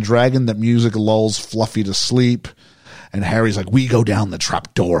gave him the dragon that music lulls Fluffy to sleep. And Harry's like, we go down the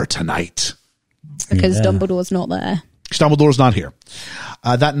trap door tonight. Because Dumbledore's not there. Dumbledore's not here.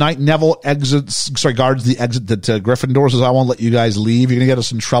 That night, Neville guards the exit that Gryffindor says, I won't let you guys leave. You're going to get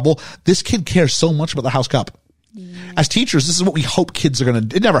us in trouble. This kid cares so much about the House Cup. As teachers, this is what we hope kids are going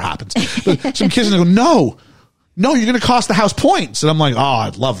to, it never happens. But some kids are going to go, no, you're going to cost the house points. And I'm like, oh,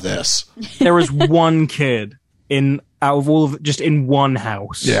 I'd love this. There was one kid out of all of just in one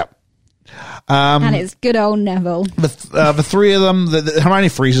house. Yeah. And it's good old Neville. The three of them, Hermione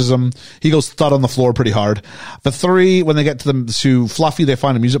freezes them. He goes thud on the floor pretty hard. The three, when they get to Fluffy, they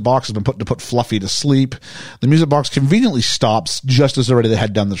find a music box has been put to put Fluffy to sleep. The music box conveniently stops just as they're ready to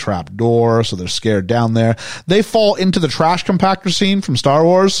head down the trap door, so they're scared down there. They fall into the trash compactor scene from Star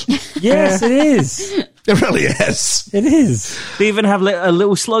Wars. Yes, it is. It really is. It is. They even have a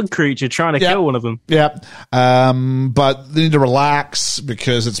little slug creature trying to kill one of them. Yeah. But they need to relax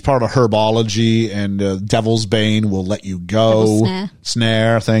because it's part of herbology, and Devil's Bane will let you go. Devil's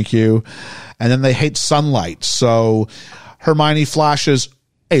Snare, thank you. And then they hate sunlight. So Hermione flashes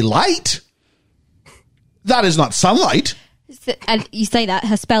a light. That is not sunlight. And you say that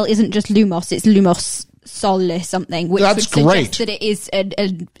her spell isn't just Lumos, it's Lumos Sol something, which That's would suggest great. that it is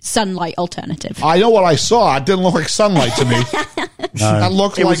a sunlight alternative. I know what I saw. It didn't look like sunlight to me. That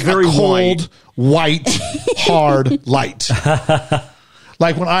looked It like was very a cold, white, hard light.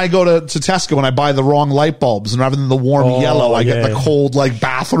 Like when I go to Tesco and I buy the wrong light bulbs, and rather than the warm yellow, I get the cold, like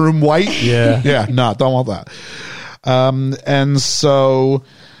bathroom white. Yeah. Yeah, no, don't want that. And so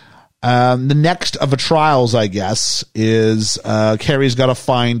the next of the trials, I guess, is Carrie's got to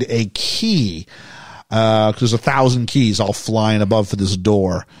find a key. Because there's 1,000 keys all flying above for this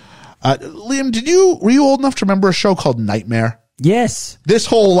door. Liam, were you old enough to remember a show called Nightmare? Yes. This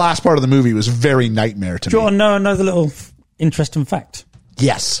whole last part of the movie was very Nightmare to Do you me. want to know another little interesting fact?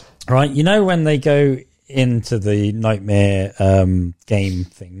 Yes. Right, you know when they go into the Nightmare game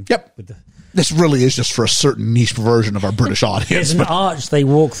thing? Yep. With the, This really is just for a certain niche version of our British audience. there's an But, arch they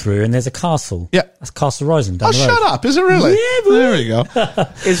walk through, and there's a castle. Yeah. That's Castle Rising down oh, the road. shut up. Is it really? Yeah, boy. There we go.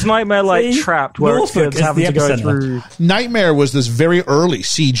 Is Nightmare like See? trapped where Norfolk kids is having the to go epicenter. through? Nightmare was this very early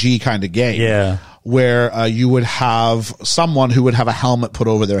CG kind of game. Yeah. Where you would have someone who would have a helmet put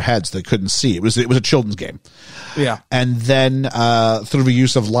over their heads they couldn't see. It was a children's game. Yeah. And then through the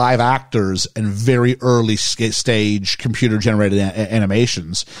use of live actors and very early stage computer generated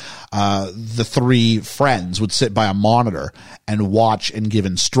animations, the three friends would sit by a monitor and watch and give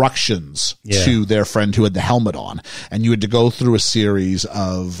instructions to their friend who had the helmet on, and you had to go through a series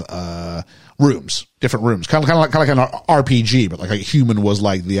of different rooms, kind of like an RPG, but like a human was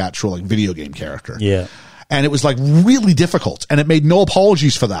like the actual like video game character. Yeah. And it was like really difficult, and it made no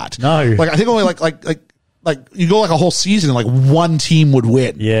apologies for that. No. Like I think only like you go like a whole season and like one team would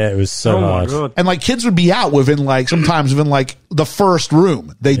win. Yeah, it was so Oh my hard. god. And like kids would be out sometimes within like the first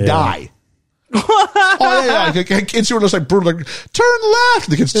room. They'd die. Oh yeah, yeah. Kids who were just like brutal, like turn left.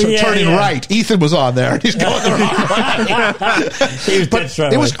 The kids turning right. Ethan was on there. He's going the wrong way. He was dead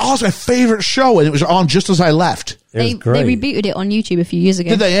straight It was away. also my favorite show, and it was on just as I left. It was They great. rebooted it on YouTube a few years ago.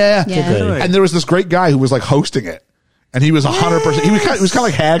 Did they? Yeah. Yeah. Did they? And there was this great guy who was like hosting it, and he was 100%. He was kind of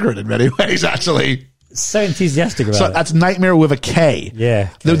like Hagrid in many ways, actually. So enthusiastic about So it. that's Nightmare with a K. Yeah.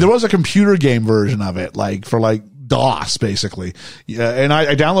 There was a computer game version of it, like for like DOS, basically. Yeah, and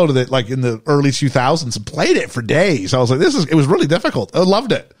I downloaded it like in the early 2000s and played it for days. I was like, it was really difficult. I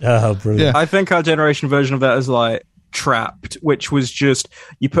loved it. Oh, brilliant. Yeah. I think our generation version of that is like Trapped, which was just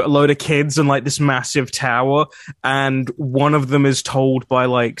you put a load of kids in like this massive tower, and one of them is told by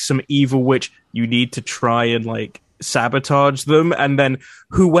like some evil witch, you need to try and like sabotage them, and then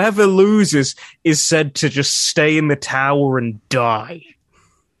whoever loses is said to just stay in the tower and die.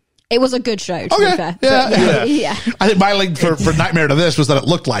 It was a good show, to Okay. be fair. Yeah, But yeah. I think my link for Nightmare to this was that it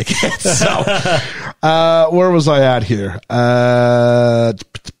looked like it. So, where was I at here? So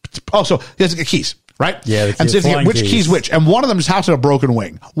he has to get keys, right? Yeah, the and so keys, flying which keys. keys which, and one of them just has to have a broken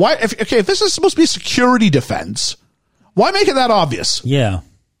wing. Why? If this is supposed to be security defense, why make it that obvious? Yeah.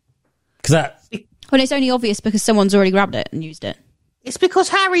 Because that... Well, it's only obvious because someone's already grabbed it and used it. It's because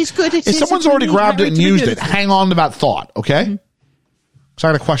Harry's good at it. If someone's already grabbed it and used it, hang on to that thought, okay? Mm-hmm. So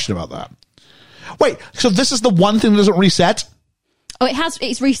I got a question about that. Wait, so this is the one thing that doesn't reset? Oh,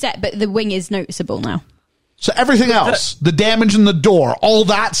 it's reset, but the wing is noticeable now. So everything else, the damage in the door, all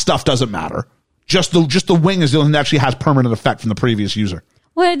that stuff doesn't matter. Just the wing is the only thing that actually has permanent effect from the previous user.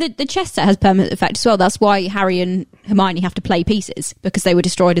 Well, the chess set has permanent effect as well. That's why Harry and Hermione have to play pieces, because they were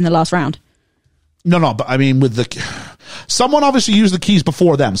destroyed in the last round. No, but I mean, someone obviously used the keys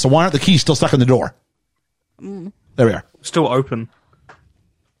before them, so why aren't the keys still stuck in the door? There we are. Still open.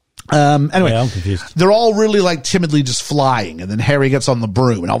 Anyway, Yeah, I'm confused. they're all really like timidly just flying, and then Harry gets on the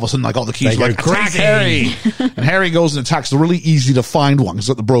broom, and all of a sudden, like all the keys They are like, go attack crazy. Harry! And Harry goes and attacks the really easy to find one, because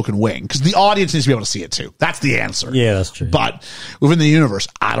it's got the broken wing. Because the audience needs to be able to see it too. That's the answer. Yeah, that's true. But within the universe,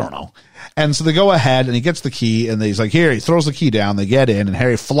 I don't know. And so they go ahead, and he gets the key, and he's like, here, he throws the key down, they get in, and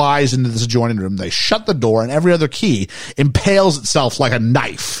Harry flies into this adjoining room, they shut the door, and every other key impales itself like a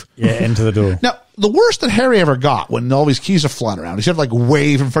knife. Yeah, into the door. Now, the worst that Harry ever got when all these keys are flying around, he's had to like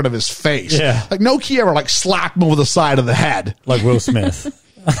wave in front of his face. Yeah. Like no key ever like slapped him over the side of the head. Like Will Smith.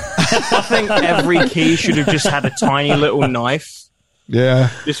 I think every key should have just had a tiny little knife, Yeah.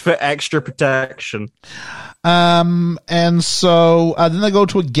 just for extra protection. And so then they go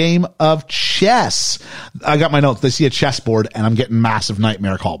to a game of chess. I got my notes. They see a chessboard, and I'm getting massive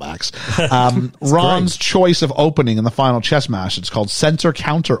nightmare callbacks. Ron's choice of opening in the final chess match, it's called center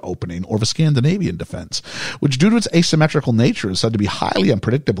counter opening, or the Scandinavian defense, which due to its asymmetrical nature is said to be highly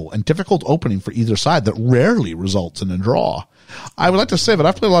unpredictable and difficult opening for either side that rarely results in a draw. I would like to say that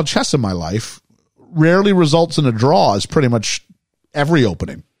I've played a lot of chess in my life. Rarely results in a draw is pretty much every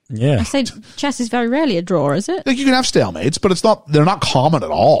opening. Yeah. I say chess is very rarely a draw, is it? Like you can have stalemates, but they're not common at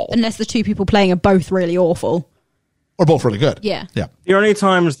all. Unless the two people playing are both really awful. Or both really good. Yeah. Yeah. The only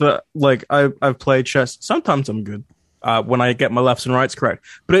times that like I've played chess, sometimes I'm good when I get my lefts and rights correct.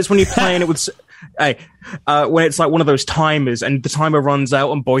 But it's when you're playing it with, when it's like one of those timers and the timer runs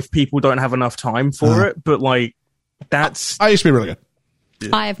out and both people don't have enough time for it. But like that's I used to be really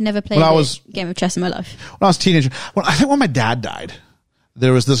good. I have never played a game of chess in my life. When I was a teenager, I think when my dad died,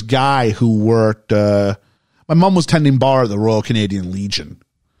 there was this guy who worked, my mom was tending bar at the Royal Canadian Legion,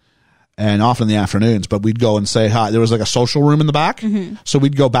 and often in the afternoons, but we'd go and say hi. There was like a social room in the back. Mm-hmm. So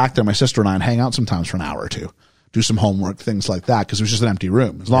we'd go back there, my sister and I, and hang out sometimes for an hour or two, do some homework, things like that, because it was just an empty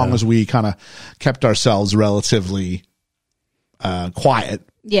room. As long as we kind of kept ourselves relatively quiet.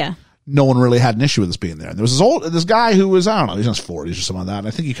 Yeah. No one really had an issue with us being there. And there was this guy who was, I don't know, he's in his 40s or something like that. And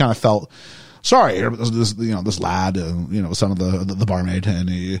I think he kind of felt sorry, this lad, son of the barmaid.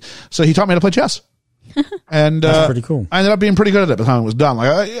 And so he taught me how to play chess. And that's pretty cool. I ended up being pretty good at it by the time it was done.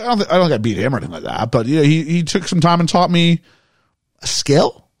 Like I don't think I beat him or anything like that, but he took some time and taught me a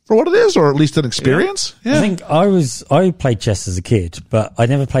skill for what it is, or at least an experience. Yeah. I think I played chess as a kid, but I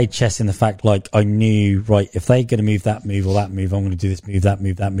never played chess in the fact like I knew, right, if they're going to move that move or that move, I'm going to do this move, that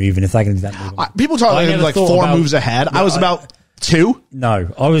move, and if they're going to do that move. People talk like 4 moves ahead. I was about 2. No,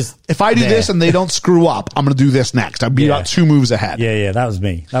 I was. If I do this and they don't screw up, I'm going to do this next. I'd be about 2 moves ahead. Yeah, that was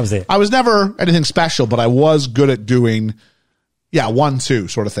me. That was it. I was never anything special, but I was good at doing 1, 2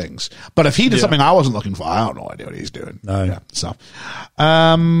 sort of things. But if he did something I wasn't looking for, I don't know idea what he's doing. No. Yeah, so,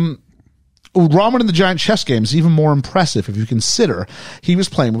 Ron in the giant chess game is even more impressive if you consider he was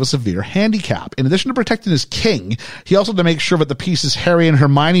playing with a severe handicap. In addition to protecting his king, he also had to make sure that the pieces Harry and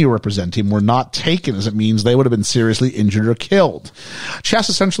Hermione were representing were not taken, as it means they would have been seriously injured or killed. Chess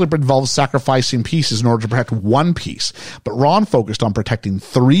essentially involves sacrificing pieces in order to protect one piece, but Ron focused on protecting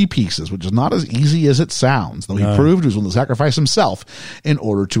 3 pieces, which is not as easy as it sounds, though he proved he was willing to sacrifice himself in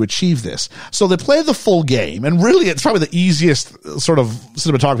order to achieve this. So they play the full game, and really it's probably the easiest sort of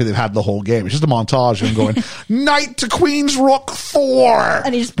cinematography they've had the whole game. It's just a montage of him going, knight to queen's rook 4.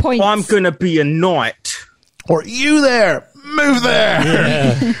 And he just points. I'm going to be a knight. Or you there, move there.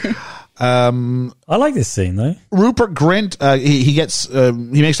 Yeah. I like this scene though. Rupert Grint,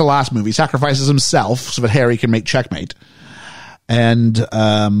 he makes the last move. He sacrifices himself so that Harry can make checkmate. And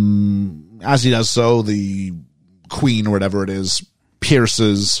as he does so, the queen or whatever it is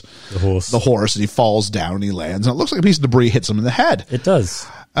pierces the horse and he falls down and he lands. And it looks like a piece of debris hits him in the head. It does.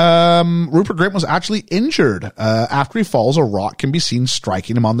 Rupert Grint was actually injured. After he falls, a rock can be seen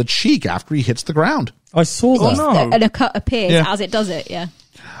striking him on the cheek after he hits the ground. I saw that. Oh, no. And a cut appears as it does it, yeah.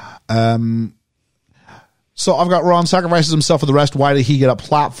 So I've got Ron sacrifices himself for the rest. Why did he get a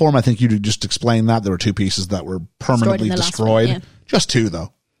platform? I think you just explained that. There were 2 pieces that were permanently destroyed. One, yeah. Just 2,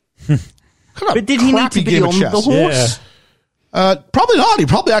 though. But did he need to be on the horse? Probably not. He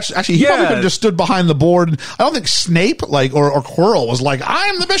probably actually he probably could have just stood behind the board. I don't think Snape or Quirrell was like,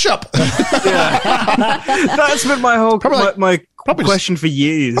 I'm the bishop. That's been my whole my question for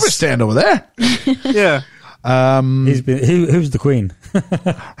years. Probably stand over there. Yeah. Who's the queen?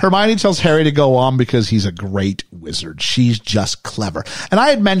 Hermione tells Harry to go on because he's a great wizard. She's just clever. And I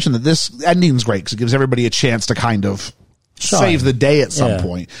had mentioned that this ending's great because it gives everybody a chance to kind of save the day at some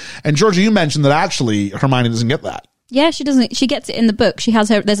point. And Georgia, you mentioned that actually Hermione doesn't get that. Yeah, she doesn't. She gets it in the book. She has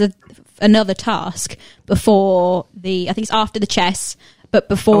there's another task before I think it's after the chess, but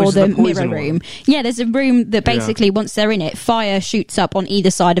before the mirror room. Yeah, there's a room that basically once they're in it, fire shoots up on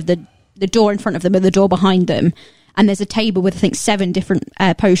either side of the door in front of them and the door behind them. And there's a table with, I think, 7 different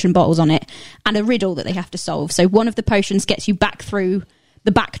potion bottles on it and a riddle that they have to solve. So one of the potions gets you back through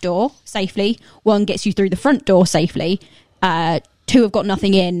the back door safely. One gets you through the front door safely. 2 have got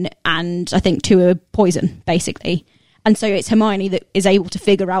nothing in, and I think 2 are poison, basically. And so it's Hermione that is able to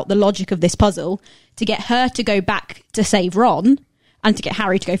figure out the logic of this puzzle to get her to go back to save Ron and to get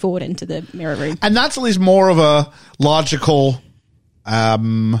Harry to go forward into the mirror room. And that's at least more of a logical,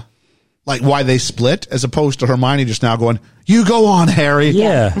 like why they split, as opposed to Hermione just now going, you go on, Harry.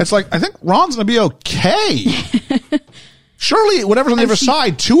 Yeah. It's like, I think Ron's going to be okay. Surely, whatever's on the other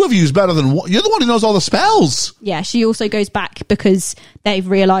side, 2 of you is better than 1. You're the one who knows all the spells. Yeah, she also goes back because they've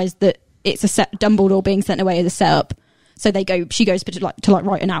realised that it's Dumbledore being sent away as a setup. So she goes to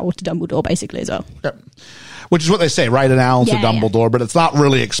write an owl to Dumbledore basically as well. Yep. Which is what they say, write an owl to Dumbledore, but it's not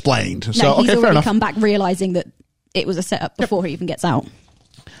really explained. No, so he's okay, fair already enough. come back realising that it was a setup before he even gets out.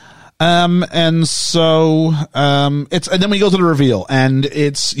 And so and then we go to the reveal, and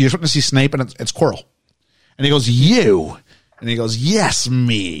you're starting to see Snape, and it's Quirrell, and he goes, you, and he goes, yes,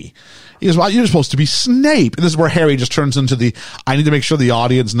 me. He goes, well, you're supposed to be Snape. And this is where Harry just turns into I need to make sure the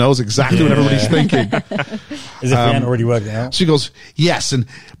audience knows exactly what everybody's thinking. As if they hadn't already worked it out. She goes, yes,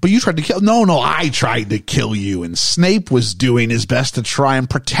 but you tried to kill. No, I tried to kill you. And Snape was doing his best to try and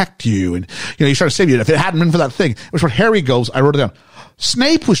protect you. And, he tried to save you. And if it hadn't been for that thing, which what Harry goes, I wrote it down.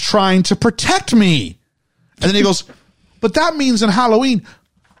 Snape was trying to protect me. And then he goes, but that means in Halloween,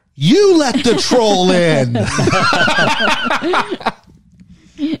 you let the troll in.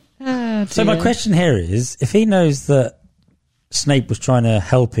 So my question here is, if he knows that Snape was trying to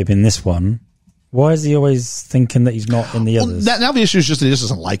help him in this one, why is he always thinking that he's not in the others? Now the issue is just that he just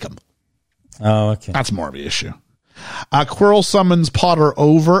doesn't like him. Oh, okay. That's more of the issue. Quirrell summons Potter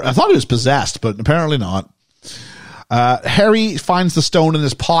over. I thought he was possessed, but apparently not. Harry finds the stone in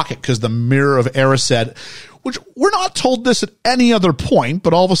his pocket because the Mirror of Erised, which we're not told this at any other point,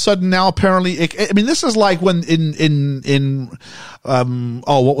 but all of a sudden now apparently, this is like when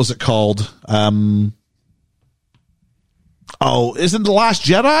what was it called? Isn't The Last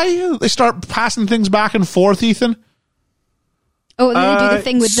Jedi? They start passing things back and forth, Ethan? Oh, and then they do the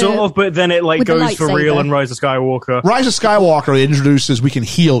thing with sort of, but then it goes for real in Rise of Skywalker. Rise of Skywalker introduces we can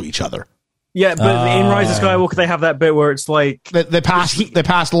heal each other. Yeah, but in Rise of Skywalker, they have that bit where it's like they pass the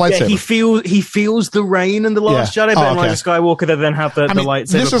lightsaber. Yeah, he feels the rain in The Last Jedi, but in Rise of Skywalker, they then have the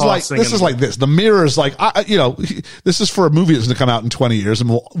lightsaber. This is like this. The mirror is like, this is for a movie that's going to come out in 20 years and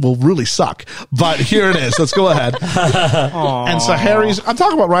will really suck. But here it is. Let's go ahead. And so I'm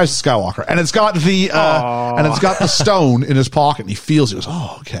talking about Rise of Skywalker, and it's got the stone in his pocket, and he feels it. He goes,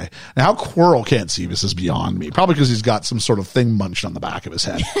 oh, okay. Now how Quirrell can't see this is beyond me. Probably because he's got some sort of thing munched on the back of his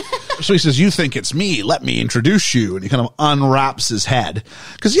head. So he says, you think it's me, let me introduce you. And he kind of unwraps his head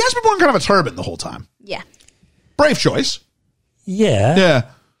because he has been wearing kind of a turban the whole time. Yeah. Brave choice. Yeah.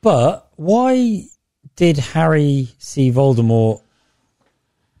 But why did Harry see Voldemort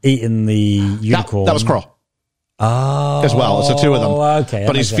eating the unicorn? That was Quirrell. Oh. As well. It's the 2 of them. Okay.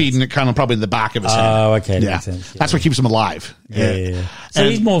 But he's feeding it kind of probably in the back of his head. Oh, okay. Yeah. Makes sense. That's what keeps him alive. Yeah. So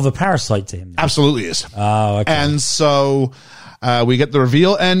he's more of a parasite to him. Absolutely is. Oh, okay. And so we get the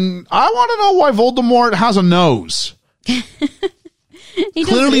reveal, and I want to know why Voldemort has a nose.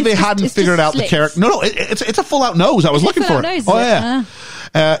 Clearly, they hadn't figured out the character. No, it's a full out nose. I was looking for it. Nose, oh yeah,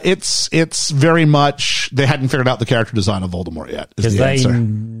 it's very much they hadn't figured out the character design of Voldemort yet. Because they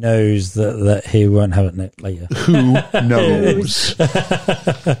knows that he won't have it later. Who knows?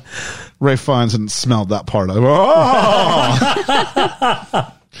 Ray Fiennes hadn't smelled that part of it.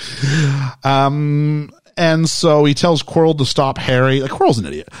 Oh! And so he tells Quirrell to stop Harry. Like, Quirrell's an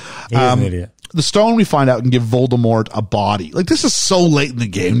idiot. He is an idiot. The stone, we find out, can give Voldemort a body. Like, this is so late in the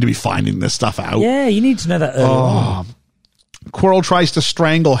game to be finding this stuff out. Yeah, you need to know that early on. Quirrell tries to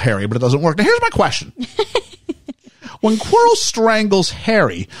strangle Harry, but it doesn't work. Now, here's my question. When Quirrell strangles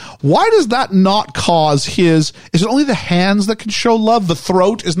Harry, why does that not cause is it only the hands that can show love? The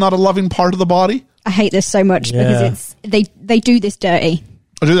throat is not a loving part of the body? I hate this so much because they do this dirty.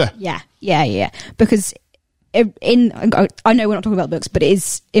 Oh, do they? Yeah. Because I know we're not talking about books, but it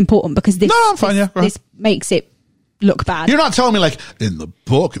is important because this. No, I'm fine. Yeah, go ahead. This makes it look bad. You're not telling me like in the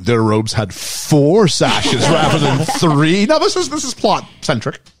book their robes had 4 sashes rather than 3. No, this is plot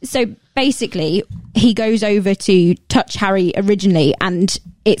centric. So basically, he goes over to touch Harry originally, and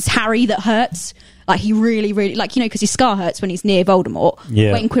it's Harry that hurts. Like he really, really because his scar hurts when he's near Voldemort.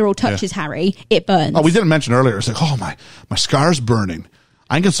 Yeah. When Quirrell touches Harry, it burns. Oh, we didn't mention earlier. It's like, oh my scar's burning.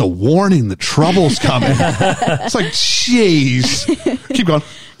 I think it's a warning. The trouble's coming. It's like, jeez. Keep going.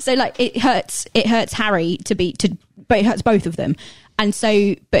 So like it hurts Harry but it hurts both of them. And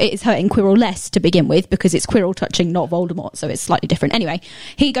so, but it's hurting Quirrell less to begin with because it's Quirrell touching, not Voldemort. So it's slightly different. Anyway,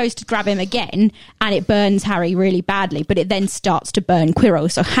 he goes to grab him again and it burns Harry really badly, but it then starts to burn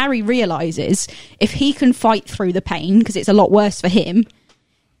Quirrell. So Harry realizes if he can fight through the pain, because it's a lot worse for him,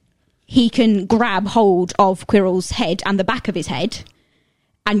 he can grab hold of Quirrell's head and the back of his head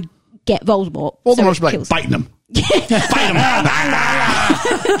and get Voldemort. Voldemort's So it like kills biting him. Fight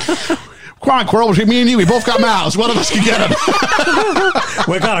him. Come on, Quirrell, between me and you, we both got mouths. One of us can get him.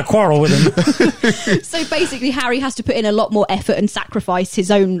 We're gonna quarrel with him. So basically, Harry has to put in a lot more effort and sacrifice his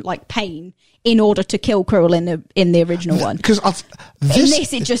own pain in order to kill Quirrell in the original one. Because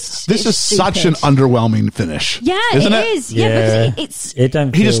this is such an underwhelming finish. Yeah, isn't it is. Yeah, because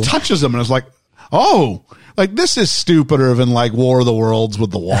he just touches them and it's like, oh. Like, this is stupider than, War of the Worlds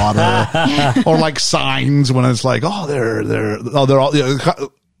with the water. Or, Signs when it's like, they're all... You know,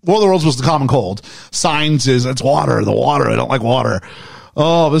 War of the Worlds was the common cold. Signs is, it's water, I don't like water.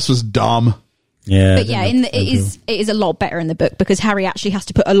 Oh, this was dumb. Yeah. But yeah, it is a lot better in the book because Harry actually has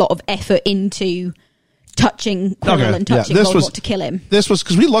to put a lot of effort into touching Quirrell and touching Voldemort to kill him. This was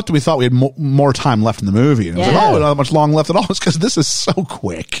because we thought we had more time left in the movie. And it was like, we don't have much long left at all. It's because this is so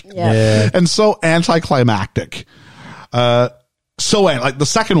quick and so anticlimactic. The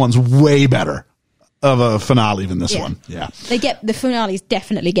second one's way better of a finale than this one. Yeah, the finales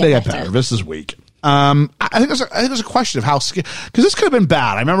definitely they get get better. This is weak. I think there's a question of how, because this could have been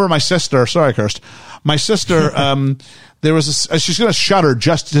bad. I remember my sister. Sorry, Kirst. My sister. There was she's going to shudder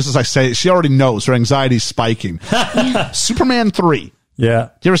just as I say it. She already knows her anxiety's spiking. Superman 3. Yeah.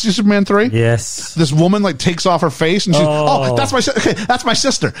 Do you ever see Superman 3? Yes. This woman takes off her face and she's, that's my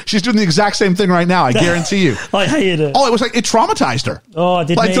sister. She's doing the exact same thing right now. I guarantee you. I hated it. Oh, it was it traumatized her. Oh,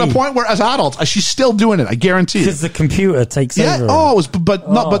 did to the point where as adults, she's still doing it. I guarantee you. Because the computer takes over. Oh, it was, but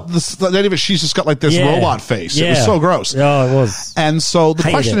the idea of it, she's just got this robot face. Yeah. It was so gross. Oh, it was. And so the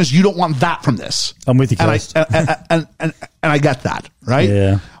question is, you don't want that from this. I'm with you, guys. And I get that, right?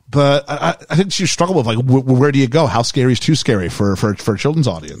 Yeah. But I think she struggled with where do you go? How scary is too scary for a children's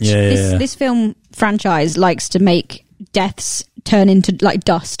audience? Yeah. This film franchise likes to make deaths turn into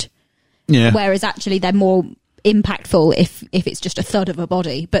dust. Yeah. Whereas actually they're more impactful if it's just a thud of a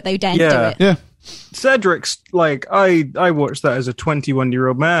body, but they don't do it. Yeah. Cedric's I watched that as a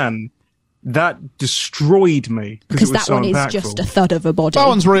 21-year-old man. That destroyed me because it was that so one impactful. is just a thud of a body. That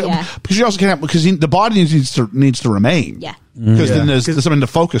one's really because you also can't because the body needs to remain. Yeah. Because then there's something to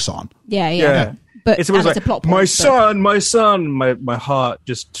focus on. Yeah. But it's a plot point. My son, my heart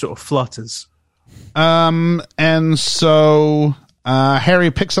just sort of flutters. And so Harry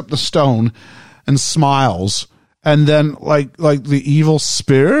picks up the stone and smiles. And then, the evil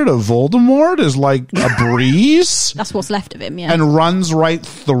spirit of Voldemort is like a breeze. That's what's left of him, yeah. And runs right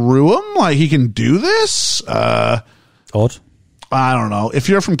through him. He can do this. Odd. I don't know. If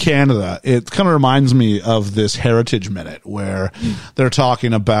you're from Canada, it kind of reminds me of this Heritage Minute where they're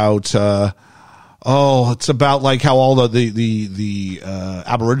talking about... it's about how all the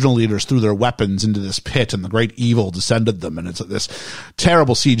Aboriginal leaders threw their weapons into this pit and the great evil descended them. And it's this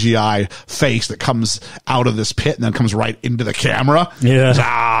terrible CGI face that comes out of this pit and then comes right into the camera.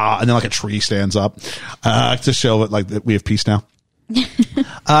 Yeah. And then a tree stands up, to show it that we have peace now.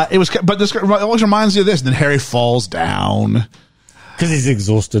 But this always reminds you of this. And then Harry falls down. Because he's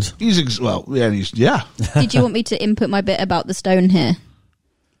exhausted. Did you want me to input my bit about the stone here?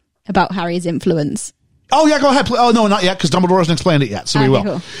 About Harry's influence. Oh, yeah, go ahead. Oh, no, not yet, because Dumbledore hasn't explained it yet, so we will.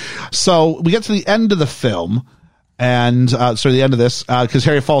 Cool. So we get to the end of the film, and the end of this, because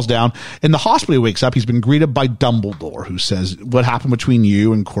Harry falls down. In the hospital, he wakes up. He's been greeted by Dumbledore, who says, what happened between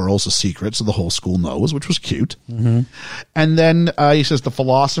you and Quirrell's a secret, so the whole school knows, which was cute. Mm-hmm. And then he says, the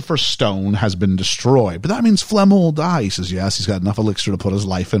Philosopher's Stone has been destroyed. But that means Flemel will die. He says, yes, he's got enough elixir to put his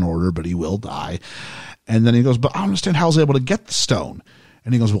life in order, but he will die. And then he goes, but I don't understand how he's able to get the stone.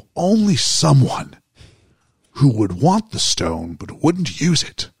 And he goes, well, only someone who would want the stone but wouldn't use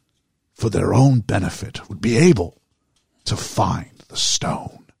it for their own benefit would be able to find the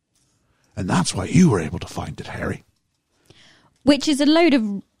stone. And that's why you were able to find it, Harry. which is a load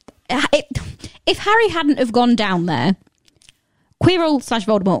of... If Harry hadn't have gone down there, Quirrell /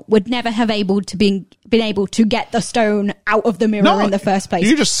 Voldemort would never have been able to get the stone out of the mirror in the first place.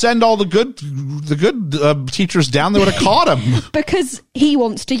 You just send all the good teachers down. They would have caught him because he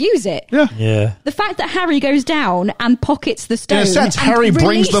wants to use it. Yeah. The fact that Harry goes down and pockets the stone, in a sense, Harry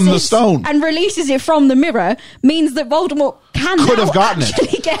brings them the stone and releases it from the mirror, means that Voldemort could have gotten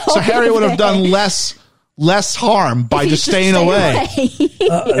it. So Harry would have done less harm by just staying away.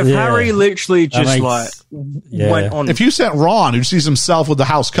 If Harry literally just went on. If you sent Ron, who sees himself with the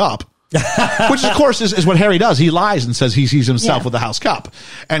house cup, which of course is what Harry does. He lies and says he sees himself with the house cup.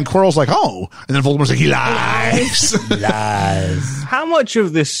 And Quirrell's like, oh. And then Voldemort's like, he lies. Lies. How much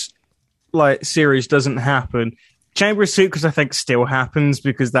of this series doesn't happen? Chamber of Secrets, I think, still happens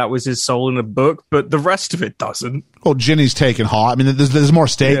because that was his soul in a book, but the rest of it doesn't. Well, Ginny's taken hot. I mean, there's more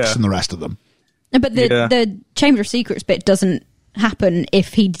stakes in the rest of them. But the Chamber of Secrets bit doesn't happen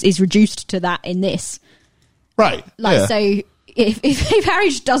if he is reduced to that in this. Right. So if Harry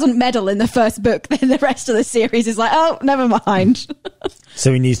just doesn't meddle in the first book, then the rest of the series is like, oh, never mind.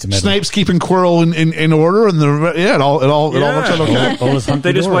 So he needs to meddle. Snape's keeping Quirrell in order, and it all works out okay.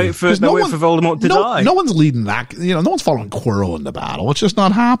 They just wait for Voldemort to die. No one's leading that. No one's following Quirrell into battle. It's just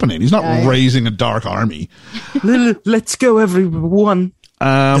not happening. He's not raising a dark army. Let's go, everyone.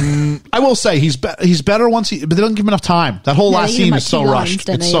 I will say he's better once but they don't give him enough time. That whole last scene is so rushed.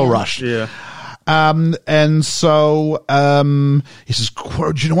 It's so rushed. Yeah. And so he says,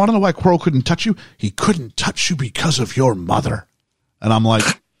 do you want to know why Quirrell couldn't touch you? He couldn't touch you because of your mother. And I'm like,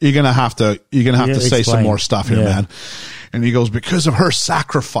 you're gonna have to say some more stuff here, man. And he goes, because of her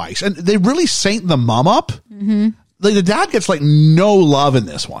sacrifice. And they really saint the mom up. Mm-hmm. The dad gets no love in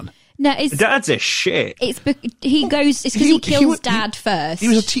this one. No, Dad's a shit. It's because he kills Dad first. He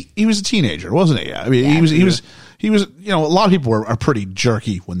was a teenager, wasn't he? I mean, he was. A lot of people are pretty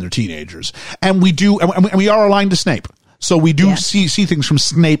jerky when they're teenagers, and we are aligned to Snape, so we do see things from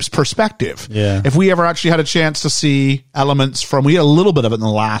Snape's perspective. Yeah. If we ever actually had a chance to see elements we had a little bit of it in the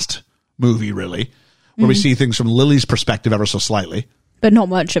last movie, really, where we see things from Lily's perspective ever so slightly. But not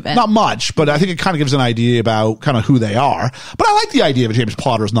much of it. Not much, but I think it kind of gives an idea about kind of who they are. But I like the idea of James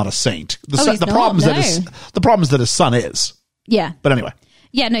Potter is not a saint. The problem is that his son is. Yeah. But anyway.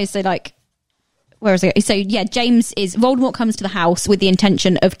 Yeah, no, so where is it? So yeah, Voldemort comes to the house with the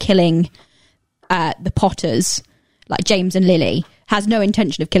intention of killing the Potters, like James and Lily, has no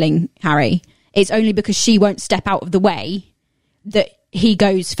intention of killing Harry. It's only because she won't step out of the way that he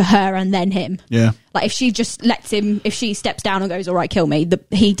goes for her and then him. Yeah. If she just lets him, if she steps down and goes, all right, kill me,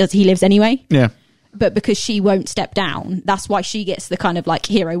 he lives anyway. Yeah. But because she won't step down, that's why she gets the kind of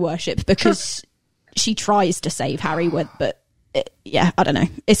hero worship, because she tries to save Harry but I don't know.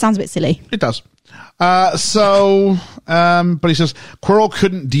 It sounds a bit silly. It does. But he says, Quirrell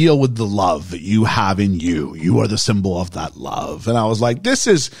couldn't deal with the love that you have in you. You are the symbol of that love. And I was like, this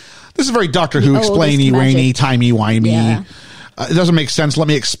is very Doctor Who explainy, rainy, timey-wimey. Yeah. It doesn't make sense. Let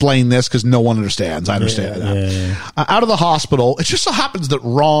me explain this because no one understands. I understand that. Yeah. Out of the hospital, it just so happens that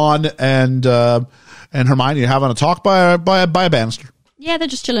Ron and Hermione are having a talk by a banister. Yeah, they're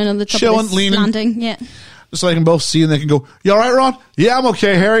just chilling on the top of this landing. Yeah. So they can both see and they can go, you all right, Ron? Yeah, I'm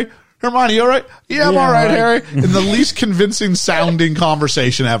okay, Harry. Hermione, you all right? Yeah, I'm all right, Harry. In the least convincing sounding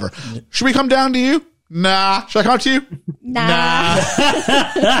conversation ever. Should we come down to you? Nah. Should I come up to you? Nah.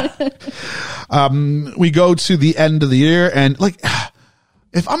 We go to the end of the year and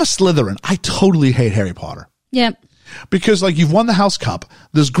if I'm a Slytherin, I totally hate Harry Potter. Yeah. Because you've won the House Cup.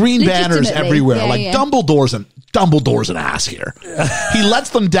 There's green banners everywhere. Dumbledore's an ass here. He lets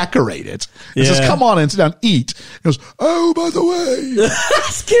them decorate it. He says, come on in, sit down, eat. He goes, oh, by the way.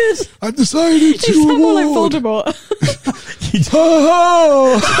 That's good. I've decided to award. More like Voldemort. It's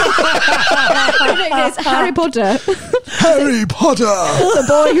Harry Potter. Harry Potter. The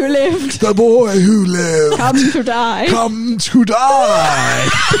boy who lived. The boy who lived. Come to die. Come to die.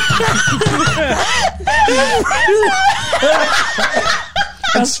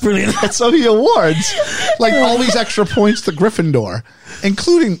 That's brilliant. And so he awards all these extra points to Gryffindor,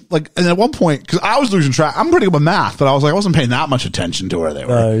 including and at one point, because I was losing track, I'm pretty good with math, but I wasn't paying that much attention to where they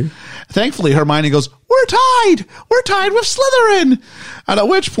were. No. Thankfully, Hermione goes, we're tied with Slytherin. And at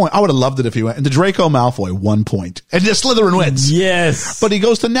which point, I would have loved it if he went. And to Draco Malfoy, 1 point. And the Slytherin wins. Yes. But he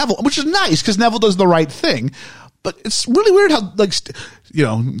goes to Neville, which is nice because Neville does the right thing. But it's really weird how, like,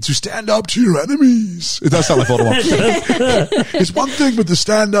 to stand up to your enemies. It does sound like Voldemort. It's one thing, but to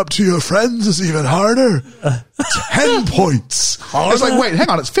stand up to your friends is even harder. 10 points. It's like, wait, hang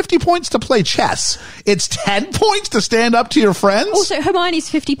on. It's 50 points to play chess. It's 10 points to stand up to your friends? Also, Hermione's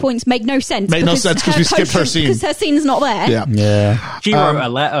 50 points make no sense. Made no sense because we skipped her scene. Because her scene's not there. Yeah. She wrote a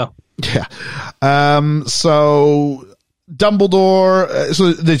letter. Yeah. So Dumbledore,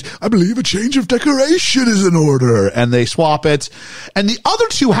 I believe a change of decoration is in order, and they swap it. And the other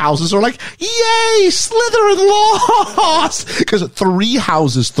two houses are like, yay, Slytherin lost! Because 3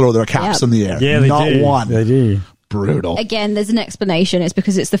 houses throw their caps in the air. Yeah, they not do. one. They do. Brutal. Again, there's an explanation. It's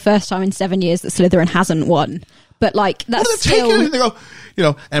because it's the first time in 7 years that Slytherin hasn't won. But, like, that's Well, they're taking it and they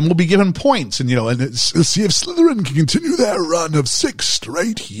go, and we'll be given points, and see if Slytherin can continue their run of 6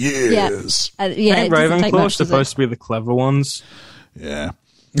 straight years. Yeah, Ain't it doesn't take Ravenclaw much, does it? supposed to be the clever ones? Yeah.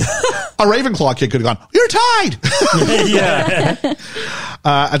 A Ravenclaw kid could have gone, you're tied! Yeah.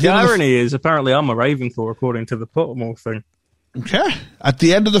 At the The end of irony is, apparently I'm a Ravenclaw according to the Pottermore thing. Okay. At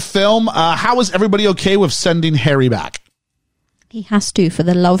the end of the film, how is everybody okay with sending Harry back? He has to, for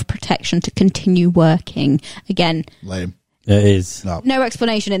the love protection to continue working. Again, Lame. It is. no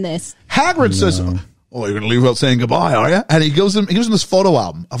explanation in this. Hagrid says, "Oh, you're going to leave without saying goodbye, are you?" And he gives him this photo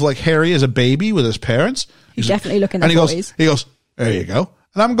album of like Harry as a baby with his parents. He's definitely looking and at boys. he goes, "There you go."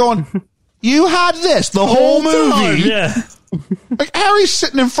 And I'm going, "You had this the whole movie." Yeah. Like Harry's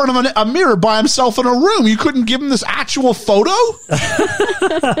sitting in front of a mirror by himself in a room. You couldn't give him this actual photo?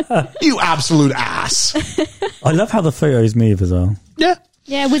 You absolute ass. I love how the photos move as well. Yeah.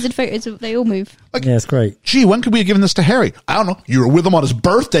 Yeah, wizard photos, they all move. Yeah, it's great. Gee, when could we have given this to Harry? I don't know. You were with him on his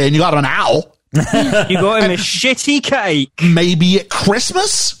birthday and you got him an owl. You got him a shitty cake. Maybe at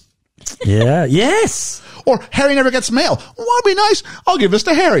Christmas? Yeah. Yes. Or Harry never gets mail. Well, that'd be nice. I'll give this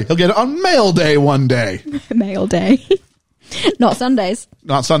to Harry. He'll get it on mail day one day. Mail day. Not Sundays.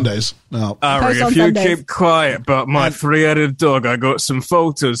 Not Sundays. No. Harry, Post on if you Sundays. keep quiet about my 3-headed dog, I got some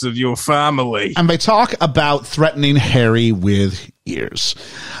photos of your family. And they talk about threatening Harry with ears.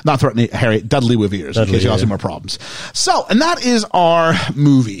 Not threatening Harry, Dudley with ears, in Dudley, case you have yeah. more problems. So, and that is our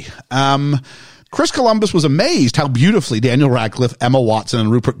movie. Chris Columbus was amazed how beautifully Daniel Radcliffe, Emma Watson,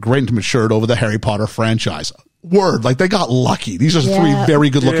 and Rupert Grint matured over the Harry Potter franchise. Word, like they got lucky. These are 3 very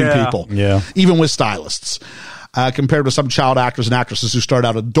good-looking Yeah. people. Yeah. Even with stylists. Compared to some child actors and actresses who start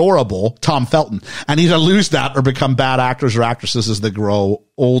out adorable, Tom Felton, and either lose that or become bad actors or actresses as they grow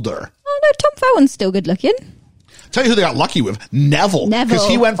older. Oh, no, Tom Felton's still good looking. Tell you who they got lucky with, Neville, because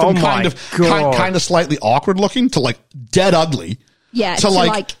he went from Oh my God. kind of slightly awkward looking to like dead ugly. Yeah, To to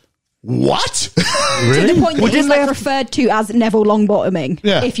like what? to the point that he's like referred to as Neville Longbottoming.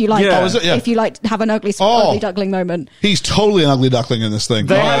 Yeah. If you like, Yeah. Oh, is it? Yeah. if you like have an ugly duckling moment. He's totally an ugly duckling in this thing.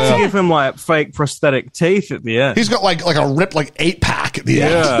 They had Oh, to give him like fake prosthetic teeth at the end. he's got like a ripped like 8-pack at the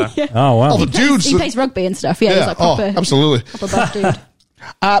end. Yeah. Oh wow. All the dudes. He plays rugby and stuff. Yeah, he's like oh, proper, absolutely. proper buff dude.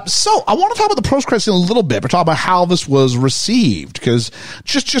 So I want to talk about the post-credits in a little bit, but talk about how this was received, because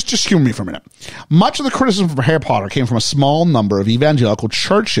just humor me for a minute. Much of the criticism for Harry Potter came from a small number of evangelical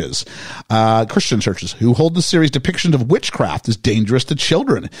churches, Christian churches, who hold the series' depiction of witchcraft as dangerous to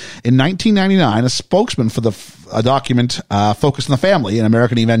children. In 1999, a spokesman for the document Focus on the Family, an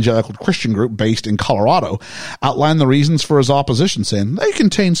American evangelical Christian group based in Colorado, outlined the reasons for his opposition, saying they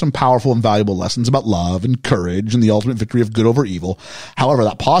contain some powerful and valuable lessons about love and courage and the ultimate victory of good over evil. However,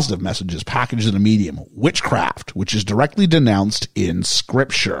 that positive message is packaged in a medium, witchcraft, which is directly denounced in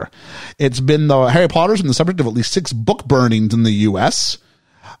Scripture. Harry Potter's been the subject of at least 6 book burnings in the U.S.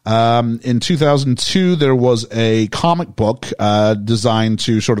 In 2002, there was a comic book designed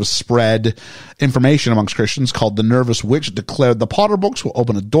to sort of spread information amongst Christians called The Nervous Witch. It declared the Potter books will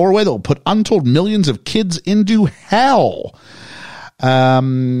open a doorway that will put untold millions of kids into hell.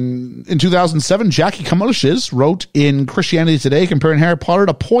 In 2007, Jackie Kamoshes wrote in Christianity Today comparing Harry Potter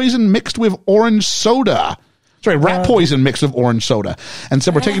to poison mixed with orange soda. Sorry, rat poison mixed with orange soda. And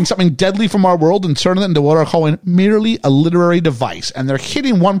said we're taking something deadly from our world and turning it into what are calling merely a literary device. And they're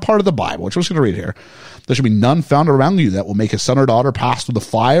hitting one part of the Bible, which we're just going to read here. There should be none found around you that will make a son or daughter pass through the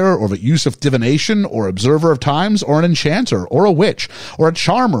fire, or the use of divination, or observer of times, or an enchanter, or a witch, or a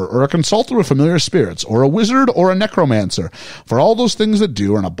charmer, or a consulter of familiar spirits, or a wizard, or a necromancer. For all those things that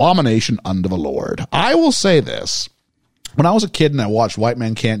do are an abomination unto the Lord. I will say this. When I was a kid and I watched White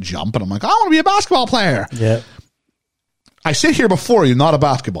Man Can't Jump, and I'm like, I want to be a basketball player. Yeah. I sit here before you, not a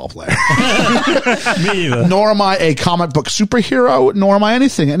basketball player. Me either. Nor am I a comic book superhero, nor am I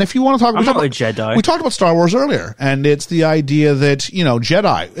anything. And if you want to talk I'm about not a Jedi. We talked about Star Wars earlier, and it's the idea that, you know,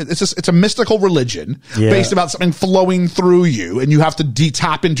 Jedi, it's a mystical religion based about something flowing through you, and you have to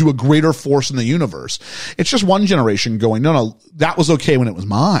tap into a greater force in the universe. It's just one generation going, no, that was okay when it was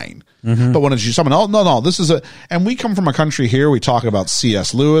mine. But when it's someone else, no, this is and we come from a country here, we talk about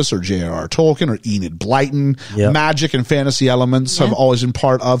C.S. Lewis or J.R.R. Tolkien or Enid Blyton. Magic and fantasy elements have always been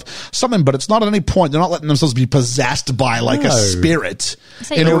part of something, but it's not at any point, they're not letting themselves be possessed by like a spirit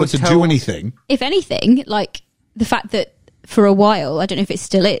in order to do anything. If anything, like the fact that for a while, I don't know if it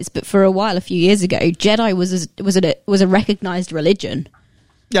still is, but for a while, a few years ago, Jedi was a recognized religion.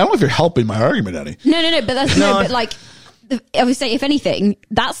 Yeah, I don't know if you're helping my argument, Eddie. No, but that's but like. I would say, if anything,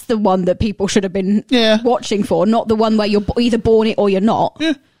 that's the one that people should have been watching for, not the one where you're either born it or you're not.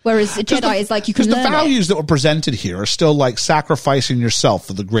 Yeah. Whereas a Jedi is like you can learn Because the values that were presented here are still like sacrificing yourself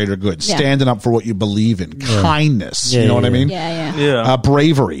for the greater good, standing up for what you believe in, kindness, you know what I mean?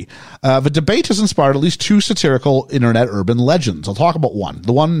 Bravery. The debate has inspired at least two satirical internet urban legends. I'll talk about one.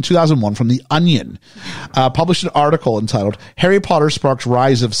 The one in 2001 from The Onion published an article entitled Harry Potter Sparks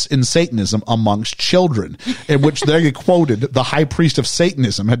Rise in Satanism Amongst Children, in which they quoted the high priest of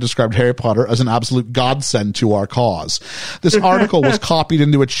Satanism had described Harry Potter as an absolute godsend to our cause. This article was copied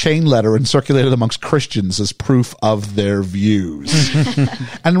into a chain letter and circulated amongst Christians as proof of their views.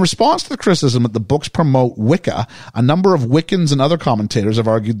 And in response to the criticism that the books promote Wicca, a number of Wiccans and other commentators have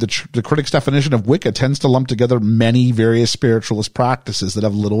argued that the critics' definition of Wicca tends to lump together many various spiritualist practices that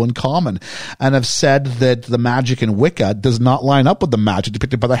have little in common, and have said that the magic in Wicca does not line up with the magic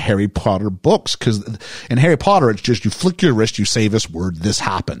depicted by the Harry Potter books, because in Harry Potter it's just you flick your wrist, you say this word, this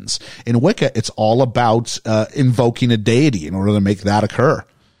happens. In Wicca it's all about invoking a deity in order to make that occur.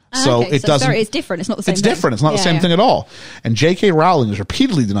 So it doesn't. It's different. It's not the same. It's different. It's not the same thing at all. And J.K. Rowling has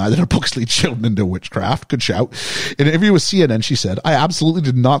repeatedly denied that her books lead children into witchcraft. Good shout. In an interview with CNN, she said, "I absolutely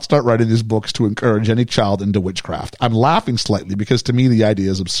did not start writing these books to encourage any child into witchcraft. I'm laughing slightly because to me the idea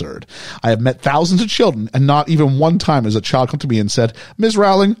is absurd. I have met thousands of children, and not even one time has a child come to me and said, Ms.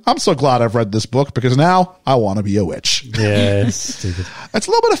 Rowling, I'm so glad I've read this book because now I want to be a witch." Yeah, it's stupid. It's a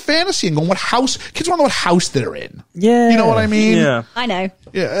little bit of fantasy and going, what house? Kids want to know what house they're in. Yeah, you know what I mean. Yeah, I know.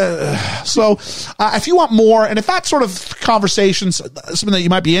 Yeah. So if you want more, and if that sort of conversation's something that you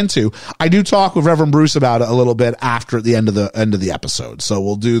might be into, I do talk with Reverend Bruce about it a little bit after at the end of the episode. So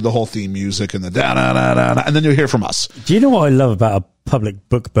we'll do the whole theme music and the da-da-da-da-da, and then you'll hear from us. Do you know what I love about a public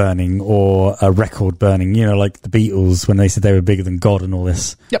book burning or a record burning? You know, like the Beatles when they said they were bigger than God and all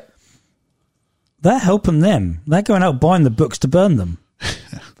this. Yep. They're helping them. They're going out buying the books to burn them.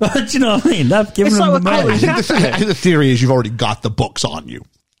 Do you know what I mean? They're giving them the money. I think the theory is you've already got the books on you.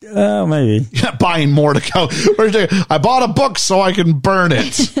 Maybe. You're not buying more to go. I bought a book so I can burn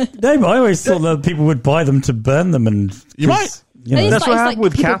it. No, but I always thought that people would buy them to burn them. And you might. You know. That's what happened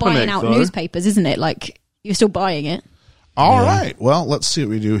with people Kaepernick, buying out though. newspapers, isn't it? Like, you're still buying it. All right. Well, let's see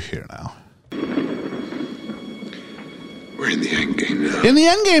what we do here now. We're in the end game now. In the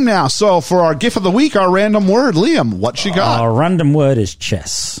end game now. So for our GIF of the week, our random word, Liam, what you got? Our random word is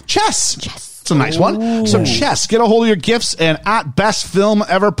chess. Chess. It's a nice one. So chess. Get a hold of your gifts and at Best Film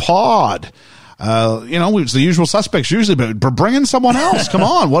Ever Pod. You know, it's the usual suspects usually, but bring in someone else. Come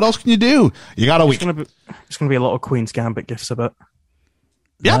on. What else can you do? You got a week. It's going to be a lot of Queen's Gambit gifts, I bet.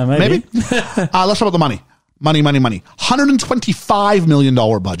 Yeah, maybe. Let's talk about the money. Money. $125 million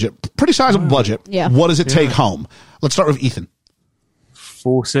budget. Pretty sizable budget. Yeah. What does it take home? Let's start with Ethan.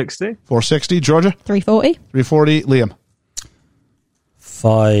 460. 460. Georgia? 340. 340. Liam?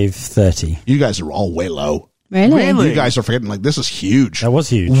 530. You guys are all way low. Really? You guys are forgetting, like, this is huge. That was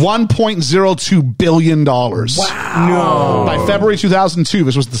huge. $1.02 billion. Wow. No. By February 2002,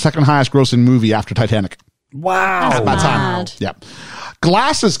 this was the second highest grossing movie after Titanic. Wow. At that time. Yeah.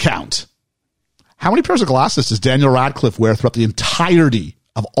 Glasses count. How many pairs of glasses does Daniel Radcliffe wear throughout the entirety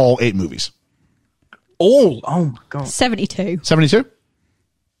of all 8 movies? Oh my God. 72. 72?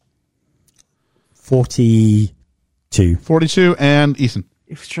 42. 42. And Ethan?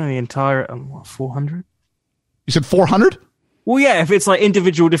 If it's trying the entire, 400? You said 400? Well, yeah, if it's like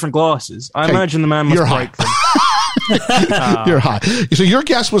individual different glasses, I imagine the man must break them. You're high. So your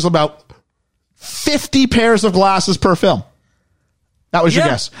guess was about 50 pairs of glasses per film. That was your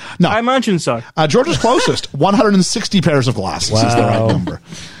guess. No. I imagine so. Georgia's closest. 160 pairs of glasses is the right number.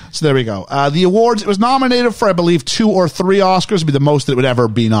 So there we go. The awards, it was nominated for, I believe, 2 or 3 Oscars. Would be the most that it would ever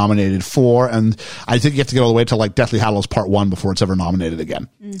be nominated for. And I think you have to get all the way to like Deathly Hallows Part 1 before it's ever nominated again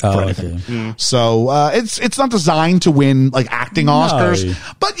for anything. Okay. So it's not designed to win like acting Oscars.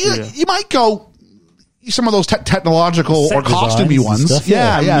 But you might go, some of those technological Set or costumey designs and ones. stuff,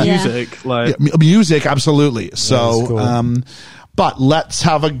 yeah. Yeah. Music, like Music, absolutely. So, that's cool. but let's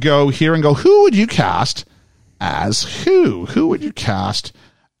have a go here and go, who would you cast as who? Who would you cast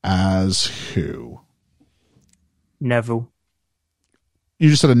as who? Neville. You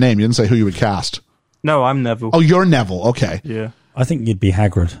just said a name. You didn't say who you would cast. No, I'm Neville. Oh, you're Neville. Okay. Yeah. I think you'd be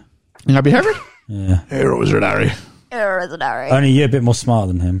Hagrid. You gonna be Hagrid? Yeah. Hero Wizard Harry. Only you're a bit more smart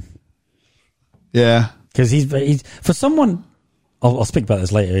than him. Yeah. Because he's for someone. I'll speak about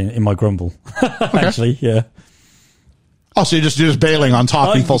this later in my grumble. Actually, yeah. Oh, so you're just bailing on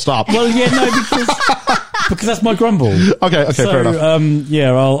talking full stop. Well, yeah, no, because that's my grumble. Okay, So, fair enough.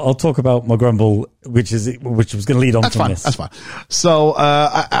 yeah, I'll talk about my grumble, which was going to lead on That's from fine. this. That's fine. So,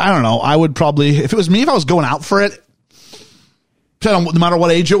 I don't know. I would probably, if it was me, if I was going out for it, no matter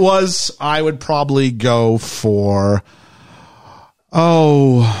what age it was, I would probably go for,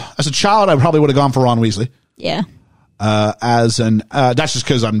 as a child, I probably would have gone for Ron Weasley. Yeah. That's just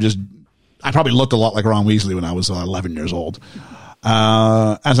because I probably looked a lot like Ron Weasley when I was 11 years old.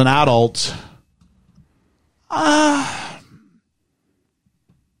 As an adult,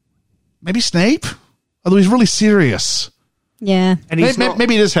 maybe Snape, although he's really serious. Yeah. And he's not,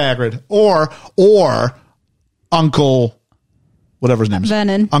 Maybe it is Hagrid or Uncle, whatever his name is.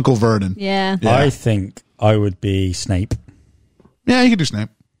 Vernon. Uncle Vernon. Yeah. Yeah. I think I would be Snape. Yeah, you could do Snape.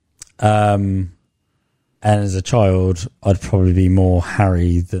 And as a child, I'd probably be more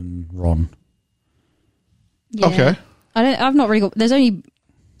Harry than Ron. Yeah. Okay. I've not really got.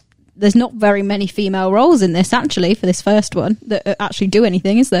 There's not very many female roles in this actually for this first one that actually do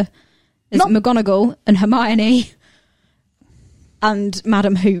anything, is there? There's McGonagall and Hermione and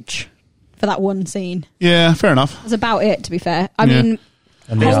Madam Hooch for that one scene. Yeah, fair enough. That's about it, to be fair. I Yeah. mean,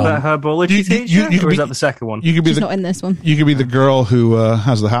 And is then- that her biology You teacher, could or be- is that the second one? You could be she's not in this one. You could be the girl who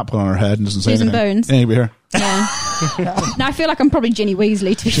has the hat put on her head and doesn't say Susan anything. Bones. Yeah, you could be her. Yeah. No, I feel like I'm probably Ginny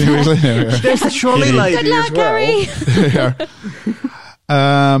Weasley, to be fair. There's the trolley lady Good luck, as well.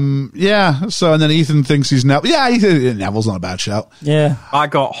 Harry. Yeah. So, and then Ethan thinks he's Neville. Yeah, Neville's not a bad shout. yeah. I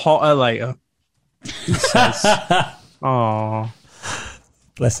got hotter later. He says, "Oh,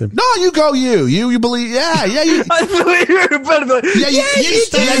 Bless him. No, you go. You believe? Yeah. You, I thought you were better than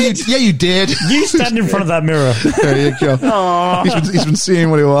you did. You stand in front of that mirror. There you go. He's been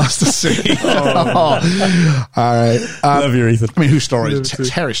seeing what he wants to see. All right. Love you, Ethan. I mean, whose story is it? It's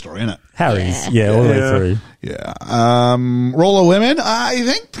Harry's story, isn't it? Harry's, yeah, all the way Yeah. through. Yeah. Role of women, I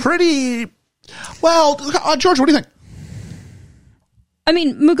think pretty well. George, what do you think? I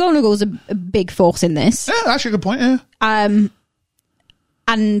mean, McGonagall's a big force in this. Yeah, actually a good point. Yeah.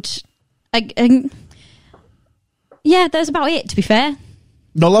 And yeah, that's about it, to be fair.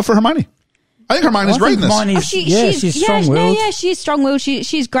 No love for Hermione. I think Hermione's great in this. Hermione's, she's strong-willed. She's strong-willed.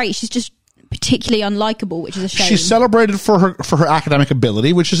 She's great. She's just particularly unlikable, which is a shame. She's celebrated for her academic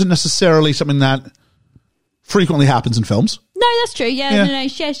ability, which isn't necessarily something that frequently happens in films. No, that's true. Yeah, Yeah. no,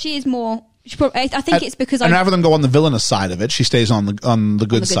 she is more. I think it's because and I rather than go on the villainous side of it, she stays on the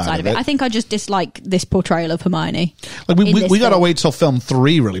good side of it. I think I just dislike this portrayal of Hermione. Like in we this got to film. wait till film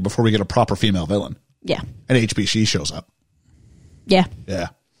 3 really before we get a proper female villain. Yeah, And HBC shows up. yeah. Yeah.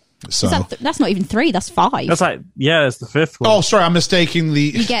 So. Is that's not even 3. That's 5. That's like, yeah, it's the fifth one. Oh, sorry, I'm mistaking the.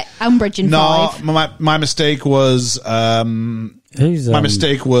 You get Umbridge in No, 5. my mistake was Who's, my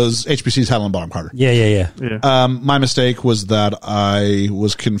mistake was HBC's Helen Bonham Carter. Yeah. My mistake was that I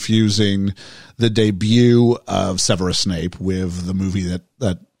was confusing the debut of Severus Snape with the movie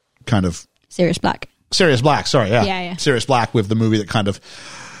that kind of Sirius Black. Sirius Black. Sorry, yeah, Yeah. Sirius Black with the movie that kind of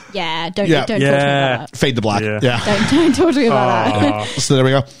Yeah, don't Yeah. talk to me about that. fade to black. Yeah. Yeah. Don't talk to me about that. So there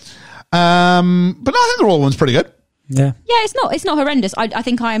we go. But no, I think the role one's pretty good. Yeah. Yeah, it's not horrendous. I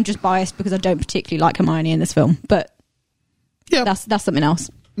think I am just biased because I don't particularly like Hermione in this film, but Yeah. that's something else.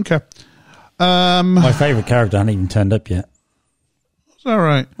 Okay. My favourite character hasn't even turned up yet. It's all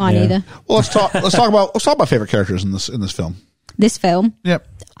right. Mine Yeah. either. Well, let's talk about favorite characters in this film. This film, Yep.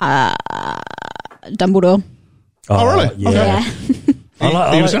 Dumbledore. Oh, really? Yeah. Yeah.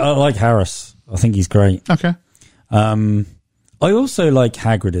 I like Harris. I think he's great. Okay. I also like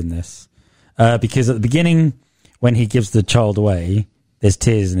Hagrid in this because at the beginning, when he gives the child away, there's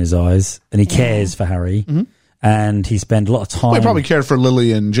tears in his eyes, and he cares for Harry, and he spent a lot of time. Well, he probably cared for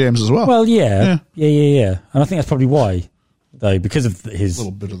Lily and James as well. Well, yeah, and I think that's probably why, though, because of his. a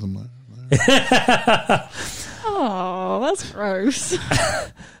little bit of them. Oh, that's gross.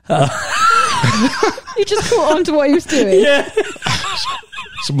 You just caught on to what he was doing. Yeah.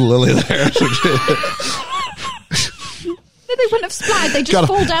 Some Lily there. They're they wouldn't have splattered. They just Gotta-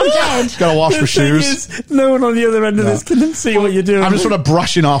 fall down dead. Gotta wash my The thing shoes. is, no one on the other end of this can see what you're doing. I'm just sort of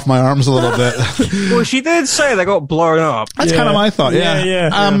brushing off my arms a little bit. Well, she did say they got blown up. That's kind of my thought.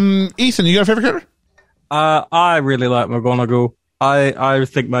 Yeah. Ethan, you got a favorite character? I really like McGonagall. I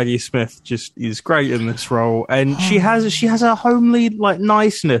think Maggie Smith just is great in this role, and she has a homely like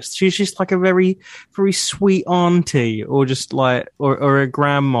niceness. She's just like a very very sweet auntie, or just like or a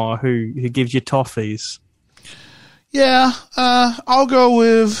grandma who gives you toffees. Yeah, I'll go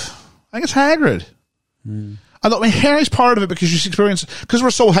with, I guess, Hagrid. I mean, Harry's part of it because because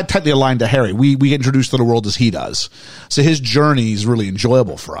we're so tightly aligned to Harry. We get introduced to the world as he does. So his journey is really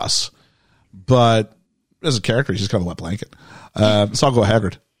enjoyable for us. But as a character, he's just kind of a wet blanket. So I'll go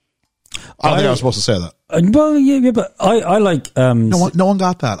Hagrid. I don't think I was supposed to say that. Well, yeah, but I like. No one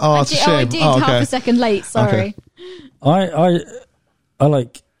got that. Oh, it's a shame. I did half a second late. Sorry. Okay. I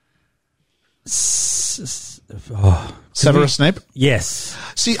like. Severus Snape? Yes.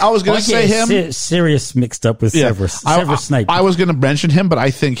 See, I was going to say him. Sirius mixed up with Severus. Severus Snape. I was going to mention him, but I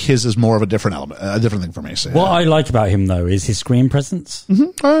think his is more of a different element, a different thing for me. So, what I like about him, though, is his screen presence.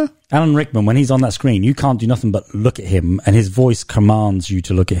 Alan Rickman, when he's on that screen, you can't do nothing but look at him, and his voice commands you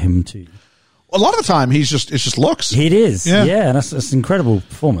to look at him too. A lot of the time, it's just looks. It is, yeah, and that's an incredible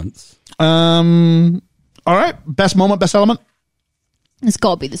performance. All right, best moment, best element. It's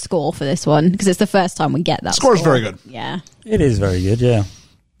got to be the score for this one because it's the first time we get that. Score's very good. Yeah, it is very good. Yeah.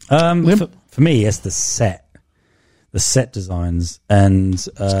 For me, it's the set designs, and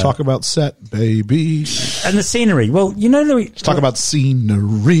let's talk about set, baby, and the scenery. Well, let's talk about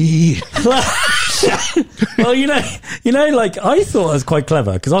scenery. Well, like I thought it was quite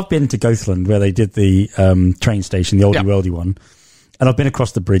clever because I've been to Gothland where they did the train station, the oldie worldy one, and I've been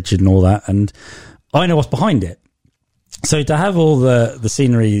across the bridge and all that, and I know what's behind it. So to have all the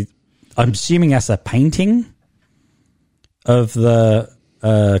scenery, I'm assuming that's a painting of the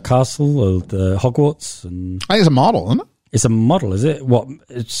castle or the Hogwarts. And I think it's a model, isn't it? It's a model, is it? What?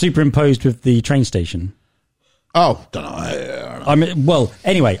 It's superimposed with the train station. Oh, don't know. I mean, well,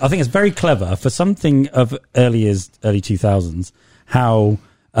 anyway, I think it's very clever for something of early 2000s, how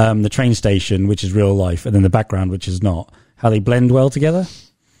the train station, which is real life, and then the background, which is not, how they blend well together.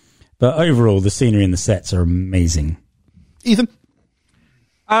 But overall, the scenery and the sets are amazing. Ethan?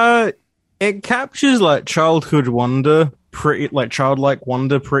 It captures like childhood wonder childlike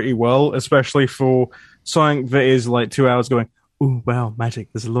wonder pretty well, especially for something that is like 2 hours going, ooh, wow,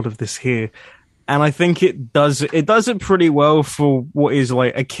 magic, there's a lot of this here. And I think it does it pretty well for what is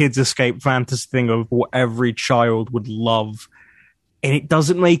like a kid's escape fantasy thing of what every child would love. And it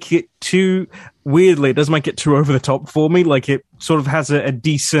doesn't make it too, weirdly, it doesn't make it too over the top for me. Like it sort of has a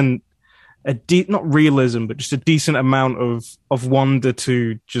decent, not realism, but just a decent amount of wonder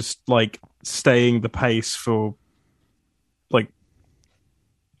to just like staying the pace for like,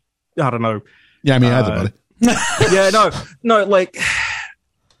 I don't know. Yeah, I mean, either, buddy. Yeah, no, like,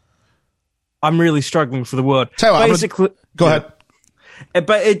 I'm really struggling for the word. Tell you what, basically, go ahead.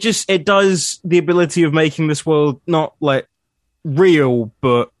 But it does the ability of making this world not like real,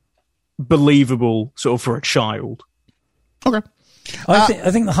 but believable sort of for a child. Okay.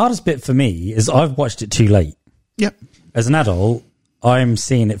 I think the hardest bit for me is I've watched it too late. Yep. As an adult, I'm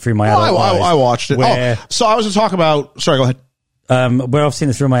seeing it through my adult eyes. I watched it. So I was going to talk about... Sorry, go ahead. Where I've seen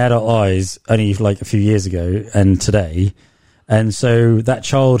it through my adult eyes only like a few years ago and today. And so that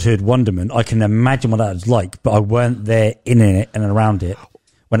childhood wonderment, I can imagine what that was like, but I weren't there in it and around it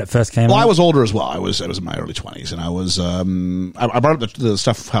when it first came out. I was older as well. I was in my early 20s, and I was I brought up the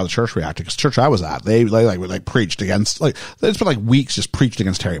stuff of how the church reacted, because the church I was at, they preached against, like, they spent like weeks just preached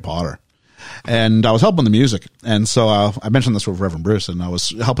against Harry Potter. And I was helping the music, and so I mentioned this with Reverend Bruce, and I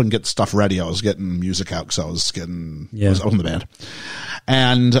was helping get stuff ready. I was getting music out because I was in the band,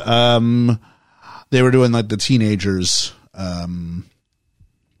 and they were doing like the teenagers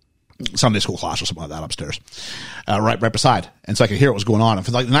Sunday school class or something like that upstairs, right beside, and so I could hear what was going on. And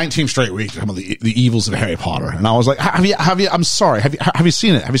for like the 19th straight week, some of the evils of Harry Potter, and I was like, "Have you? I'm sorry. Have you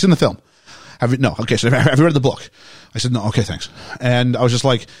seen it? Have you seen the film? Have you? No. Okay. So have you read the book?" I said, "No." Okay, thanks. And I was just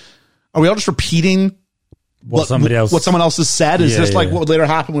like, "Are we all just repeating what someone else has said? Is this like what later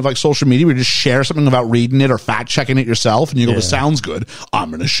happened with like social media? We just share something without reading it or fact checking it yourself, and you go, "This sounds good.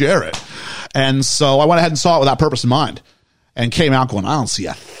 I'm going to share it." And so I went ahead and saw it with that purpose in mind, and came out going, "I don't see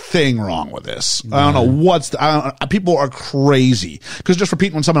a thing wrong with this. I don't know people are crazy because just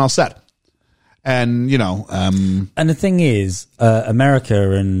repeating what someone else said." And and the thing is,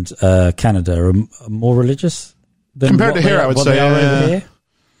 America and Canada are more religious than compared to here. I would say over here.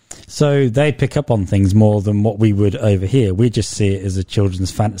 So they pick up on things more than what we would over here. We just see it as a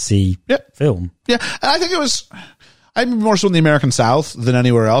children's fantasy film. Yeah, and I think it was. I'm more so in the American South than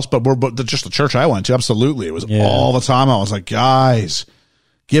anywhere else, but just the church I went to, absolutely. It was all the time. I was like, guys,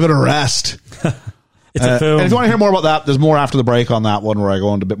 give it a rest. It's a film. And if you want to hear more about that, there's more after the break on that one where I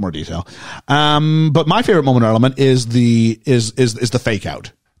go into a bit more detail. But my favorite moment or element is the fake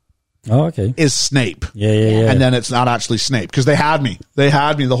out. Oh, okay. Is Snape. Yeah. And then it's not actually Snape because they had me. They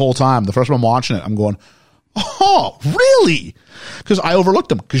had me the whole time. The first time I'm watching it, I'm going, oh, really? Because I overlooked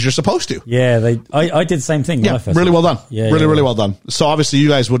them because you're supposed to. Yeah, I did the same thing. Yeah, really well done. Yeah, really well done. So obviously you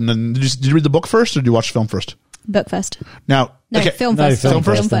guys wouldn't. Did you read the book first or did you watch the film first? Book first. Now, No, okay. film No, first. film Film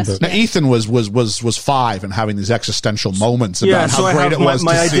first. first. Now, Yeah. Ethan was 5 and having these existential moments about so how I great have it was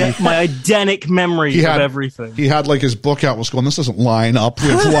my to see. my Edenic memory of everything. He had like his book out, was going, this doesn't line up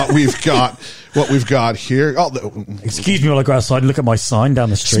with what we've got. What we've got here. Oh, Excuse me while I go outside and look at my sign down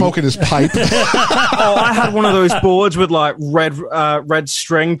the street. smoking his pipe. Oh, I had one of those boards with like red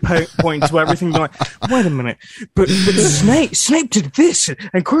string pointing to everything. Like, wait a minute, but Snape did this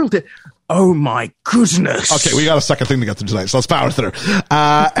and Quirrell did. Oh my goodness! Okay, we got a second thing to get through tonight, so let's power through.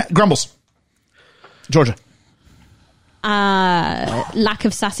 Grumbles, Georgia. Lack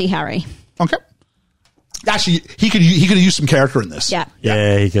of sassy Harry. Okay. Actually, he could have used some character in this. Yeah.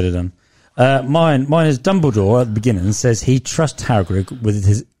 Yeah, he could have done. Mine is Dumbledore at the beginning says he trusts Hagrid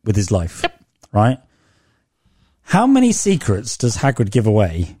with his life. Yep. Right? How many secrets does Hagrid give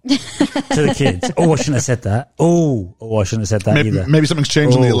away to the kids? Oh, I shouldn't have said that. Oh, I shouldn't have said that either. Maybe something's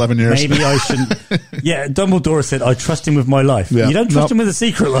changed in the 11 years. Maybe I shouldn't. Yeah, Dumbledore said, I trust him with my life. Yeah. You don't trust him with a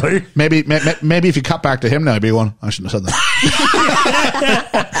secret, though. Maybe if you cut back to him now, he'd be one. I shouldn't have said that.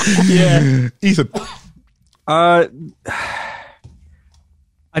 Yeah. Ethan. I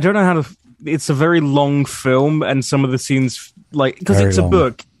don't know how to. It's a very long film, and some of the scenes, like, because Very it's long. a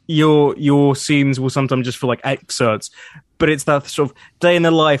book, your scenes will sometimes just feel like excerpts, but it's that sort of day in the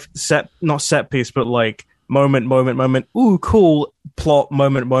life not set piece, but like moment, ooh, cool plot,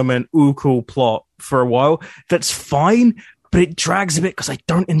 moment, ooh, cool plot for a while. That's fine, but it drags a bit because I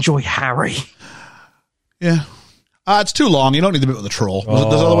don't enjoy Harry. Yeah. It's too long. You don't need the bit with the troll.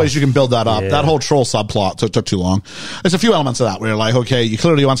 There's other ways you can build that up. Yeah. That whole troll subplot took too long. There's a few elements of that where you're like, okay, you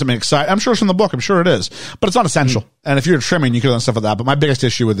clearly want something exciting. I'm sure it's from the book. I'm sure it is. But it's not essential. And if you're trimming, you could have done stuff like that. But my biggest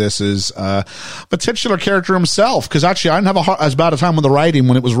issue with this is the titular character himself. Because actually, I didn't have as bad a time with the writing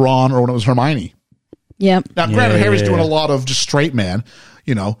when it was Ron or when it was Hermione. Yeah. Now, granted, Yeah, Harry's yeah, doing yeah. a lot of just straight man.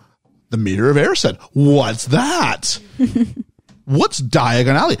 You know, the meter of air said, what's that? What's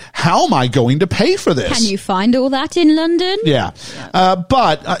Diagon Alley? How am I going to pay for this? Can you find all that in London? Yeah.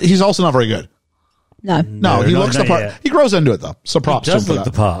 But he's also not very good. No. No, he not looks the part. yet. He grows into it, though. So props Does to him look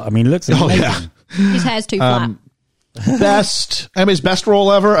for the that. part. I mean, looks Oh, amazing. yeah. His hair's too flat. Anybody's best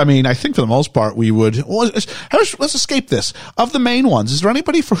role ever? I mean, I think for the most part we would. Well, let's escape this. Of the main ones, is there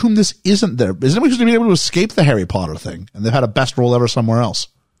anybody for whom this isn't there? Is anybody who's been able to escape the Harry Potter thing and they've had a best role ever somewhere else?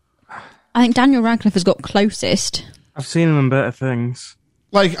 I think Daniel Radcliffe has got closest. I've seen him in better things.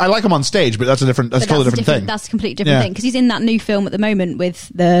 Like, I like him on stage, but that's a different. That's a But totally different thing. That's a completely different Yeah. thing because he's in that new film at the moment with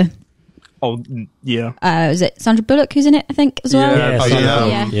the Oh, yeah. is it Sandra Bullock who's in it? I think as well. Yeah. Oh, yeah.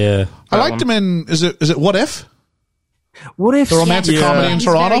 Yeah. Yeah. I liked him in. Is it What If? What if The romantic Yeah. comedy Yeah, in he's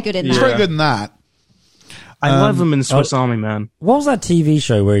Toronto. very good in He's that. very good in that. I love him in Swiss Army Man. What was that TV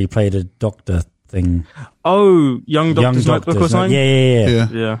show where he played a doctor thing? Oh, Young Doctor's Notebook or something? Yeah. Yeah.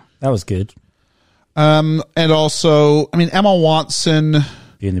 Yeah. That was good. And also, I mean, Emma Watson.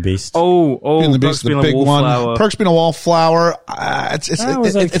 Beauty and the Beast. Oh, Beauty and the Beast, Perks being the a big one. wallflower. Perks being a wallflower.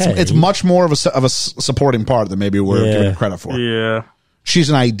 It's much more of a supporting part than maybe we're Yeah. giving her credit for. Yeah. She's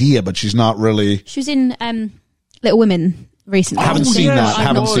an idea, but she's not really. She was in Little Women recently. I haven't seen yeah, that. I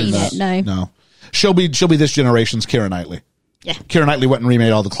Haven't know. seen that. it. No. She'll be this generation's Keira Knightley. Yeah. Keira Knightley went and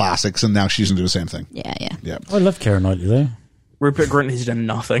remade all the classics, and now she's going to do the same thing. Yeah. Yeah. I love Keira Knightley, though. Rupert Grint has done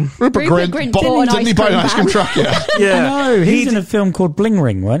nothing. Rupert Grint Grint bought, bought an didn't he ice buy an cream ice cream van. truck? Yeah. Yeah. No, he's in a film called Bling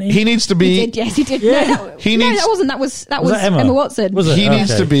Ring, wasn't he? He needs to He be. did, yes, he did. Yeah. No, He no, needs- that wasn't. That was that Emma Watson. Was it? He needs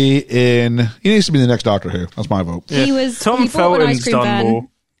Okay. to be in. He needs to be the next Doctor Who. That's my vote. He was. Tom he bought an ice Felton's cream done van more.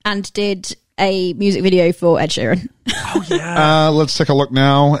 and did a music video for Ed Sheeran. Let's take a look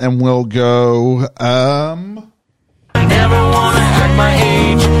now, and we'll go. Never wanna act my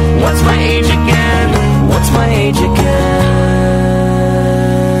age. What's my age again? What's my age again?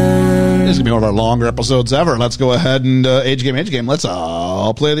 This is gonna be one of our longer episodes ever. Let's go ahead and age game. Let's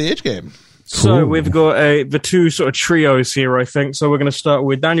all play the age game. So we've got the two sort of trios here, I think. So we're going to start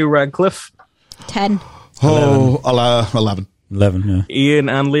with Daniel Radcliffe. 10. Oh, 11. 11, yeah. Ian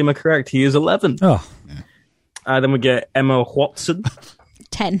and Liam are correct. He is 11. Oh, Then we get Emma Watson.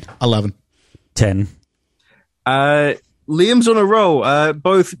 10. 11. 10. Liam's on a roll.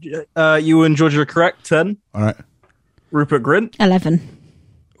 Both you and Georgia are correct. 10. All right. Rupert Grint. 11.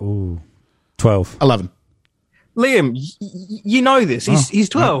 Ooh, 12. 11. Liam, you know this. He's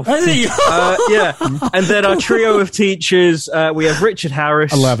 12. Is he? Yeah. And then our trio of teachers, we have Richard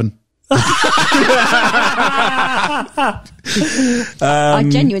Harris. 11. I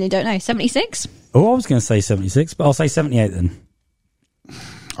genuinely don't know. 76? Oh, I was going to say 76, but I'll say 78 then.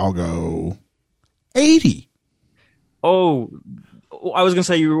 I'll go 80. Oh, I was going to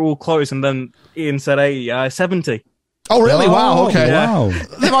say you were all close, and then Ian said 80. 70. Oh, really? Wow. Okay. Wow.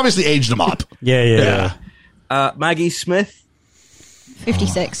 They've obviously aged them up. Yeah. Maggie Smith.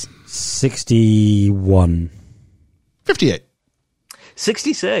 56. 61. 58.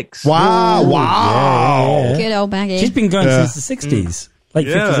 66. Wow. Wow. Yeah. Good old Maggie. She's been going since the 60s. Late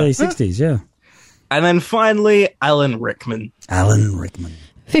Yeah. 50s, early 60s, yeah. And then finally, Alan Rickman. Alan Rickman.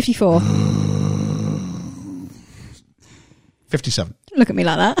 54. 57. Look at me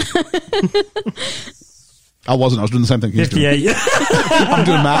like that. I wasn't. I was doing the same thing. He's doing. 58. I'm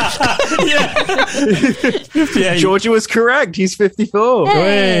doing math. 58. Georgia was correct. He's 54.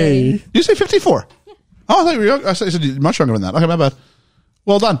 Hey. You say 54? Oh, I thought you were I said you're much younger than that. Okay, my bad.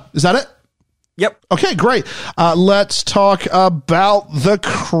 Well done. Is that it? Yep. Okay, great. Let's talk about the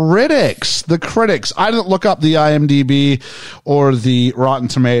critics. The critics. I didn't look up the IMDb or the Rotten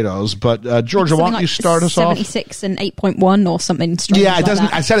Tomatoes, but Georgia, why don't you start us off? 76 and 8.1 or something strange. Yeah, it like doesn't.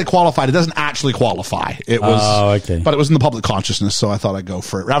 that. I said it qualified. It doesn't actually qualify. It was. Oh, okay. But it was in the public consciousness, so I thought I'd go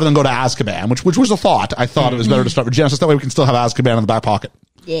for it rather than go to Azkaban, which was a thought. I thought it was better to start with Genesis. That way we can still have Azkaban in the back pocket.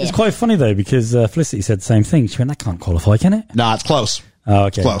 Yeah. It's quite funny, though, because Felicity said the same thing. She went, that can't qualify, can it? Nah, it's close. Oh,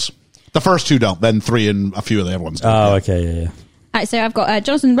 okay. Close. The first two don't. Then three and a few of the other ones do. Oh, okay, yeah. All right, so I've got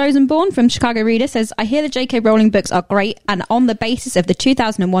Jonathan Rosenborn from Chicago Reader says, I hear the J.K. Rowling books are great, and on the basis of the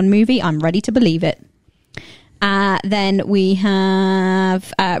 2001 movie, I'm ready to believe it. Then we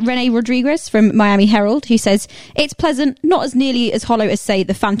have Rene Rodriguez from Miami Herald, who says, it's pleasant, not as nearly as hollow as, say,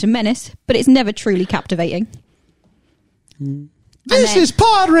 The Phantom Menace, but it's never truly captivating. This is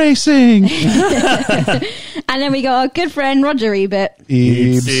pod racing. And then we got our good friend Roger Ebert.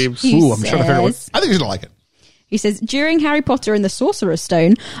 Ebs. He Ooh, I'm trying to figure out what. says- I think he's gonna like it. He says, during Harry Potter and the Sorcerer's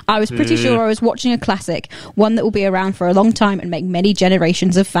Stone, I was pretty sure I was watching a classic, one that will be around for a long time and make many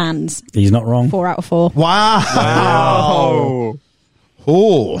generations of fans. He's not wrong. 4 out of 4. Wow. Oh.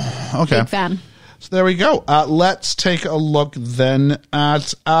 Oh. Okay. Big fan. So there we go. Let's take a look then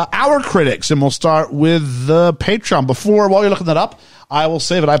at our critics, and we'll start with the Patreon. While you're looking that up, I will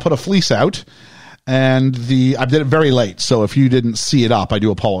say that I put a fleece out, and I did it very late. So if you didn't see it up, I do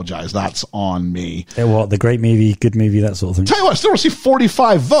apologize. That's on me. What, the great movie, good movie, that sort of thing? Tell you what, I still received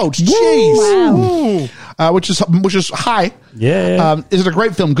 45 votes. Jeez. Wow. Which is high. Yeah. Is it a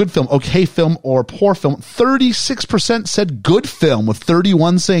great film, good film, okay film, or poor film? 36% said good film, with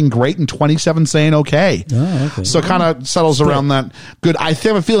 31 saying great and 27 saying okay. Oh, okay. So it kind of settles around that good. I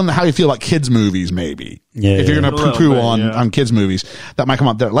have a feeling how you feel about kids' movies, maybe. Yeah, if you're yeah. going to A little poo-poo bit, on kids' movies, that might come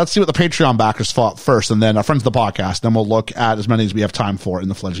up there. Let's see what the Patreon backers thought first, and then our friends of the podcast. Then we'll look at as many as we have time for in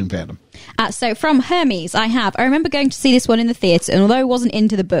the fledgling fandom. So from Hermes, I remember going to see this one in the theatre, and although I wasn't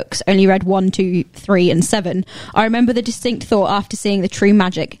into the books, only read 1, 2, 3, and 7, I remember the distinct thought after seeing the true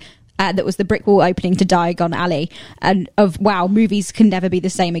magic that was the brick wall opening to Diagon Alley, and of, wow, movies can never be the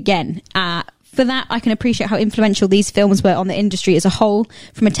same again. For that, I can appreciate how influential these films were on the industry as a whole,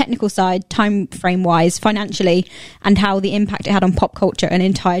 from a technical side, time frame wise, financially, and how the impact it had on pop culture an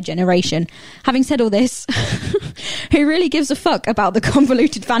entire generation. Having said all this, who really gives a fuck about the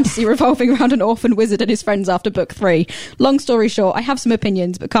convoluted fantasy revolving around an orphan wizard and his friends after book 3? Long story short, I have some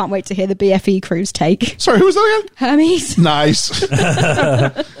opinions, but can't wait to hear the BFE crew's take. Sorry, who was that again? Hermes. Nice.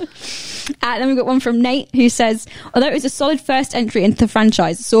 Then we've got one from Nate, who says, although it was a solid first entry into the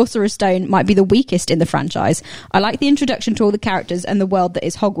franchise, Sorcerer's Stone might be the weakest in the franchise. I like the introduction to all the characters and the world that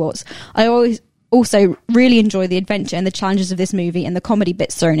is Hogwarts. I also really enjoy the adventure and the challenges of this movie and the comedy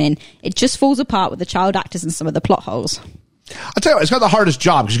bits thrown in. It just falls apart with the child actors and some of the plot holes. I'll tell you what, it's got the hardest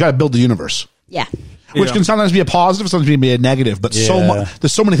job because you got to build the universe. Yeah. Which can sometimes be a positive, sometimes be a negative, but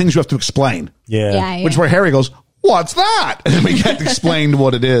there's so many things you have to explain. Yeah. Which where Harry goes, what's that? And then we get explained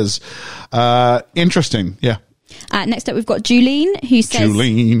what it is. Interesting. Yeah. Next up, we've got Julene, who says,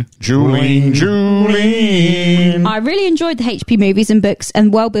 Julene. I really enjoyed the HP movies and books,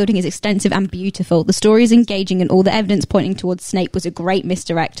 and world building is extensive and beautiful. The story is engaging, and all the evidence pointing towards Snape was a great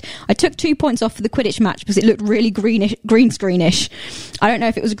misdirect. I took 2 points off for the Quidditch match because it looked really green screenish. I don't know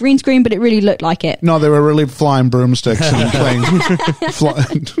if it was a green screen, but it really looked like it. No, they were really flying broomsticks and playing.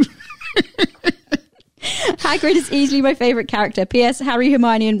 Hagrid is easily my favourite character. P.S. Harry,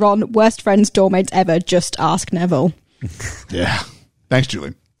 Hermione and Ron, worst friends, doormates ever. Just ask Neville. Yeah. Thanks,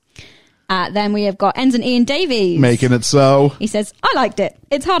 Julie. Then we have got Ensign Ian Davies. Making it so. He says, I liked it.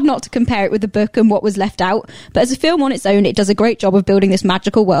 It's hard not to compare it with the book and what was left out, but as a film on its own, it does a great job of building this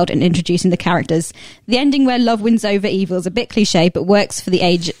magical world and introducing the characters. The ending where love wins over evil is a bit cliche, but works for the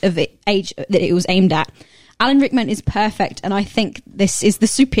age that it was aimed at. Alan Rickman is perfect, and I think this is the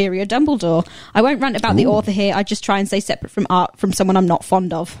superior Dumbledore. I won't rant about the author here. I just try and stay separate from art from someone I'm not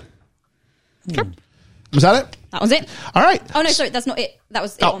fond of. Okay. Was that it? That was it. All right. Oh, no, sorry, that's not it. That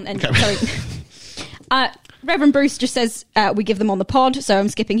was it on end. Okay. Sorry. Reverend Bruce just says we give them on the pod, so I'm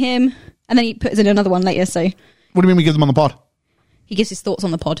skipping him. And then he puts in another one later, so... What do you mean we give them on the pod? He gives his thoughts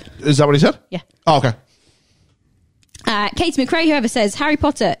on the pod. Is that what he said? Yeah. Oh, okay. Kate McRae, whoever says, Harry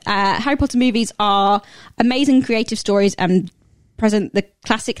Potter movies are amazing creative stories and present the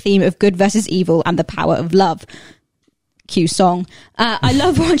classic theme of good versus evil and the power of love. Cue song. I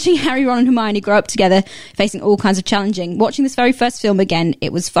love watching Harry, Ron and Hermione grow up together, facing all kinds of challenging. Watching this very first film again,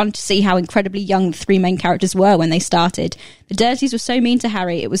 it was fun to see how incredibly young the three main characters were when they started. The Dursleys were so mean to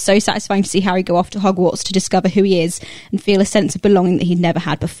Harry. It was so satisfying to see Harry go off to Hogwarts to discover who he is and feel a sense of belonging that he'd never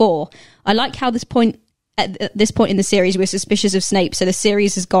had before. I like how at this point in the series we're suspicious of Snape, so the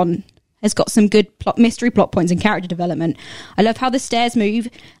series has got some good mystery plot points and character development. I love how the stairs move,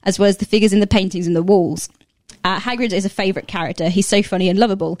 as well as the figures in the paintings and the walls. Hagrid is a favourite character. He's so funny and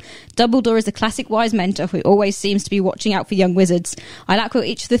lovable. Dumbledore is a classic wise mentor who always seems to be watching out for young wizards. I like how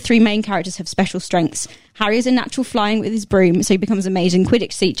each of the three main characters have special strengths. Harry is a natural flying with his broom, so he becomes an amazing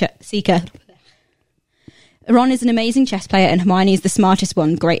Quidditch seeker. Ron is an amazing chess player and Hermione is the smartest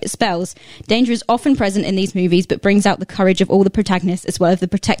one, great at spells. Danger is often present in these movies but brings out the courage of all the protagonists as well as the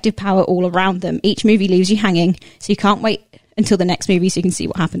protective power all around them. Each movie leaves you hanging, so you can't wait until the next movie so you can see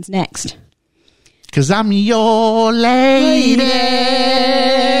what happens next. 'Cause I'm your lady.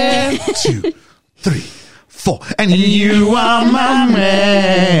 2, 3, 4. And you are my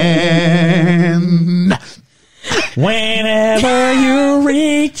man. Whenever you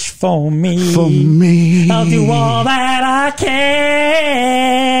reach for me, I'll do all that I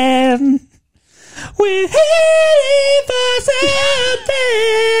can. With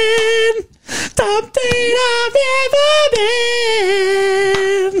something I've ever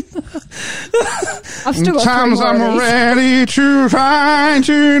been. I've still got Sometimes I'm ready to try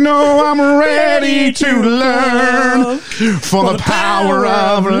to know I'm ready to learn for the power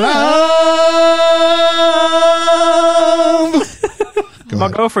of love. My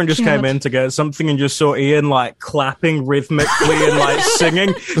girlfriend just came in to get something and just saw Ian like clapping rhythmically and like singing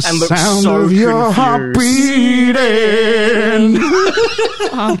and looked Sound so of your heart confused. beating.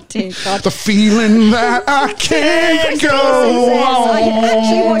 Oh dear God. The feeling that I can't go I had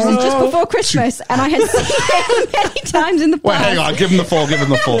actually watched this just on. before Christmas and I had seen it many times in the past. Wait, hang on. Give him the full. Give him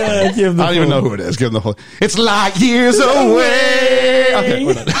the full. Yeah, give him the I don't even full. know who it is. Give him the full. It's like years away. Okay,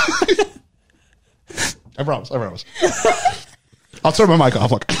 we're done. I promise. I'll turn my mic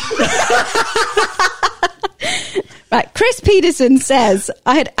off. Look. Right, Chris Peterson says,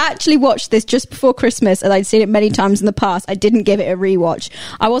 I had actually watched this just before Christmas and I'd seen it many times in the past. I didn't give it a rewatch.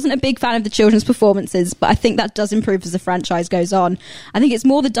 I wasn't a big fan of the children's performances, but I think that does improve as the franchise goes on. I think it's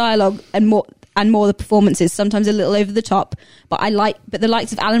more the dialogue and more the performances, sometimes a little over the top, but the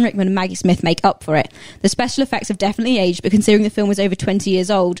likes of Alan Rickman and Maggie Smith make up for it. The special effects have definitely aged, but considering the film was over 20 years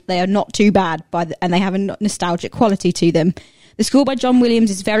old, they are not too bad and they have a nostalgic quality to them. The score by John Williams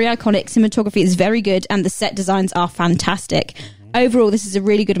is very iconic, cinematography is very good, and the set designs are fantastic. Overall, this is a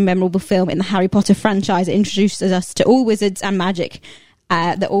really good and memorable film in the Harry Potter franchise. It introduces us to all wizards and magic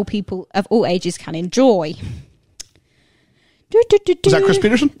that all people of all ages can enjoy. Was that Chris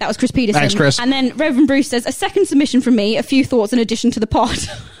Peterson? That was Chris Peterson. Thanks, Chris. And then Reverend Bruce says, a second submission from me, a few thoughts in addition to the pod.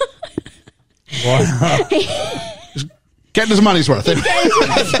 Getting his money's worth.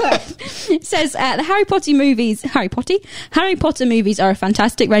 It says the Harry Potter movies are a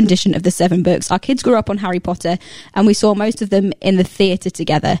fantastic rendition of the 7 books. Our kids grew up on Harry Potter and we saw most of them in the theatre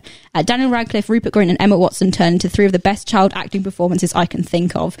together. Daniel Radcliffe, Rupert Grint and Emma Watson turned into 3 of the best child acting performances I can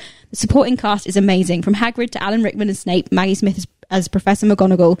think of. The supporting cast is amazing, from Hagrid to Alan Rickman as Snape, Maggie Smith as Professor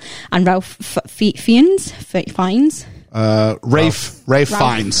McGonagall, and Ralph Fiennes. Rafe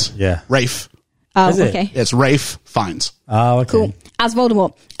Fiennes. Yeah. Rafe. Oh, Is it? okay. It's Rafe Fiennes. Oh, okay. Cool. As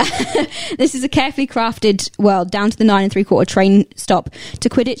Voldemort. This is a carefully crafted world, down to the 9 3/4 train stop to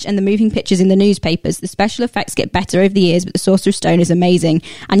Quidditch and the moving pictures in the newspapers. The special effects get better over the years, but the Sorcerer's Stone is amazing.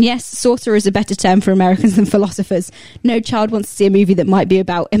 And yes, sorcerer is a better term for Americans than philosophers. No child wants to see a movie that might be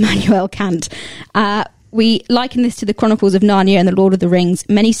about Immanuel Kant. We liken this to the Chronicles of Narnia and the Lord of the Rings.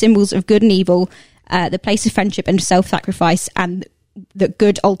 Many symbols of good and evil, the place of friendship and self-sacrifice, and that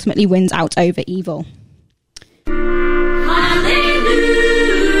good ultimately wins out over evil. Hallelujah.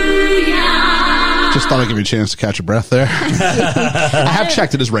 Thought I'd give you a chance to catch your breath there. I have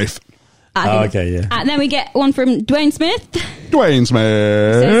checked it as Rafe. Okay, yeah. And then we get one from Dwayne Smith. Dwayne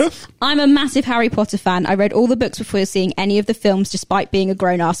Smith. Says, I'm a massive Harry Potter fan. I read all the books before seeing any of the films, despite being a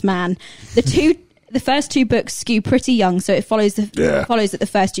grown-ass man. The first two books skew pretty young, so it follows that the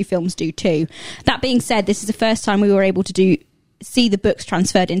first two films do too. That being said, this is the first time we were able to see the books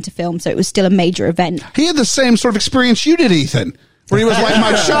transferred into film, so it was still a major event. He had the same sort of experience you did, Ethan, where he was like,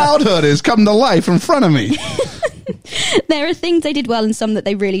 my childhood has come to life in front of me. There are things they did well and some that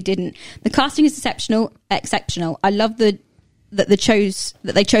they really didn't. The casting is exceptional. I love that they chose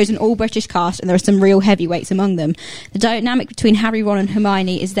an all British cast, and there are some real heavyweights among them. The dynamic between Harry, Ron and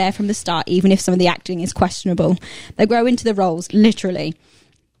Hermione is there from the start, even if some of the acting is questionable. They grow into the roles, literally.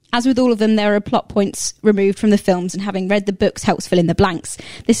 As with all of them, there are plot points removed from the films, and having read the books helps fill in the blanks.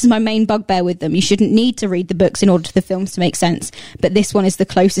 This is my main bugbear with them. You shouldn't need to read the books in order for the films to make sense, but this one is the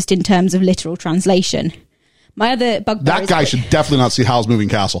closest in terms of literal translation. My other bugbear That guy should definitely not see Howl's Moving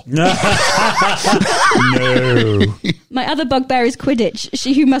Castle. No. My other bugbear is Quidditch.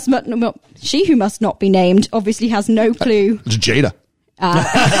 She who must not be named obviously has no clue. It's Jada.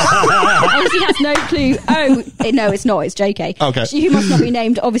 Obviously has no clue. Oh, no, it's not. It's JK. Okay. She who must not be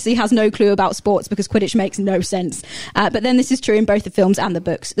named obviously has no clue about sports because Quidditch makes no sense. But then this is true in both the films and the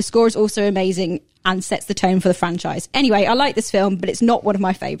books. The score is also amazing and sets the tone for the franchise. Anyway, I like this film, but it's not one of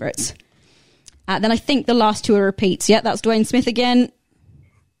my favourites. Then I think the last two are repeats. Yeah, that's Dwayne Smith again.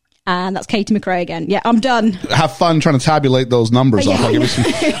 And that's Katie McRae again. Yeah, I'm done. Have fun trying to tabulate those numbers up. I'll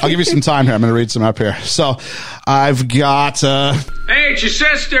give you some time here. I'm going to read some up here. So I've got... Hey, it's your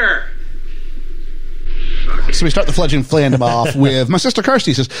sister! So we start the fledgling fandom off with my sister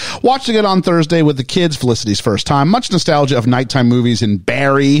Kirsty says, watching it on Thursday with the kids, Felicity's first time. Much nostalgia of nighttime movies in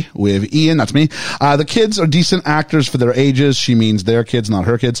Barry with Ian. That's me. The kids are decent actors for their ages. She means their kids, not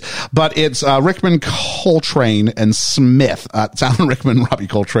her kids. But it's Rickman, Coltrane, and Smith. It's Alan Rickman, Robbie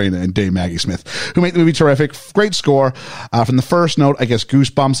Coltrane, and Dame Maggie Smith, who make the movie terrific. Great score. From the first note, I guess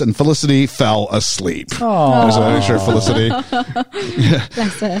goosebumps, and Felicity fell asleep. I'm sure Felicity.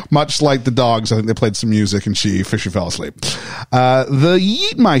 Bless her. Much like the dogs, I think they played some music and she fell asleep. The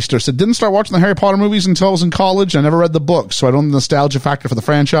Yeetmeister said, didn't start watching the Harry Potter movies until I was in college. I never read the books, so I don't have the nostalgia factor for the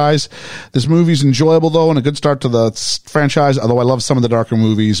franchise. This movie's enjoyable, though, and a good start to the franchise, although I love some of the darker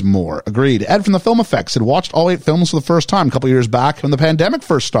movies more. Agreed. Ed from the Film Effects had watched all 8 films for the first time a couple years back when the pandemic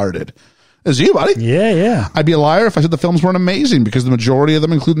first started. As you, buddy. Yeah. I'd be a liar if I said the films weren't amazing, because the majority of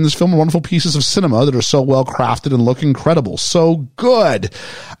them, including this film, are wonderful pieces of cinema that are so well crafted and look incredible. So good.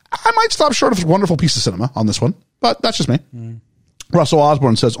 I might stop short of a wonderful piece of cinema on this one, but that's just me. Russell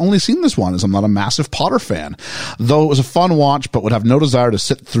Osborne says, only seen this one as I'm not a massive Potter fan, though it was a fun watch, but would have no desire to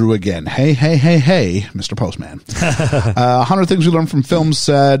sit through again. Hey, Mr. Postman. 100 Things We Learned from Films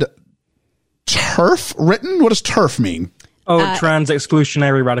said, TERF written? What does TERF mean? Trans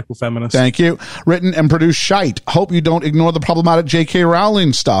exclusionary radical feminist. Thank you. Written and produced shite. Hope you don't ignore the problematic J.K.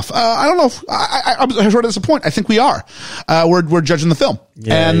 Rowling stuff. I don't know if I heard at this point. I think we are. We're judging the film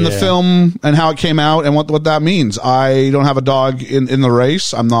the film and how it came out and what that means. I don't have a dog in the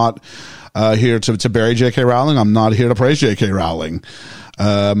race. I'm not here to bury J.K. Rowling. I'm not here to praise J.K. Rowling.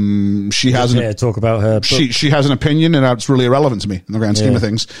 She has talk about her book. She has an opinion, and it's really irrelevant to me in the grand scheme of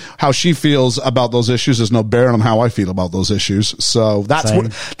things. How she feels about those issues is no bearing on how I feel about those issues. So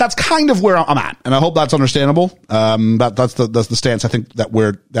that's kind of where I'm at, and I hope that's understandable. That's the stance I think that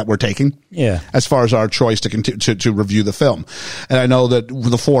we're taking. Yeah. As far as our choice to review the film, and I know that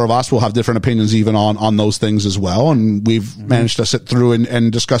the four of us will have different opinions even on those things as well, and we've managed to sit through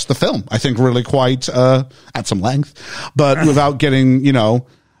and discuss the film. I think really quite at some length, but without getting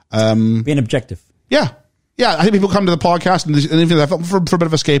being objective. Yeah. I think people come to the podcast and for a bit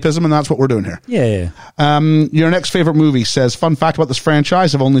of escapism, and that's what we're doing here. Yeah. Your next favorite movie says, fun fact about this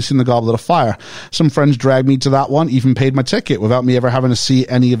franchise, I've only seen The Goblet of Fire. Some friends dragged me to that one, even paid my ticket without me ever having to see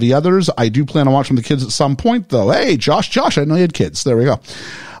any of the others. I do plan on watching the kids at some point, though. Hey, Josh, I didn't know you had kids. There we go.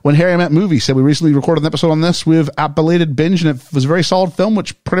 When Harry Met Movie said, we recently recorded an episode on this with a belated binge, and it was a very solid film,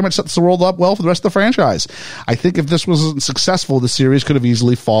 which pretty much sets the world up well for the rest of the franchise. I think if this wasn't successful, the series could have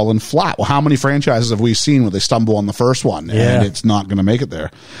easily fallen flat. Well, how many franchises have we seen where they stumble on the first one and it's not going to make it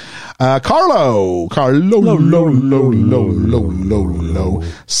there? Carlo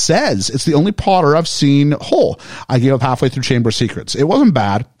says, it's the only Potter I've seen whole. I gave up halfway through Chamber of Secrets. It wasn't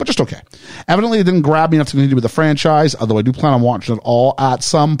bad, but just okay. Evidently, it didn't grab me enough to continue with the franchise, although I do plan on watching it all at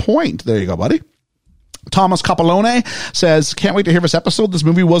some point. There you go, buddy. Thomas Capolone says, can't wait to hear this episode. This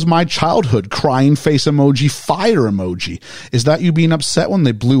movie was my childhood. Crying face emoji, fire emoji. Is that you being upset when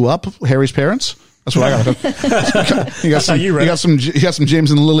they blew up Harry's parents? That's what I got. You got some. you read You got some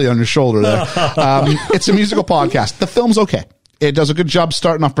James and Lily on your shoulder there. It's a musical podcast. The film's okay. It does a good job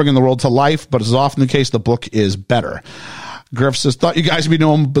starting off bringing the world to life, but as is often the case, the book is better. Griff says, thought you guys would be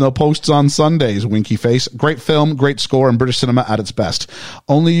doing the posts on Sundays, winky face. Great film, great score, and British cinema at its best.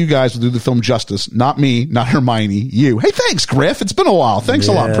 Only you guys will do the film justice. Not me, not Hermione, you. Hey, thanks, Griff. It's been a while. Thanks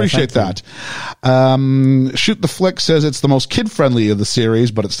a lot. Appreciate that. Shoot the Flick says it's the most kid-friendly of the series,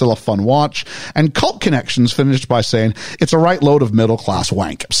 but it's still a fun watch. And Cult Connections finished by saying, it's a right load of middle-class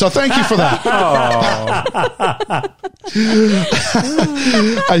wank. So thank you for that.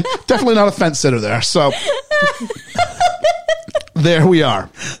 I definitely not a fence sitter there. So... there we are.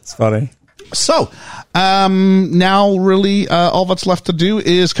 It's funny. So, now really, all that's left to do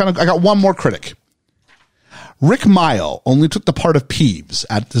is I got one more critic. Rick Mile only took the part of Peeves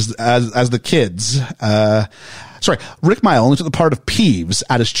as the kids. Rick Mile only took the part of Peeves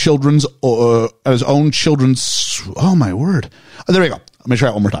at his own children's. Oh my word! There we go. Let me try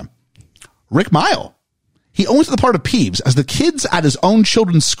it one more time. Rick Mile. He only took the part of Peeves as the kids at his own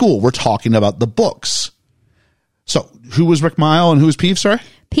children's school were talking about the books. So, who was Rick Mile and who was Peeves, sorry?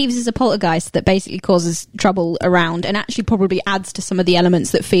 Peeves is a poltergeist that basically causes trouble around and actually probably adds to some of the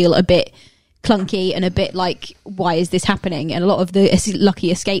elements that feel a bit clunky and a bit like, why is this happening? And a lot of the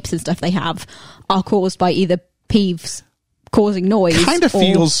lucky escapes and stuff they have are caused by either Peeves causing noise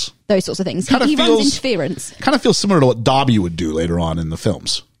feels those sorts of things. He runs interference. Kind of feels similar to what Dobby would do later on in the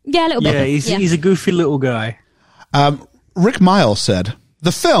films. Yeah, a little bit. Yeah, he's a goofy little guy. Rick Mile said,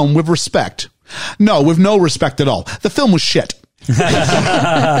 the film, with respect... No, with no respect at all. The film was shit. So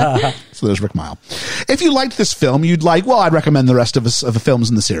there's Rick Mile. If you liked this film, I'd recommend the rest of the films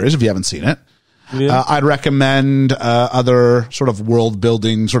in the series if you haven't seen it. Yeah. I'd recommend other sort of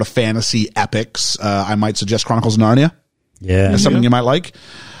world-building, sort of fantasy epics. I might suggest Chronicles of Narnia. Yeah. That's something you might like.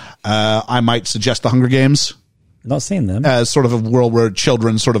 I might suggest The Hunger Games. Not seen them. As sort of a world where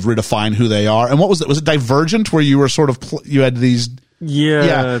children sort of redefine who they are. And what was it? Was it Divergent, where you were sort of, you had these...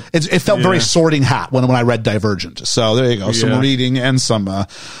 Yeah. It felt very Sorting Hat when I read Divergent. So there you go. Some reading and some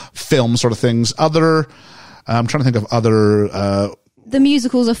film sort of things. I'm trying to think of other... the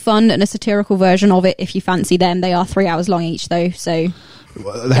musicals are fun and a satirical version of it if you fancy them. They are 3 hours long each, though. So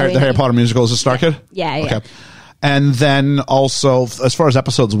the Harry Potter musical is a Star Kid? Yeah. Okay. And then also, as far as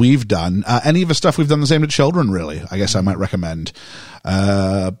episodes we've done, any of the stuff we've done the same to children, really, I guess I might recommend.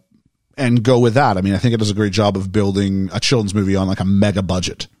 And go with that. I mean, I think it does a great job of building a children's movie on like a mega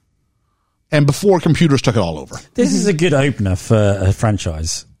budget. And before computers took it all over. This is a good opener for a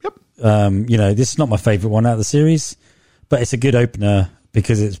franchise. Yep. This is not my favourite one out of the series, but it's a good opener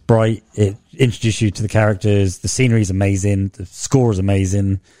because it's bright. It introduces you to the characters. The scenery is amazing. The score is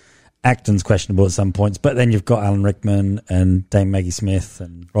amazing. Acting's questionable at some points, but then you've got Alan Rickman and Dame Maggie Smith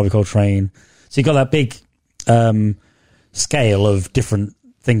and Robbie Coltrane. So you've got that big scale of different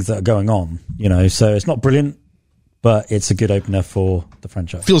things that are going on, so it's not brilliant, but it's a good opener for the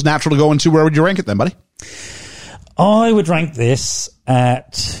franchise. Feels natural to go into. Where would you rank it then, buddy? I would rank this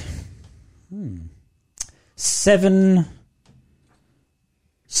at 7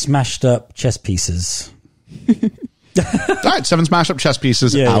 smashed up chess pieces. All right, 7 smashed up chess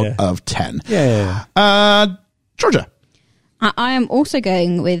pieces out of 10. Yeah. Georgia. I am also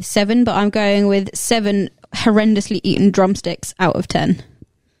going with 7, but I'm going with 7 horrendously eaten drumsticks out of 10.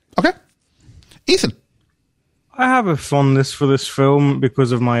 Okay. Ethan. I have a fondness for this film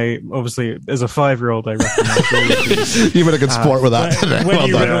because of obviously, as a 5-year-old, I recognize You've been a good sport with that. When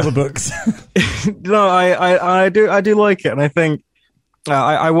you read all the books. No, I do like it, and I think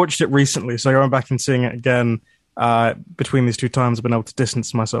I watched it recently, so going back and seeing it again, between these two times, I've been able to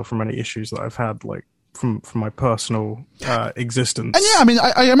distance myself from any issues that I've had, like, from my personal existence. And I mean,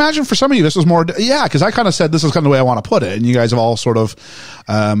 I imagine for some of you this was more, because I kind of said this is kind of the way I want to put it, and you guys have all sort of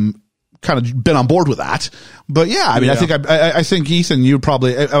kind of been on board with that. But I mean, I think Ethan, you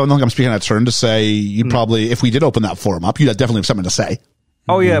probably, I don't think I'm speaking out of turn to say you'd probably, if we did open that forum up, you'd definitely have something to say.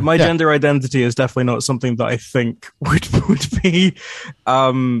 Oh yeah, my gender identity is definitely not something that I think would be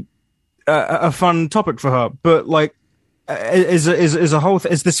a fun topic for her, but like, as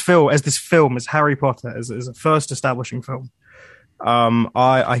this film, as Harry Potter, as a first establishing film,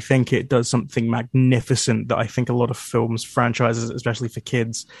 I think it does something magnificent that I think a lot of films franchises, especially for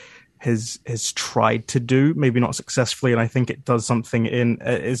kids, has tried to do, maybe not successfully. And I think it does something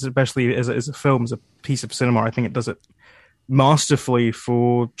especially as a film, as a piece of cinema. I think it does it masterfully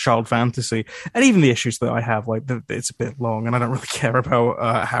for child fantasy, and even the issues that I have, like it's a bit long, and I don't really care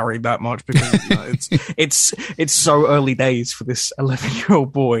about Harry that much because it's so early days for this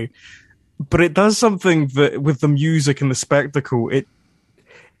 11-year-old boy. But it does something that with the music and the spectacle,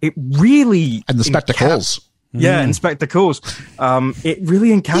 it really And the spectacles. and spectacles. It really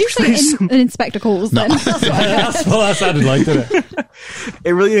Did you encapsulates. say in spectacles then? That's what I heard. That's what that sounded like, didn't it?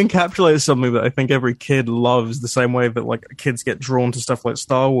 It really encapsulates something that I think every kid loves, the same way that like kids get drawn to stuff like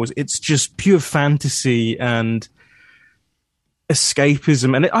Star Wars. It's just pure fantasy and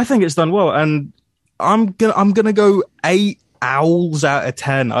escapism, and I think it's done well. And I'm gonna go 8 owls out of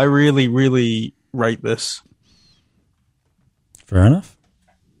 10. I really, really rate this. Fair enough.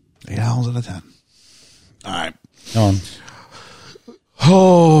 8 owls out of 10. All right. Go on.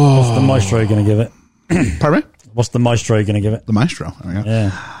 Oh, What's the maestro going to give it? pardon me? What's the maestro going to give it? The Maestro. There we go.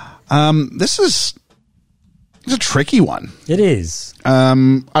 Yeah. This is a tricky one. It is.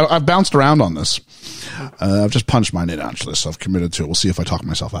 I've bounced around on this. I've just punched mine in, actually, so I've committed to it. We'll see if I talk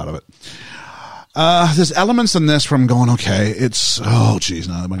myself out of it. There's elements in this where I'm going, okay, oh, geez,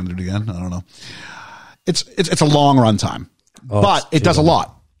 now am I going to do it again? I don't know. It's a long run time, but it does a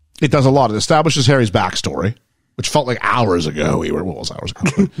lot. It does a lot. It establishes Harry's backstory, which felt like hours ago. What was hours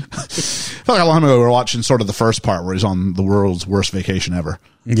ago? Felt like a long time ago we were watching sort of the first part where he's on the world's worst vacation ever.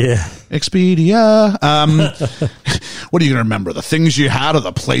 Yeah. Expedia. What are you going to remember? The things you had or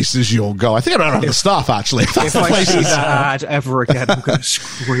the places you'll go? I think I remember the stuff, actually. That's If the I see places. that ad ever again, I'm going to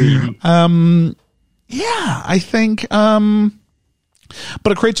scream. Yeah, I think,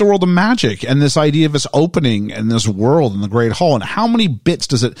 but it creates a world of magic and this idea of this opening and this world and the Great Hall. And how many bits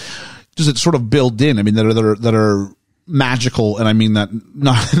does it sort of build in? I mean, that are magical. And I mean that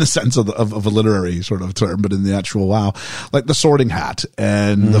not in the sense of a literary sort of term, but in the actual wow, like the Sorting Hat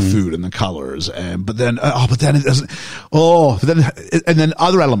and the food and the colors. But then it doesn't, and then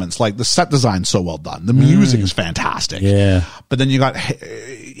other elements like the set design so well done. The music is fantastic. Yeah. But then you got,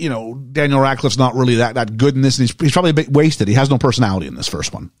 Daniel Radcliffe's not really that good in this, and he's probably a bit wasted. He has no personality in this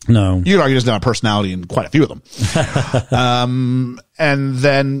first one. No. You could argue he doesn't have a personality in quite a few of them. And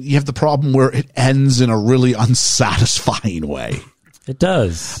then you have the problem where it ends in a really unsatisfying way. It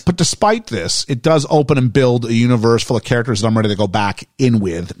does. But despite this, it does open and build a universe full of characters that I'm ready to go back in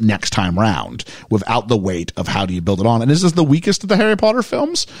with next time round without the weight of how do you build it on. And is this the weakest of the Harry Potter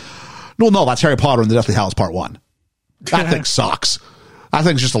films? No, that's Harry Potter and the Deathly Hallows Part 1. That thing sucks. I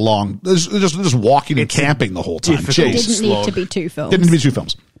think it's just just walking and camping the whole time. Jeez. Didn't need to be 2 films. Didn't need to be 2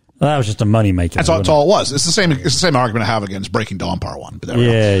 films. Well, that was just a money maker. That's all it was. It's the same argument I have against Breaking Dawn Part 1. But there we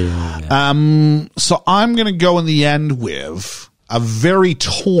go. Yeah. So I'm going to go in the end with a very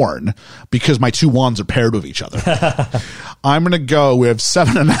torn, because my 2 wands are paired with each other. I'm going to go with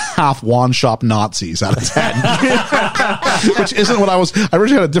 7.5 wand shop Nazis out of 10, which isn't what I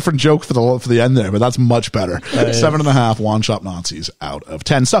originally had a different joke for the end there, but that's much better. 7.5 wand shop Nazis out of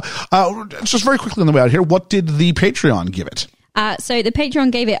 10. So, just very quickly on the way out here, what did the Patreon give it? So the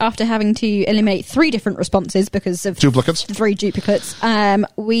Patreon gave it after having to eliminate 3 different responses because of Duplicates. 3 duplicates.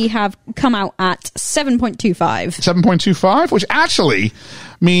 We have come out at 7.25. 7.25, which actually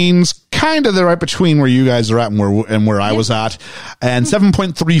means kind of the right between where you guys are at and where I was at. And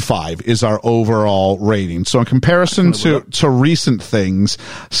 7.35 is our overall rating. So in comparison to recent things,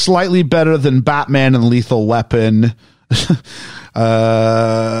 slightly better than Batman and Lethal Weapon.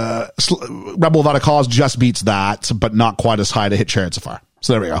 Rebel Without a Cause just beats that, but not quite as high to hit Chariots of Fire.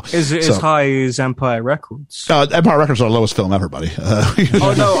 So there we go. Is it as high as Empire Records? Empire Records are our lowest film ever, buddy.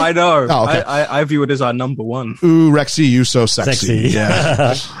 Oh, no, I know. Oh, okay. I view it as our number 1. Ooh, Rexy, you so sexy.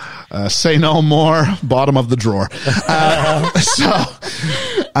 Yeah. Say no more. Bottom of the drawer.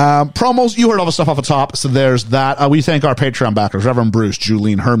 Promos, you heard all the stuff off the top, so there's that. We thank our Patreon backers, Reverend Bruce,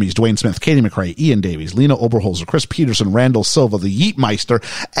 Julene Hermes, Dwayne Smith, Katie McRae, Ian Davies, Lena Oberholzer, Chris Peterson, Randall Silva, the Yeetmeister,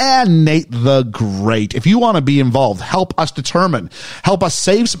 and Nate the Great. If you want to be involved, help us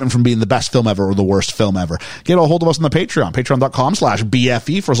save something from being the best film ever or the worst film ever, get a hold of us on the Patreon,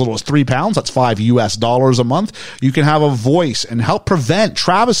 patreon.com/BFE for as little as £3. That's $5 a month. You can have a voice and help prevent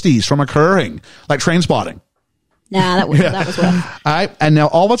travesties from occurring, like Trainspotting. Nah, that was worth. All right, and now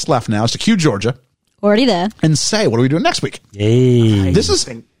all that's left now is to cue Georgia Already there. and say, what are we doing next week? Yay. This is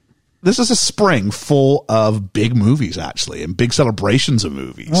a spring full of big movies, actually, and big celebrations of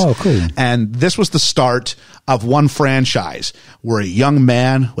movies. Oh, cool. And this was the start of one franchise where a young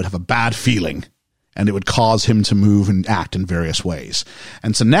man would have a bad feeling and it would cause him to move and act in various ways.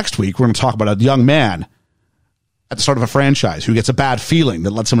 And so next week, we're going to talk about a young man at the start of a franchise who gets a bad feeling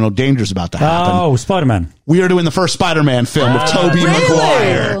that lets him know danger's about to happen. Oh, Spider-Man. We are doing the first Spider-Man film with Tobey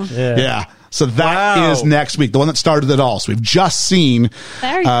Maguire. Yeah. Yeah. So that is next week, the one that started it all. So we've just seen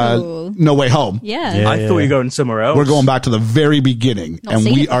Very cool. No Way Home. Yeah. I thought you were going somewhere else. We're going back to the very beginning, Not and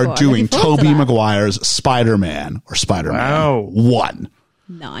seen we it before. are I'm doing looking forward to Tobey that. Maguire's Spider-Man or Spider-Man Wow. 1.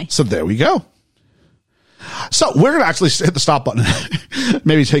 Nice. So there we go. So we're going to actually hit the stop button,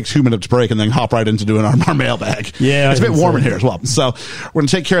 maybe take 2 minutes break and then hop right into doing our mailbag. Yeah, it's a bit warm in here as well. So we're going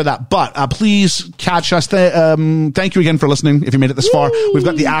to take care of that. But please catch us. Thank you again for listening. If you made it this far, we've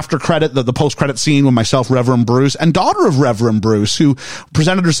got the after credit, the post credit scene with myself, Reverend Bruce, and daughter of Reverend Bruce, who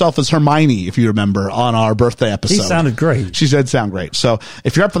presented herself as Hermione, if you remember, on our birthday episode. She sounded great. She did sound great. So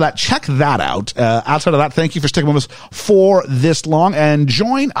if you're up for that, check that out. Outside of that, thank you for sticking with us for this long, and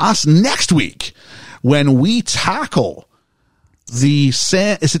join us next week when we tackle the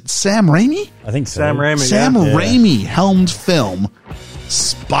Sam Raimi? I think so. Sam Raimi. Sam yeah. Raimi helmed film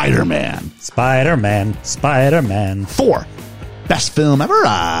Spider-Man. Spider-Man. 4. Best film ever.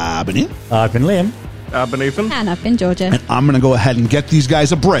 I've been Ian. I've been Liam. Ethan. And I've been Georgia. And I'm going to go ahead and get these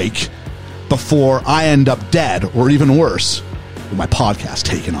guys a break before I end up dead, or even worse, with my podcast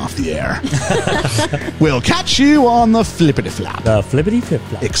taken off the air. We'll catch you on the flippity flap. The flippity flip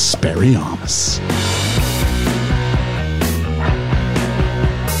flop. Expelliarmus.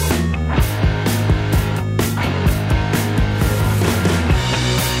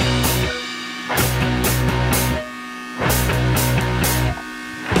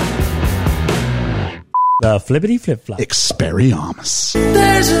 The flippity flip flop. Expelliarmus.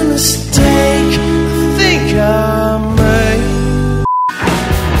 There's a mistake I think I made.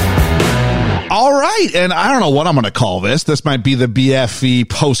 All right, and I don't know what I'm going to call this. This might be the BFE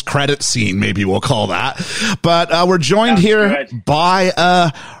post-credit scene, maybe we'll call that. But we're joined here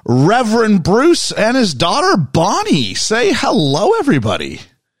by Reverend Bruce and his daughter, Bonnie. Say hello, everybody.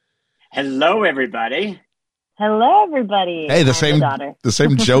 Hello, everybody. Hello, everybody. Hey, the I'm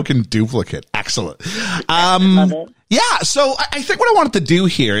same joke in duplicate. Excellent. Love it. Yeah, so I think what I wanted to do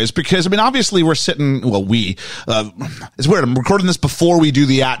here is because, I mean, obviously we're sitting, well, it's weird. I'm recording this before we do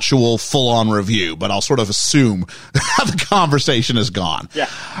the actual full-on review, but I'll sort of assume how the conversation has gone. Yeah.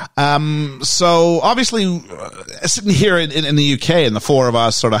 So obviously sitting here in the UK and the four of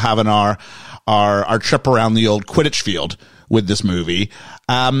us sort of having our trip around the old Quidditch field with this movie.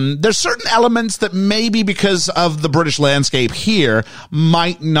 There's certain elements that maybe because of the British landscape here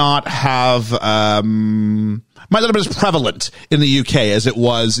might not have been as prevalent in the UK as it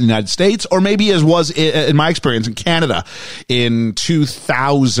was in the United States, or maybe as was in my experience in Canada in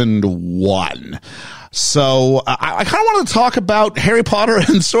 2001. So I kind of want to talk about Harry Potter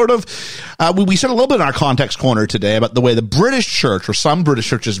and sort of, we said a little bit in our context corner today about the way the British church, or some British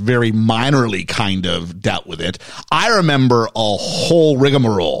churches very minorly kind of dealt with it. I remember a whole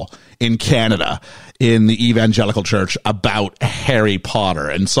rigmarole in Canada in the evangelical church about Harry Potter.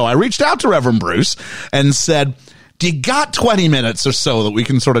 And so I reached out to Reverend Bruce and said, do you got 20 minutes or so that we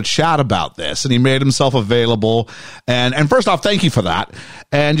can sort of chat about this? And he made himself available. And first off, thank you for that.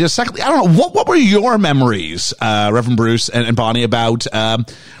 And just secondly, I don't know, what were your memories, Reverend Bruce and Bonnie, about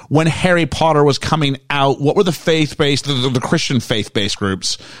when Harry Potter was coming out? What were the faith-based, the Christian faith-based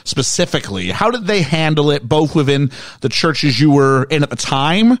groups specifically? How did they handle it, both within the churches you were in at the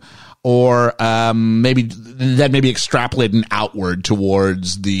time, or maybe extrapolating outward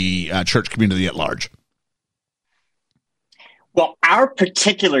towards the church community at large? Well, our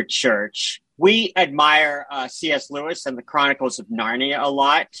particular church, we admire C.S. Lewis and the Chronicles of Narnia a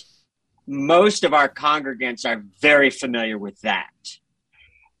lot. Most of our congregants are very familiar with that.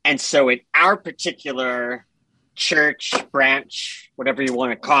 And so in our particular church, branch, whatever you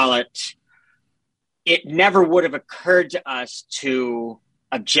want to call it, it never would have occurred to us to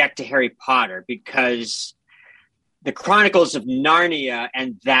object to Harry Potter, because the Chronicles of Narnia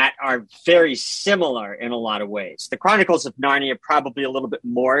and that are very similar in a lot of ways. The Chronicles of Narnia are probably a little bit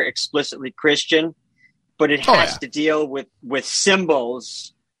more explicitly Christian, but it has to deal with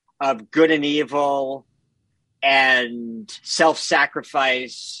symbols of good and evil and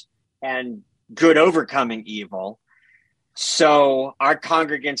self-sacrifice and good overcoming evil. So our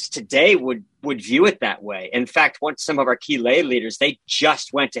congregants today would view it that way. In fact, once some of our key lay leaders, they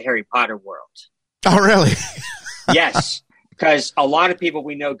just went to Harry Potter World. Oh, really? Yes, because a lot of people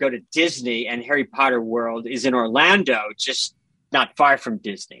we know go to Disney, and Harry Potter World is in Orlando, just not far from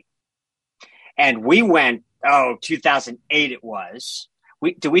Disney. And we went, 2008 it was.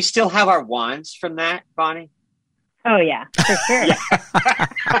 Do we still have our wands from that, Bonnie? Oh, yeah, for sure.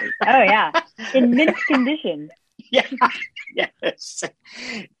 Oh, yeah. In mint condition. Yeah. Yes.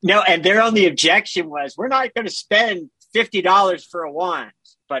 No, and their only objection was, we're not going to spend $50 for a wand.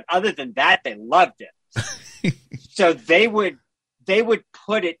 But other than that, they loved it. So they would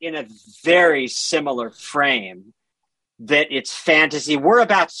put it in a very similar frame, that it's fantasy. We're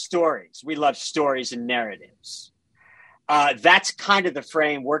about stories. We love stories and narratives. That's kind of the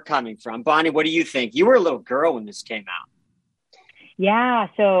frame we're coming from. Bonnie, what do you think? You were a little girl when this came out. Yeah,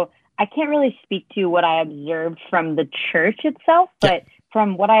 so I can't really speak to what I observed from the church itself, but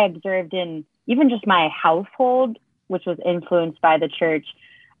from what I observed in even just my household, which was influenced by the church,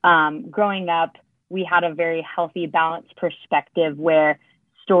 growing up, we had a very healthy, balanced perspective where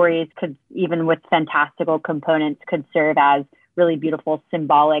stories could, even with fantastical components, could serve as really beautiful,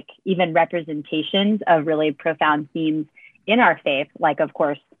 symbolic, even representations of really profound themes in our faith. Like, of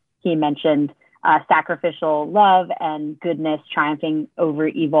course, he mentioned sacrificial love and goodness triumphing over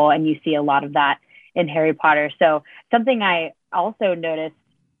evil. And you see a lot of that in Harry Potter. So something I also noticed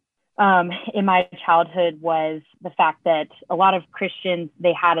in my childhood was the fact that a lot of Christians,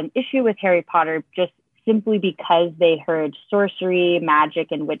 they had an issue with Harry Potter just simply because they heard sorcery, magic,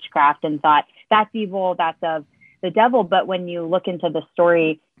 and witchcraft and thought that's evil, that's of the devil. But when you look into the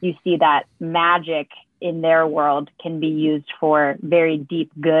story, you see that magic in their world can be used for very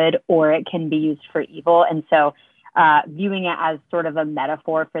deep good, or it can be used for evil. And so viewing it as sort of a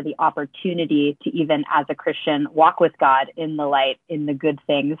metaphor for the opportunity to, even as a Christian, walk with God in the light, in the good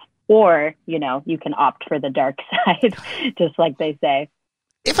things, or, you know, you can opt for the dark side, just like they say.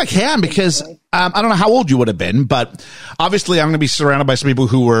 If I can, because I don't know how old you would have been, but obviously I'm going to be surrounded by some people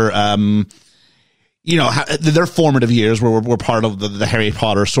who were, you know, their formative years were part of the Harry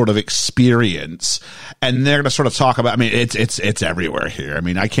Potter sort of experience. And they're going to sort of talk about, I mean, it's everywhere here. I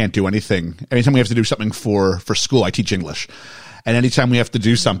mean, I can't do anything. Anytime we have to do something for school, I teach English. And anytime we have to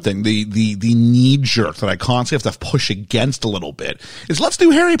do something, the knee jerk that I constantly have to push against a little bit is let's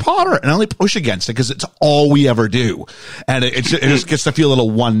do Harry Potter, and I only push against it because it's all we ever do. And it just gets to feel a little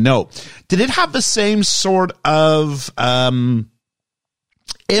one note. Did it have the same sort of,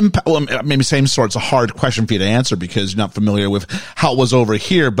 impact? Well, maybe same sort. It's a hard question for you to answer because you're not familiar with how it was over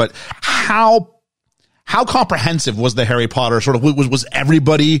here, but how comprehensive was the Harry Potter sort of, was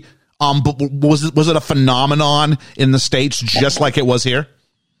everybody, but was it a phenomenon in the States just like it was here?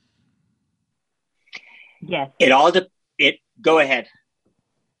 Yes. Go ahead.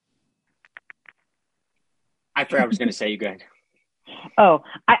 I forgot what I was going to say. You go ahead. Oh,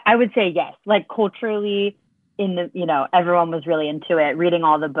 I would say yes. Like culturally, everyone was really into it, reading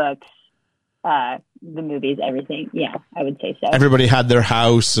all the books, the movies, everything. Yeah, I would say so. Everybody had their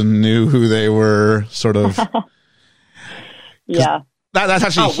house and knew who they were, sort of. Yeah. That's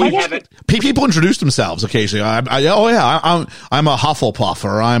actually people introduce themselves occasionally. I'm a Hufflepuff,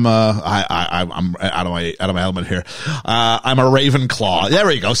 or I'm out of my element here. I'm a Ravenclaw. There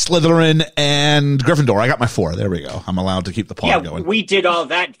we go. Slytherin and Gryffindor. I got my 4. There we go. I'm allowed to keep the pod going. We did all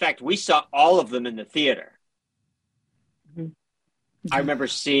that. In fact, we saw all of them in the theater. Mm-hmm. I remember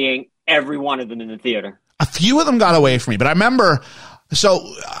seeing every one of them in the theater. A few of them got away from me, but I remember. So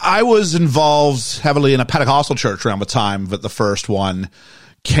I was involved heavily in a Pentecostal church around the time that the first one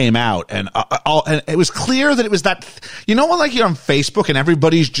came out, and it was clear that it was that, you know, like you're on Facebook and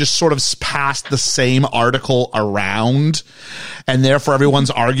everybody's just sort of passed the same article around, and therefore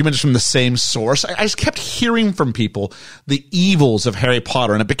everyone's argument is from the same source. I just kept hearing from people the evils of Harry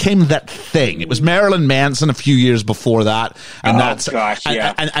Potter, and it became that thing. It was Marilyn Manson a few years before that, and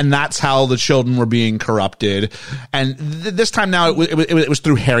and that's how the children were being corrupted. And this time now it was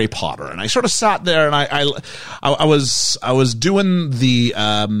through Harry Potter, and I sort of sat there and I was doing the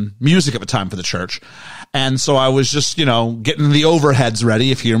music at the time for the church. And so I was just, you know, getting the overheads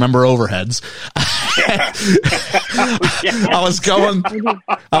ready, if you remember overheads. I was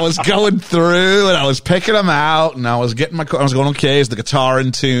going through and I was picking them out, and I was going, okay, is the guitar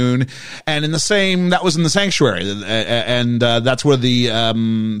in tune? And that was in the sanctuary. And that's where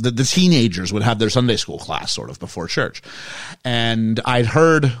the teenagers would have their Sunday school class sort of before church. And I'd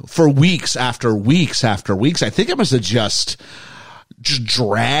heard for weeks after weeks after weeks, I think it must have just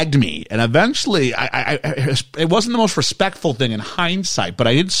dragged me, and eventually it wasn't the most respectful thing in hindsight, but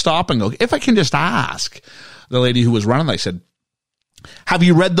I did stop and go, if I can just ask the lady who was running, I said, have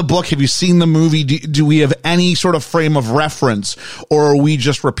you read the book? Have you seen the movie? Do we have any sort of frame of reference, or are we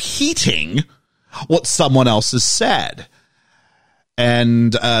just repeating what someone else has said?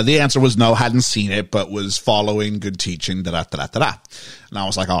 And the answer was no, hadn't seen it, but was following good teaching, And I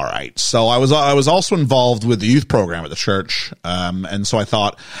was like, all right. So I was also involved with the youth program at the church. And so I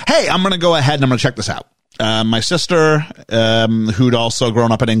thought, hey, I'm going to go ahead and I'm going to check this out. My sister, who'd also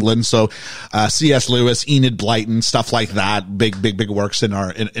grown up in England. So, C.S. Lewis, Enid Blyton, stuff like that. Big works in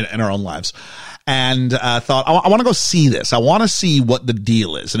our own lives. And thought, I want to go see this. I want to see what the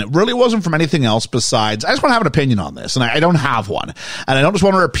deal is. And it really wasn't from anything else besides, I just want to have an opinion on this. And I don't have one. And I don't just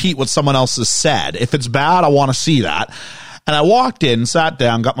want to repeat what someone else has said. If it's bad, I want to see that. And I walked in, sat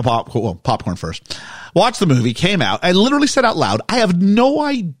down, got my popcorn first, watched the movie, came out. I literally said out loud, I have no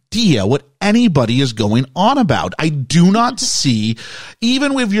idea what anybody is going on about. I do not see,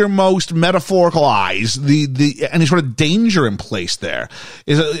 even with your most metaphorical eyes, any sort of danger in place there.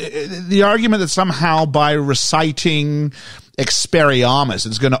 Is the argument that somehow by reciting Expelliarmus,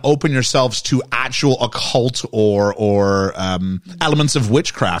 it's going to open yourselves to actual occult or elements of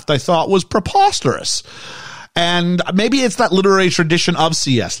witchcraft, I thought was preposterous. And maybe it's that literary tradition of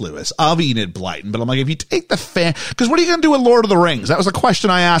C.S. Lewis, of Enid Blyton. But I'm like, if you take the because what are you going to do with Lord of the Rings? That was a question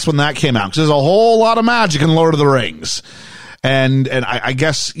I asked when that came out, because there's a whole lot of magic in Lord of the Rings. And I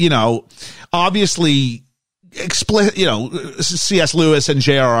guess, obviously, C.S. Lewis and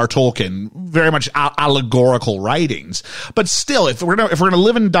J.R.R. Tolkien, very much allegorical writings. But still, if we're gonna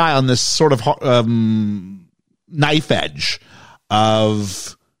live and die on this sort of knife edge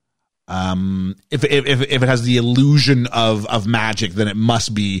of if it has the illusion of magic, then it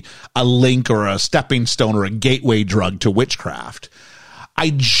must be a link or a stepping stone or a gateway drug to witchcraft.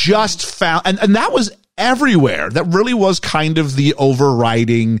 I just found, and that was everywhere. That really was kind of the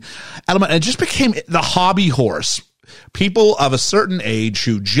overriding element. And it just became the hobby horse. People of a certain age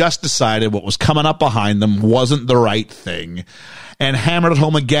who just decided what was coming up behind them wasn't the right thing and hammered it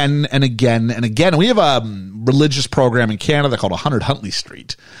home again and again and again. And we have a religious program in Canada called 100 Huntley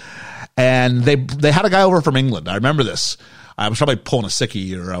Street. And they had a guy over from England. I remember this. I was probably pulling a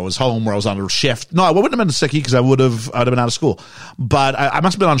sickie, or I was home, or I was on a shift. No, I wouldn't have been a sickie because I'd have been out of school. But I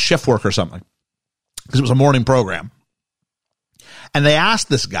must have been on shift work or something, because it was a morning program. And they asked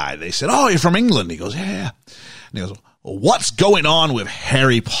this guy, they said, "Oh, you're from England?" He goes, "Yeah." And he goes, "Well, what's going on with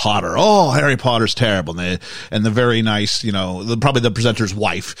Harry Potter?" "Oh, Harry Potter's terrible." And the very nice, probably the presenter's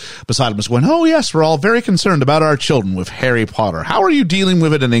wife beside him was going, "Oh, yes, we're all very concerned about our children with Harry Potter. How are you dealing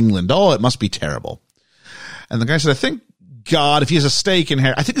with it in England?" "Oh, it must be terrible." And the guy said, "I think God, if he has a stake in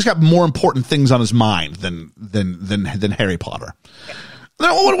Harry, I think he's got more important things on his mind than Harry Potter."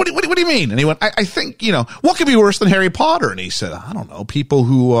 What do you mean? And he went, I think, what could be worse than Harry Potter? And he said, I don't know, people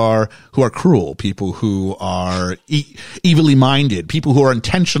who are cruel, people who are evilly minded, people who are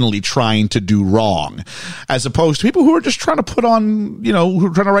intentionally trying to do wrong, as opposed to people who are just trying to put on, who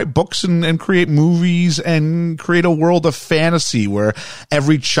are trying to write books and create movies and create a world of fantasy where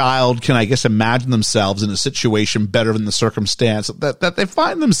every child can, I guess, imagine themselves in a situation better than the circumstance that they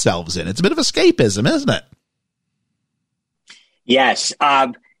find themselves in. It's a bit of escapism, isn't it? Yes.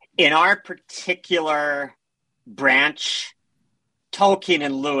 In our particular branch, Tolkien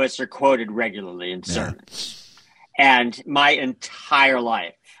and Lewis are quoted regularly in sermons. Yeah. And my entire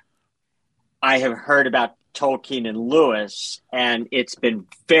life, I have heard about Tolkien and Lewis, and it's been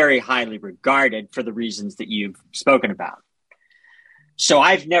very highly regarded for the reasons that you've spoken about. So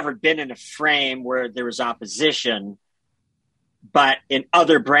I've never been in a frame where there was opposition, but in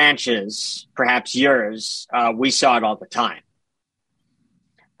other branches, perhaps yours, we saw it all the time.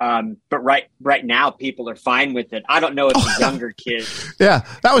 But right now, people are fine with it. I don't know if the younger kids. Yeah,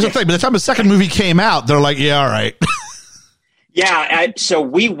 that was the thing. By the time the second movie came out, they're like, "Yeah, all right." Yeah, so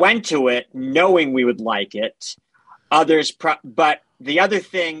we went to it knowing we would like it. Others, but the other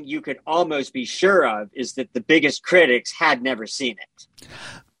thing you could almost be sure of is that the biggest critics had never seen it.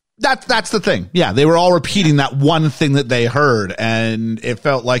 That's the thing. Yeah, they were all repeating that one thing that they heard, and it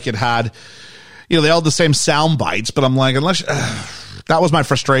felt like it had, they all had the same sound bites. But I'm like, unless. That was my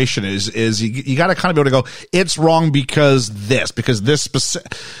frustration is you got to kind of be able to go, it's wrong because this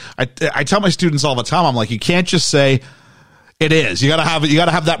specific. I tell my students all the time, I'm like, you can't just say it is. You got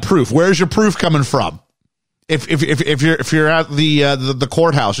to have that proof. Where's your proof coming from? If you're at the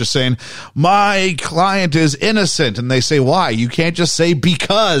courthouse just saying my client is innocent, and they say why, you can't just say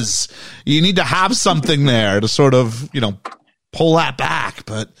because. You need to have something there to sort of pull that back.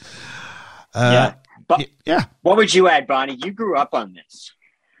 But yeah. But yeah. What would you add, Bonnie? You grew up on this.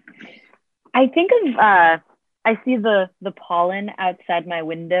 I think of, I see the pollen outside my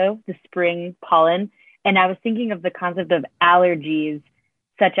window, the spring pollen, and I was thinking of the concept of allergies,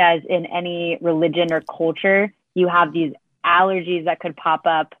 such as in any religion or culture, you have these allergies that could pop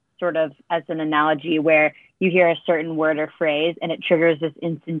up sort of as an analogy where you hear a certain word or phrase and it triggers this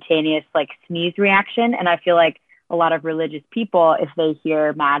instantaneous sneeze reaction. And I feel like a lot of religious people, if they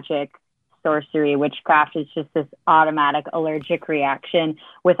hear magic, sorcery, witchcraft, is just this automatic allergic reaction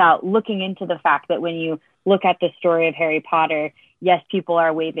without looking into the fact that when you look at the story of Harry Potter, yes, people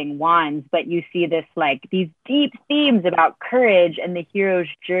are waving wands, but you see this these deep themes about courage and the hero's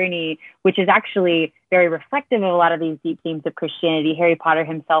journey, which is actually very reflective of a lot of these deep themes of Christianity. Harry Potter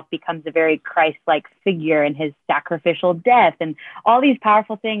himself becomes a very Christ-like figure in his sacrificial death and all these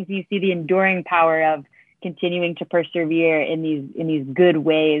powerful things. You see the enduring power of continuing to persevere in these good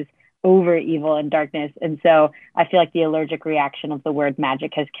ways over evil and darkness. And so I feel like the allergic reaction of the word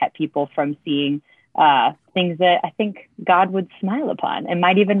magic has kept people from seeing things that I think God would smile upon and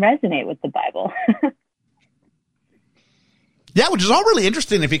might even resonate with the Bible. Yeah, which is all really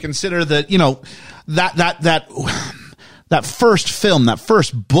interesting if you consider that, you know, that first film, that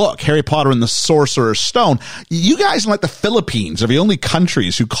first book, Harry Potter and the Sorcerer's Stone, you guys in like the Philippines are the only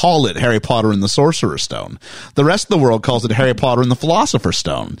countries who call it Harry Potter and the Sorcerer's Stone. The rest of the world calls it Harry Potter and the Philosopher's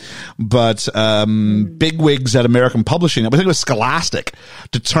Stone. But bigwigs at American Publishing, I think it was Scholastic,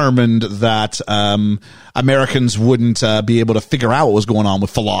 determined that Americans wouldn't be able to figure out what was going on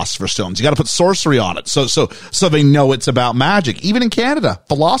with Philosopher's Stones. You got to put sorcery on it, so they know it's about magic. Even in Canada,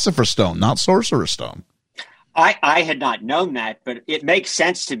 Philosopher's Stone, not Sorcerer's Stone. I had not known that, but it makes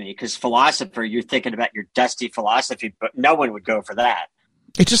sense to me because philosopher, you're thinking about your dusty philosophy, but no one would go for that.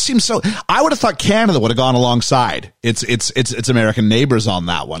 It just seems so. I would have thought Canada would have gone alongside its American neighbors on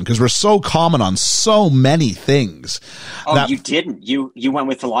that one because we're so common on so many things. Oh, you didn't. You went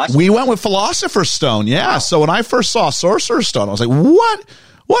with philosopher. We went with Philosopher's Stone. Yeah. Wow. So when I first saw Sorcerer's Stone, I was like,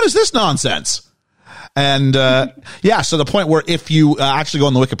 what is this nonsense? And, so the point where if you actually go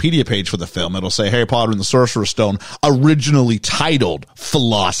on the Wikipedia page for the film, it'll say Harry Potter and the Sorcerer's Stone, originally titled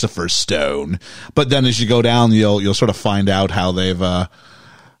Philosopher's Stone. But then as you go down, you'll sort of find out how they've,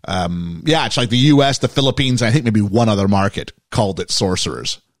 it's like the US, the Philippines, and I think maybe one other market called it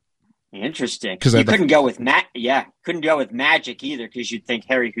Sorcerers. Interesting. Because you couldn't go with magic either because you'd think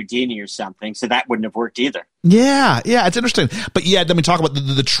Harry Houdini or something, so that wouldn't have worked either. Yeah, it's interesting. But yeah, let me talk about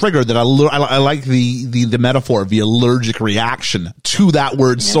the trigger that I like the metaphor of the allergic reaction to that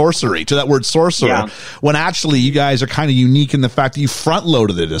word sorcery, to that word sorcerer, when actually you guys are kind of unique in the fact that you front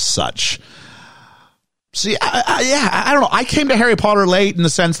loaded it as such. See, I don't know. I came to Harry Potter late in the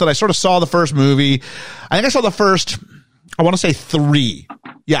sense that I sort of saw the first movie. I think I saw the first, I want to say 3.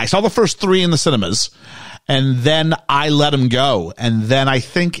 Yeah, I saw the first 3 in the cinemas, and then I let them go. And then I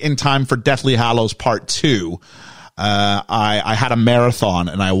think in time for Deathly Hallows Part 2, I had a marathon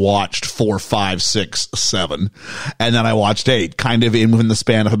and I watched 4, 5, 6, 7, and then I watched 8, kind of within the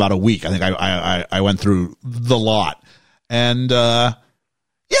span of about a week. I think I went through the lot, and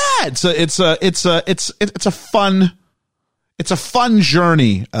it's a fun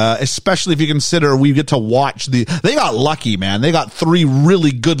journey, especially if you consider we get to watch they got lucky, man. They got 3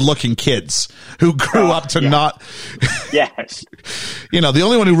 really good looking kids who grew up to not. Yes. The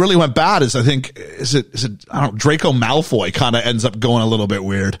only one who really went bad is, I think, is it, I don't know, Draco Malfoy kind of ends up going a little bit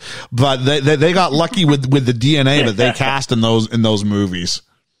weird, but they got lucky with the DNA that they cast in those movies.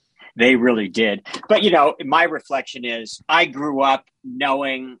 They really did. But, my reflection is I grew up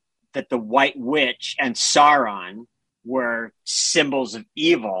knowing that the White Witch and Sauron were symbols of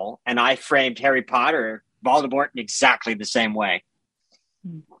evil, and I framed Harry Potter, Voldemort, in exactly the same way.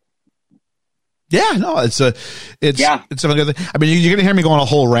 Yeah, no, it's a good thing. I mean, you're going to hear me go on a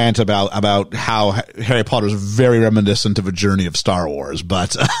whole rant about how Harry Potter is very reminiscent of a journey of Star Wars,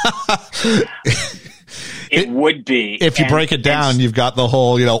 but it would be. If you break it down, you've got the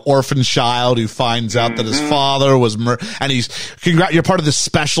whole, orphan child who finds out that his father was and you're part of this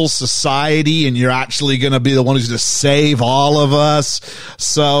special society, and you're actually going to be the one who's going to save all of us.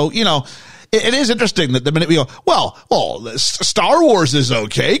 So, it is interesting that the minute we go, well, Star Wars is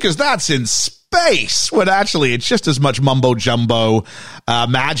okay because that's in space, when actually it's just as much mumbo jumbo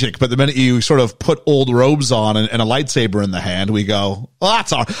magic. But the minute you sort of put old robes on and a lightsaber in the hand, we go, well,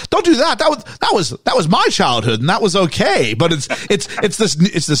 don't do that. That was my childhood, and that was okay. But it's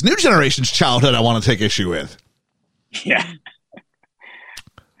this new generation's childhood I want to take issue with. Yeah.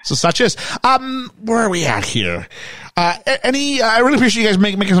 So such is. Where are we at here? I really appreciate you guys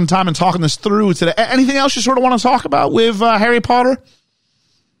making some time and talking this through today. Anything else you sort of want to talk about with Harry Potter?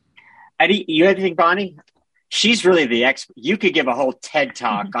 Eddie, you have anything, Bonnie? She's really the expert. You could give a whole TED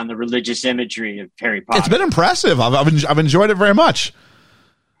talk on the religious imagery of Harry Potter. It's been impressive. I've enjoyed it very much.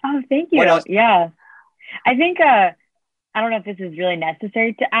 Oh, thank you. Yeah. I think, I don't know if this is really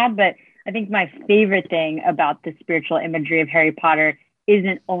necessary to add, but I think my favorite thing about the spiritual imagery of Harry Potter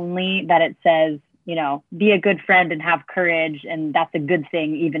isn't only that it says, be a good friend and have courage, and that's a good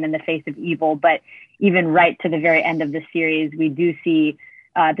thing even in the face of evil, but even right to the very end of the series, we do see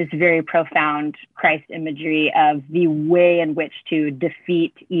this very profound Christ imagery of the way in which to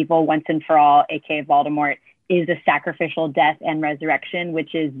defeat evil once and for all, aka Voldemort, is a sacrificial death and resurrection,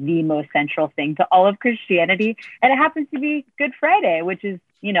 which is the most central thing to all of Christianity. And it happens to be Good Friday, which is,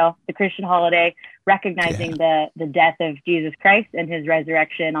 the Christian holiday recognizing the death of Jesus Christ and his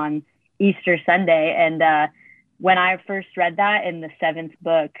resurrection on Easter Sunday. And when I first read that in the 7th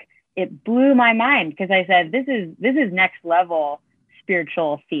book, it blew my mind because I said, this is next level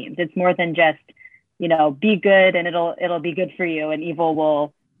spiritual themes. It's more than just, be good and it'll be good for you and evil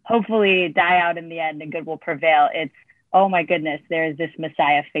will hopefully die out in the end and good will prevail. It's, oh my goodness, there's this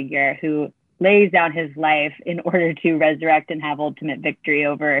Messiah figure who lays down his life in order to resurrect and have ultimate victory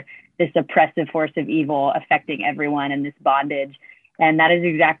over this oppressive force of evil affecting everyone in this bondage. And that is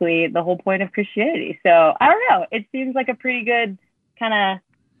exactly the whole point of Christianity. So I don't know. It seems like a pretty good kind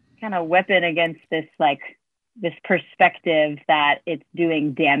of weapon against this perspective that it's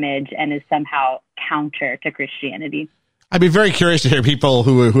doing damage and is somehow counter to Christianity. I'd be very curious to hear people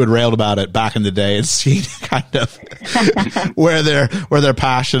who had railed about it back in the day and see kind of where their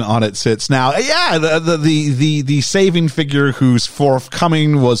passion on it sits now. Yeah, the saving figure whose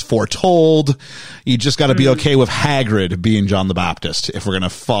forthcoming was foretold. You just got to be okay with Hagrid being John the Baptist if we're going to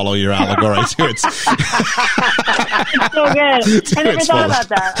follow your allegory to its. It's so good. I never thought about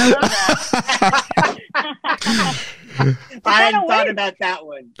that. I love that. I hadn't thought about that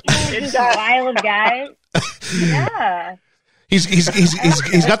one. It's a wild guy. Yeah. He's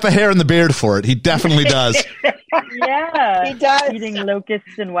got the hair and the beard for it. He definitely does. Yeah. He does. Eating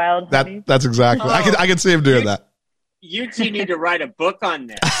locusts and wild honey. That's exactly. I can see him doing that. You two need to write a book on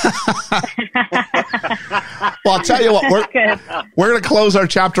this. Well, I'll tell you what, we're going to close our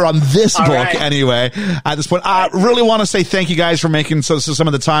chapter on this book right. anyway. At this point, I really want to say thank you guys for making some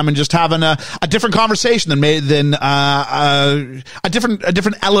of the time and just having a different conversation than a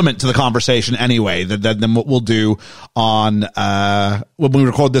different element to the conversation anyway than what we'll do on when we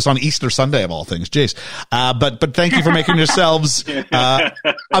record this on Easter Sunday of all things. Jeez, but thank you for making yourselves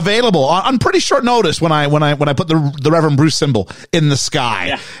available on pretty short notice when I put the Reverend Bruce symbol in the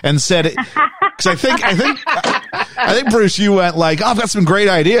sky and said it. Because I think Bruce, you went like, oh, I've got some great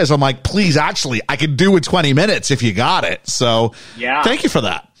ideas. I'm like, please, actually, I could do it 20 minutes if you got it. So thank you for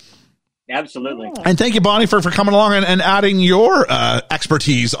that. Absolutely. And thank you, Bonnie, for coming along and adding your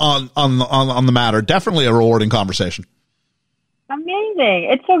expertise on the matter. Definitely a rewarding conversation. Amazing.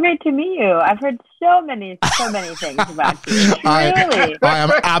 It's so great to meet you. I've heard so many things about you. Really. I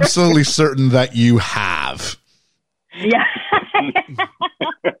am absolutely certain that you have. Yeah.